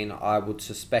 2018, I would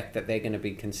suspect that they're going to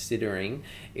be considering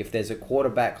if there's a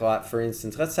quarterback like, for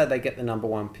instance, let's say they get the number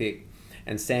 1 pick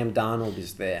and Sam Darnold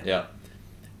is there. Yeah.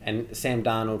 And Sam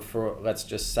Darnold, for let's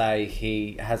just say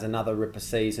he has another ripper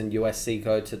season, USC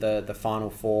go to the Final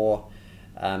Four,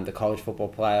 the college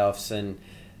football playoffs, and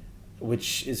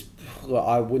which is,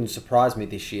 I wouldn't surprise me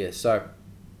this year. So,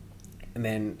 and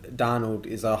then Darnold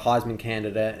is a Heisman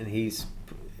candidate, and he's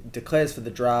declares for the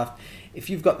draft.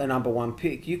 If you've got the number 1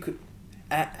 pick, you could,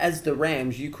 as the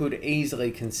Rams, you could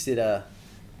easily consider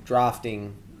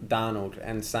drafting Darnold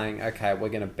and saying, okay, we're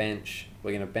going to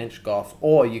bench Goff,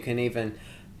 or you can even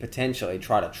potentially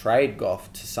try to trade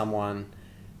Goff to someone,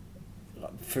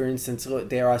 for instance,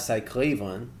 dare I say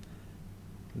Cleveland.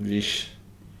 Yeesh.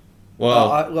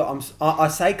 Well, I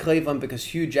say Cleveland because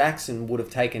Hugh Jackson would have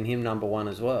taken him number one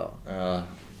as well.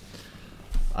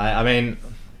 I mean,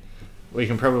 we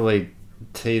can probably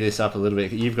tee this up a little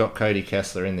bit. You've got Cody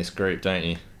Kessler in this group, don't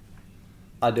you?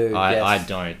 I do. I yes.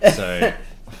 don't, so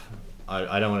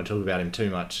I don't want to talk about him too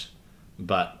much.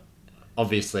 But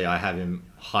obviously, I have him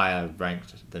higher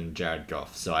ranked than Jared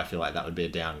Goff, so I feel like that would be a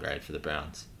downgrade for the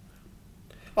Browns.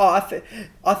 Oh, I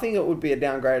think it would be a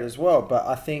downgrade as well, but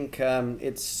I think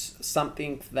it's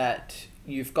something that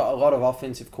you've got a lot of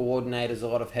offensive coordinators, a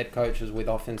lot of head coaches with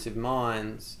offensive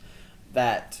minds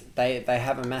that they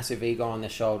have a massive ego on their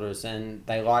shoulders, and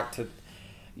they like to.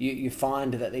 You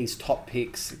find that these top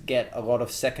picks get a lot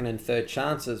of second and third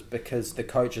chances because the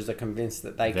coaches are convinced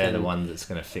that They're the one that's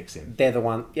going to fix him. They're the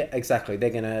one, yeah, exactly. They're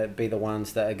going to be the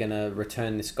ones that are going to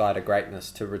return this guy to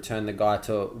greatness, to return the guy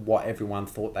to what everyone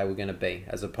thought they were going to be,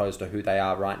 as opposed to who they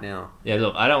are right now. Yeah,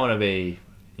 look, I don't want to be,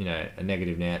 a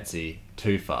negative Nancy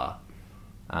too far.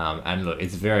 And look,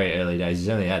 it's very early days. He's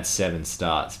only had 7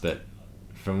 starts, but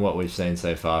from what we've seen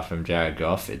so far from Jared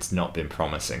Goff, it's not been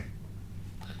promising.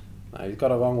 No, he's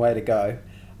got a long way to go.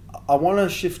 I want to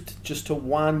shift just to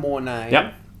one more name.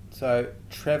 Yep. So,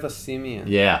 Trevor Siemian.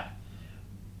 Yeah.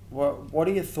 What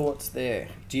are your thoughts there?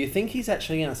 Do you think he's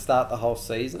actually going to start the whole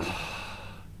season?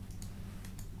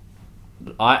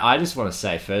 I just want to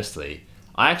say, firstly,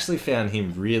 I actually found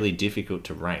him really difficult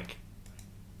to rank.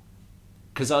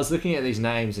 Because I was looking at these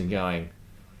names and going,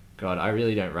 God, I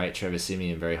really don't rate Trevor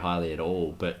Siemian very highly at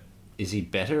all, but is he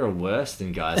better or worse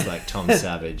than guys like Tom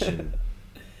Savage and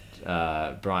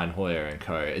Brian Hoyer and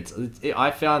co?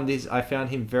 I found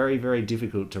him very, very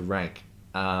difficult to rank.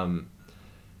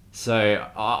 So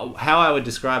how I would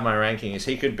describe my ranking is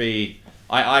he could be.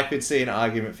 I could see an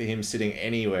argument for him sitting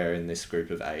anywhere in this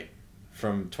group of 8,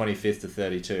 from 25th to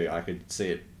 32. I could see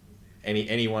it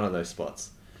any one of those spots.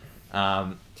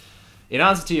 In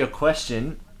answer to your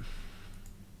question,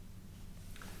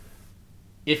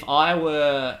 if I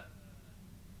were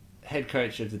head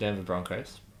coach of the Denver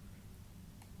Broncos,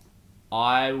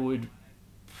 I would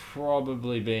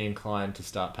probably be inclined to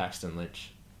start Paxton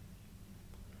Lynch.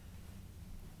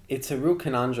 It's a real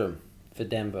conundrum for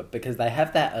Denver because they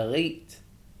have that elite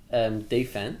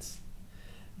defense,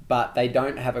 but they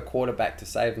don't have a quarterback to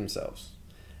save themselves.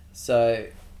 So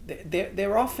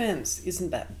their offense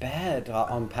isn't that bad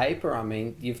on paper. I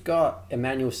mean, you've got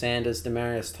Emmanuel Sanders,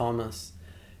 Demaryius Thomas.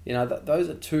 Those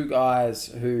are 2 guys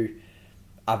who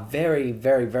are very,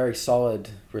 very, very solid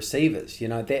receivers.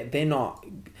 They're not.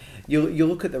 You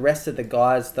look at the rest of the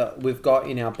guys that we've got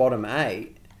in our bottom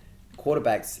 8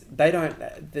 quarterbacks. They don't.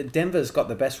 The Denver's got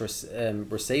the best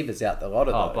receivers out the lot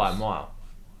of those. Oh, by a mile.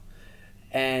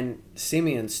 And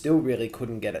Simeon still really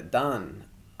couldn't get it done.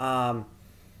 I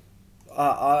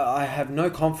have no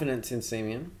confidence in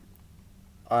Simeon.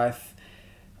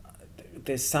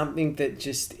 There's something that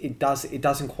just it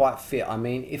doesn't quite fit. I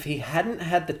mean, if he hadn't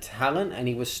had the talent and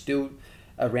he was still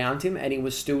around him and he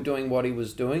was still doing what he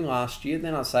was doing last year,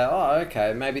 then I'd say, oh,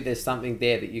 okay, maybe there's something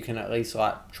there that you can at least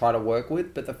try to work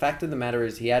with. But the fact of the matter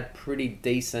is he had pretty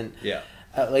decent,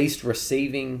 at least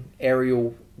receiving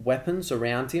aerial weapons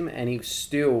around him, and he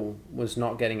still was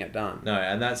not getting it done. No,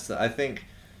 and I think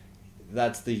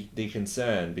that's the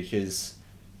concern, because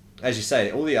as you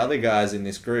say, all the other guys in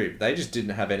this group, they just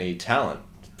didn't have any talent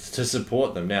to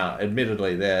support them. Now,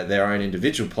 admittedly, their own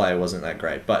individual player wasn't that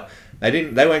great, but they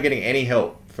weren't getting any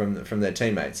help from their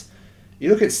teammates. You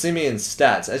look at Simeon's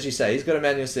stats, as you say, he's got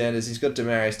Emmanuel Sanders, he's got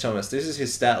Demaryius Thomas. This is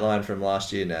his stat line from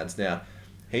last year, Nads. Now,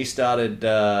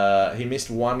 he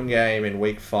missed 1 game in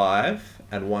week 5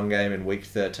 and 1 game in week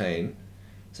 13.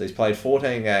 So he's played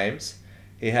 14 games.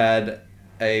 He had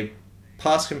a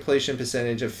pass completion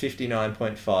percentage of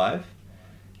 59.5.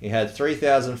 He had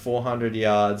 3,400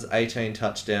 yards, 18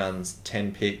 touchdowns,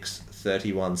 10 picks,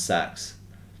 31 sacks.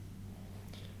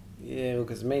 Yeah,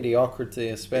 because mediocrity,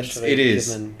 especially it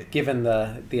is. given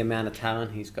the amount of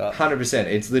talent he's got. 100%.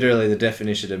 It's literally the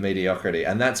definition of mediocrity.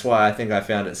 And that's why I think I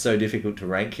found it so difficult to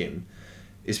rank him,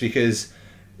 is because,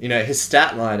 his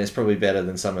stat line is probably better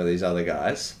than some of these other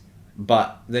guys.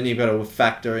 But then you've got to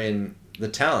factor in the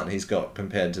talent he's got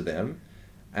compared to them,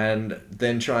 and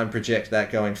then try and project that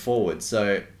going forward.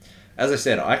 So, as I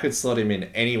said, I could slot him in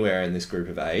anywhere in this group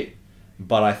of 8,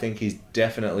 but I think he's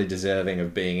definitely deserving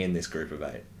of being in this group of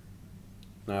 8.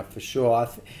 No, for sure.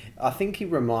 I think he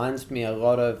reminds me a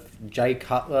lot of Jay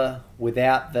Cutler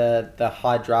without the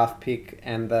high draft pick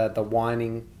and the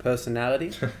whining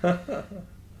personality.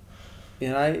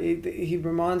 He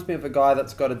reminds me of a guy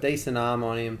that's got a decent arm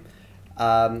on him.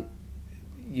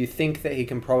 You think that he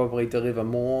can probably deliver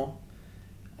more,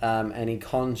 and he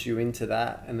cons you into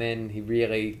that, and then he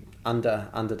really under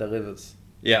delivers.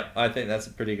 Yeah, I think that's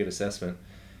a pretty good assessment.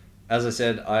 As I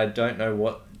said, I don't know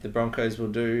what the Broncos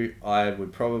will do. I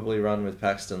would probably run with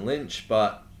Paxton Lynch,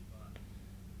 but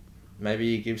maybe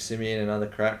you give Simeon another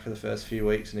crack for the first few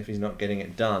weeks, and if he's not getting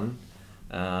it done,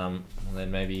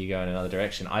 then maybe you go in another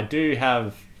direction. I do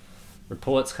have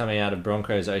reports coming out of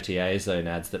Broncos OTAs, though,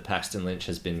 Nads, that Paxton Lynch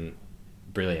has been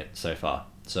brilliant so far.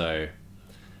 So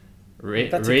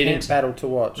That's a camp battle to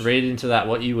watch. read into that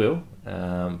what you will,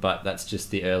 but that's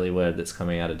just the early word that's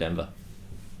coming out of Denver.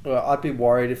 Well, I'd be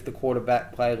worried if the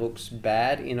quarterback play looks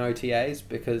bad in OTAs,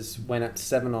 because when it's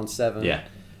 7-on-7, Yeah.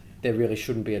 there really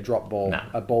shouldn't be a drop ball. No.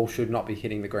 A ball should not be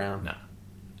hitting the ground. No,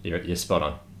 you're spot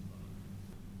on.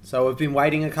 So we've been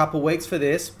waiting a couple weeks for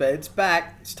this, but it's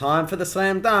back. It's time for the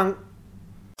slam dunk.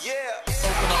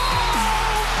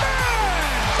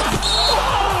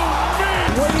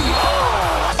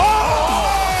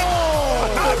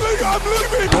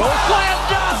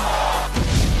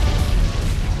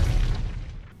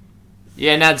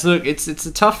 Yeah, Nads, look, it's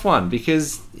a tough one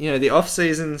because, the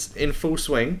off-season's in full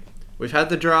swing. We've had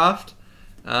the draft,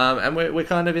 and we're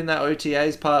kind of in that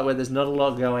OTAs part where there's not a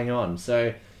lot going on.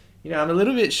 So, I'm a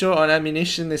little bit short on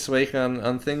ammunition this week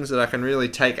on things that I can really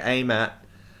take aim at.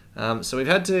 So we've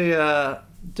had to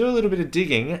do a little bit of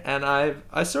digging, and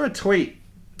I saw a tweet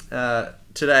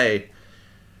today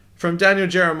from Daniel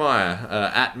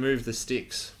Jeremiah at Move the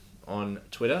Sticks on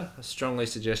Twitter. I strongly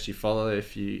suggest you follow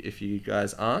if you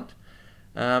guys aren't.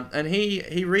 And he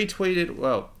retweeted,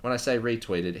 well, when I say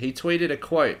retweeted, he tweeted a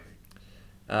quote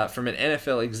from an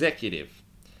NFL executive.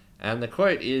 And the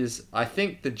quote is, "I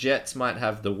think the Jets might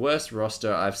have the worst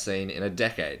roster I've seen in a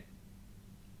decade."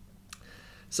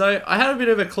 So I had a bit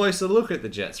of a closer look at the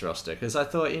Jets roster because I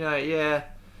thought,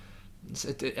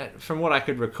 from what I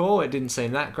could recall, it didn't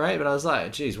seem that great. But I was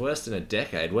like, geez, worse than a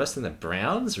decade? Worse than the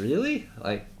Browns? Really?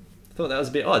 I thought that was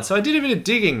a bit odd. So I did a bit of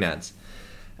digging, Nads.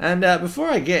 And before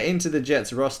I get into the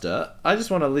Jets roster, I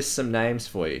just want to list some names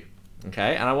for you,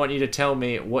 okay? And I want you to tell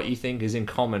me what you think is in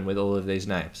common with all of these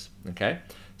names, okay?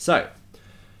 So,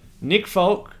 Nick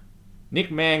Folk, Nick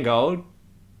Mangold,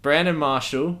 Brandon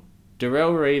Marshall,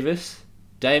 Darrell Revis,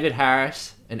 David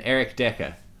Harris, and Eric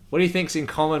Decker. What do you think's in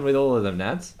common with all of them,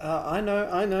 Nads? I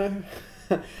know.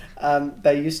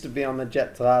 They used to be on the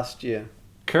Jets last year.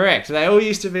 Correct. They all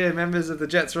used to be members of the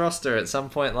Jets roster at some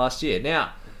point last year.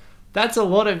 Now, that's a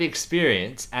lot of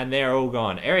experience, and they're all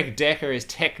gone. Eric Decker is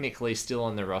technically still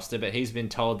on the roster, but he's been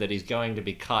told that he's going to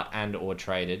be cut and or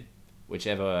traded,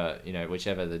 whichever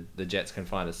the Jets can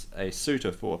find a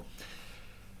suitor for.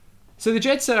 So the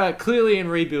Jets are clearly in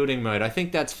rebuilding mode. I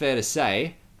think that's fair to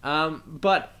say,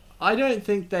 but I don't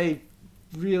think they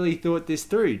really thought this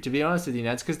through, to be honest with you,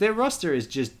 Nads, because their roster is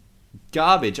just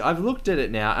garbage. I've looked at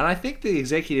it now, and I think the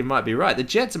executive might be right. The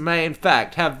Jets may, in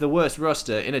fact, have the worst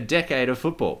roster in a decade of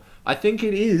football. I think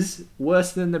it is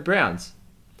worse than the Browns.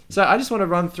 So I just want to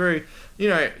run through, you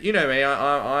know me,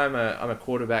 I'm a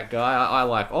quarterback guy. I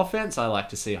like offense. I like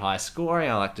to see high scoring.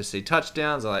 I like to see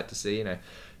touchdowns. I like to see,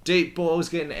 deep balls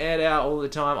getting aired out all the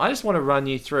time. I just want to run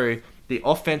you through the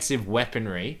offensive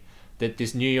weaponry that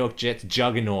this New York Jets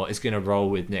juggernaut is going to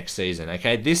roll with next season,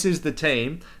 okay? This is the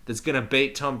team that's going to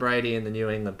beat Tom Brady and the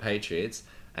New England Patriots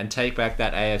and take back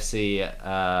that AFC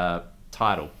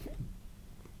title.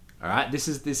 All right, this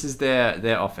is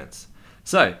their offense.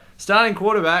 So, starting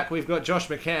quarterback, we've got Josh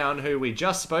McCown, who we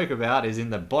just spoke about, is in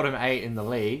the bottom 8 in the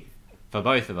league for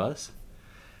both of us.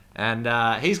 And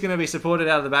he's going to be supported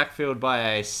out of the backfield by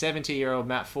a 70-year-old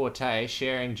Matt Forte,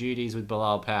 sharing duties with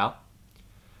Bilal Powell.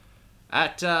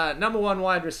 At number 1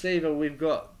 wide receiver, we've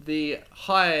got the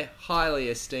highly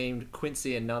esteemed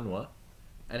Quincy Enunwa.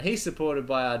 And he's supported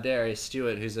by our Darius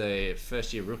Stewart, who's a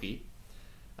first-year rookie.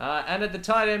 And at the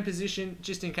tight end position,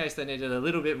 just in case they needed a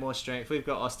little bit more strength, we've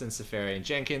got Austin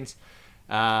Seferian-Jenkins,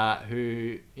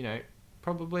 who,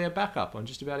 probably a backup on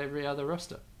just about every other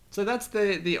roster. So that's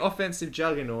the offensive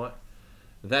juggernaut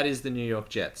that is the New York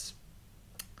Jets.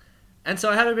 And so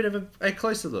I had a bit of a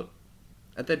closer look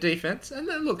at their defense. And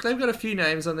then, look, they've got a few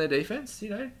names on their defense,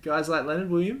 guys like Leonard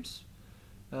Williams,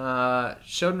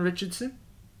 Sheldon Richardson,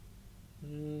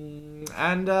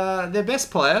 and their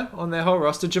best player on their whole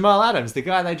roster, Jamal Adams, the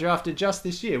guy they drafted just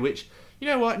this year, which, you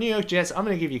know what, New York Jets, I'm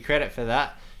going to give you credit for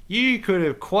that. You could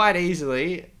have quite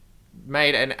easily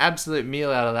made an absolute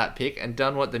meal out of that pick and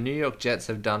done what the New York Jets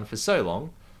have done for so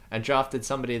long and drafted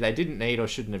somebody they didn't need or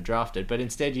shouldn't have drafted, but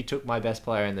instead you took my best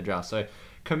player in the draft. So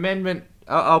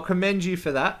I'll commend you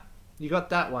for that. You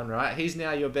got that one right. He's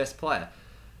now your best player.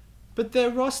 But their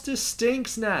roster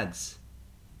stinks, Nads.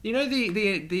 You know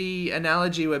the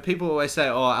analogy where people always say,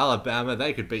 oh, Alabama,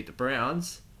 they could beat the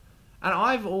Browns. And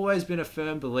I've always been a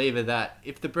firm believer that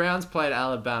if the Browns played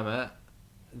Alabama,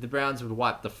 the Browns would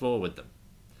wipe the floor with them.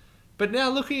 But now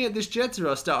looking at this Jets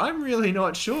roster, I'm really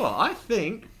not sure. I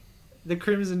think the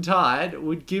Crimson Tide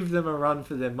would give them a run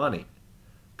for their money.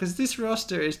 Because this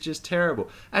roster is just terrible.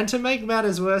 And to make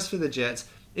matters worse for the Jets,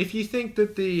 if you think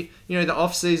that the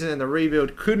off-season and the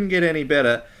rebuild couldn't get any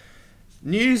better,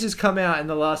 news has come out in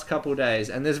the last couple of days,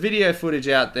 and there's video footage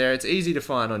out there. It's easy to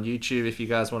find on YouTube if you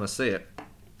guys want to see it.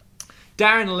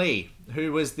 Darren Lee,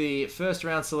 who was the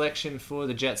first-round selection for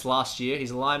the Jets last year, he's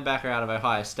a linebacker out of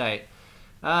Ohio State.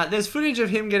 There's footage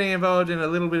of him getting involved in a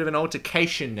little bit of an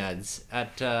altercation, Nads,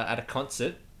 at a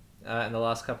concert in the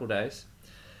last couple of days.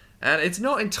 And it's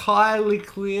not entirely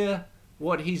clear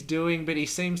what he's doing, but he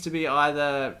seems to be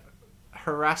either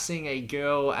harassing a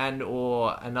girl and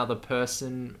or another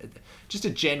person. Just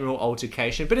a general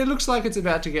altercation, but it looks like it's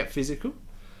about to get physical.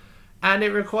 And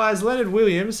it requires Leonard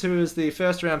Williams, who was the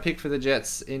first-round pick for the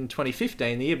Jets in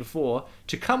 2015, the year before,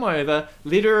 to come over,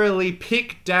 literally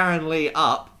pick Darren Lee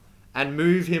up and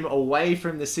move him away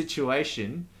from the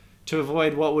situation to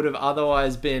avoid what would have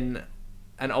otherwise been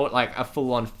a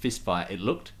full-on fistfight, it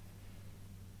looked.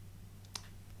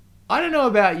 I don't know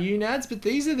about you, Nads, but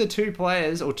these are the two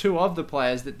of the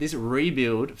players that this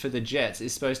rebuild for the Jets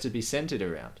is supposed to be centered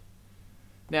around.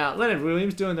 Now, Leonard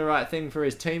Williams doing the right thing for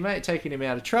his teammate, taking him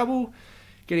out of trouble,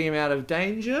 getting him out of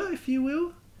danger, if you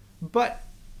will. But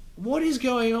what is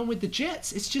going on with the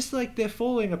Jets? It's just like they're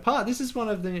falling apart. This is one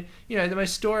of the the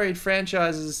most storied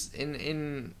franchises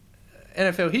in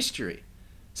NFL history.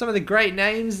 Some of the great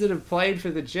names that have played for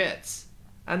the Jets,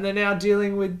 and they're now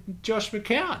dealing with Josh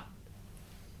McCown.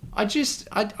 I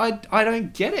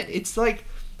don't get it. It's like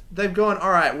they've gone, all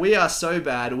right, we are so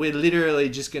bad, we're literally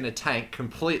just going to tank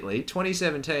completely.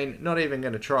 2017, not even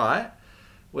going to try it.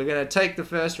 We're going to take the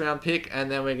first round pick and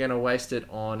then we're going to waste it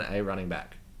on a running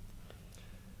back.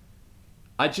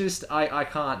 I can't,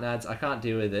 Nads. I can't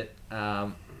deal with it.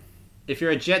 If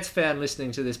you're a Jets fan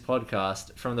listening to this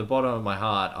podcast, from the bottom of my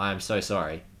heart, I am so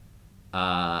sorry.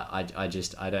 I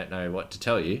don't know what to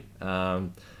tell you.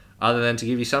 Other than to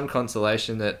give you some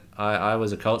consolation that I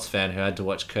was a Colts fan who had to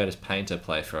watch Curtis Painter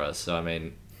play for us. So, I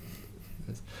mean,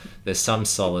 there's some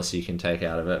solace you can take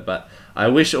out of it. But I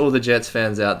wish all the Jets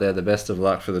fans out there the best of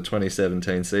luck for the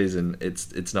 2017 season.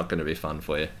 It's not going to be fun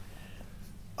for you.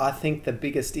 I think the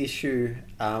biggest issue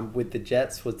with the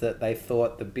Jets was that they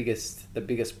thought the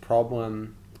biggest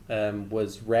problem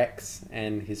was Rex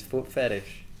and his foot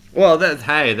fetish. Well,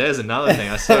 there's another thing.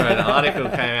 I saw an article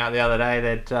came out the other day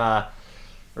that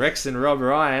Rex and Rob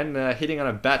Ryan hitting on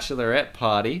a bachelorette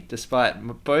party,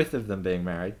 despite both of them being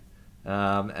married.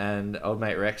 And old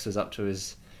mate Rex was up to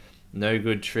his no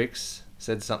good tricks,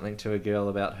 said something to a girl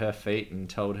about her feet and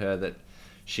told her that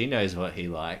she knows what he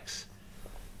likes.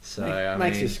 So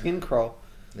Makes your skin crawl.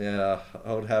 Yeah,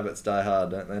 old habits die hard,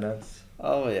 don't they, Nance?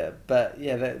 Oh yeah, but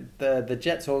yeah, the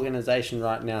Jets organization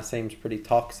right now seems pretty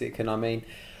toxic, and I mean,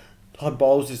 Todd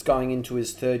Bowles is going into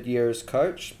his third year as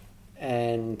coach,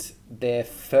 and they're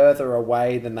further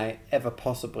away than they ever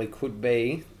possibly could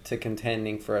be to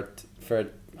contending for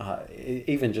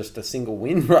even just a single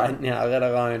win right now. Let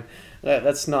alone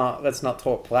let's not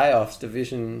talk playoffs,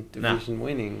 division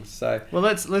winning. So well,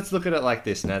 let's look at it like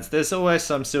this, Nads. There's always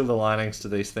some silver linings to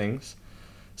these things.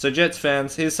 So Jets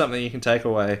fans, here's something you can take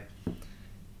away.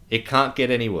 It can't get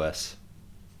any worse.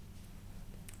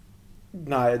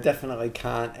 No, it definitely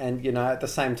can't. And, at the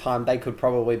same time, they could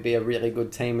probably be a really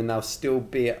good team and they'll still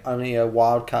be only a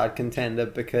wild card contender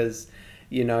because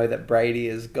that Brady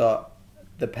has got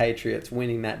the Patriots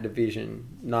winning that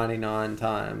division 99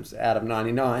 times out of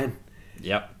 99.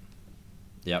 Yep.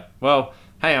 Well,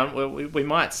 hang on. We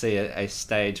might see a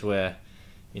stage where,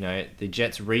 the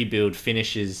Jets rebuild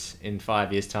finishes in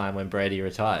 5 years' time when Brady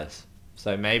retires.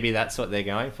 So maybe that's what they're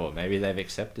going for. Maybe they've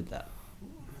accepted that.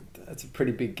 That's a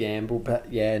pretty big gamble,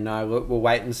 but yeah, no, we'll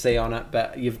wait and see on it.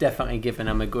 But you've definitely given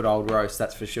them a good old roast,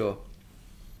 that's for sure.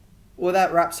 Well,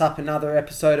 that wraps up another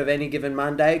episode of Any Given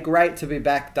Monday. Great to be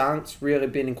back, Dunks. Really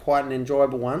been quite an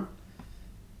enjoyable one.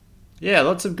 Yeah,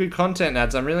 lots of good content,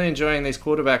 Nads. I'm really enjoying these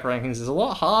quarterback rankings. It's a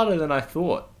lot harder than I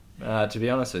thought, to be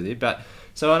honest with you. But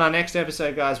so on our next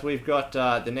episode, guys, we've got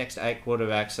the next 8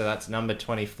 quarterbacks. So that's number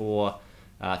 24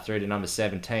 through to number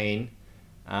 17.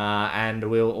 And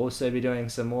we'll also be doing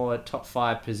some more top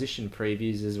 5 position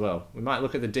previews as well. We might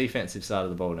look at the defensive side of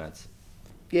the ball, Nads.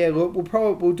 Yeah,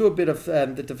 we'll do a bit of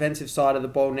the defensive side of the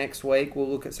ball next week. We'll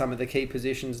look at some of the key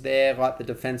positions there, like the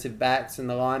defensive backs and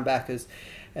the linebackers.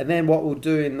 And then what we'll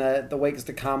do in the weeks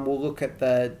to come, we'll look at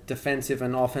the defensive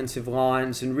and offensive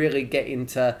lines and really get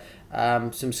into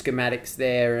some schematics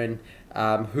there and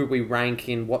who we rank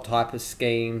in what type of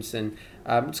schemes, and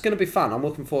it's going to be fun. I'm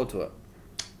looking forward to it.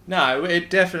 No,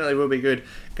 it definitely will be good.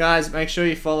 Guys, make sure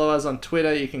you follow us on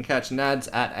Twitter. You can catch Nads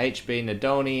at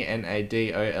HBNadolny,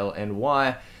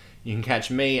 Nadolny. You can catch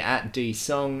me at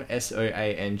DSong,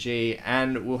 SOANG,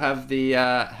 and we'll have the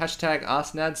hashtag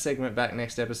Ask Nads segment back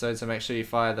next episode, so make sure you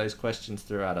fire those questions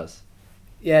through at us.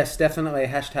 Yes, definitely.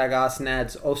 Hashtag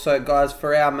AskNads. Also, guys,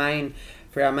 for our main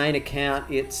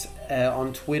account, it's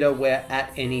on Twitter. We're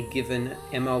at anygiven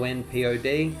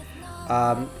MONPOD.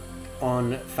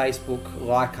 On Facebook,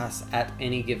 like us at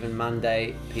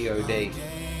anygivenMondayPOD.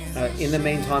 In the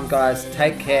meantime, guys,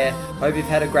 take care. Hope you've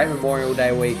had a great Memorial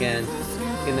Day weekend.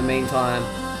 In the meantime,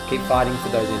 keep fighting for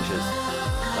those inches.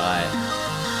 Bye.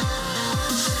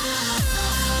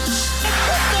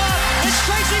 It's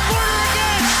Tracy Porter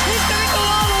again. He's going to go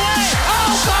all the way.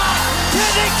 Oh, God. Can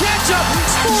they catch him?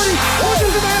 Sporty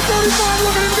pushes him at 35.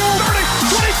 Look at him go. 30,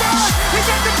 25. He's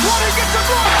at the 20. Gets a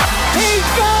block. He's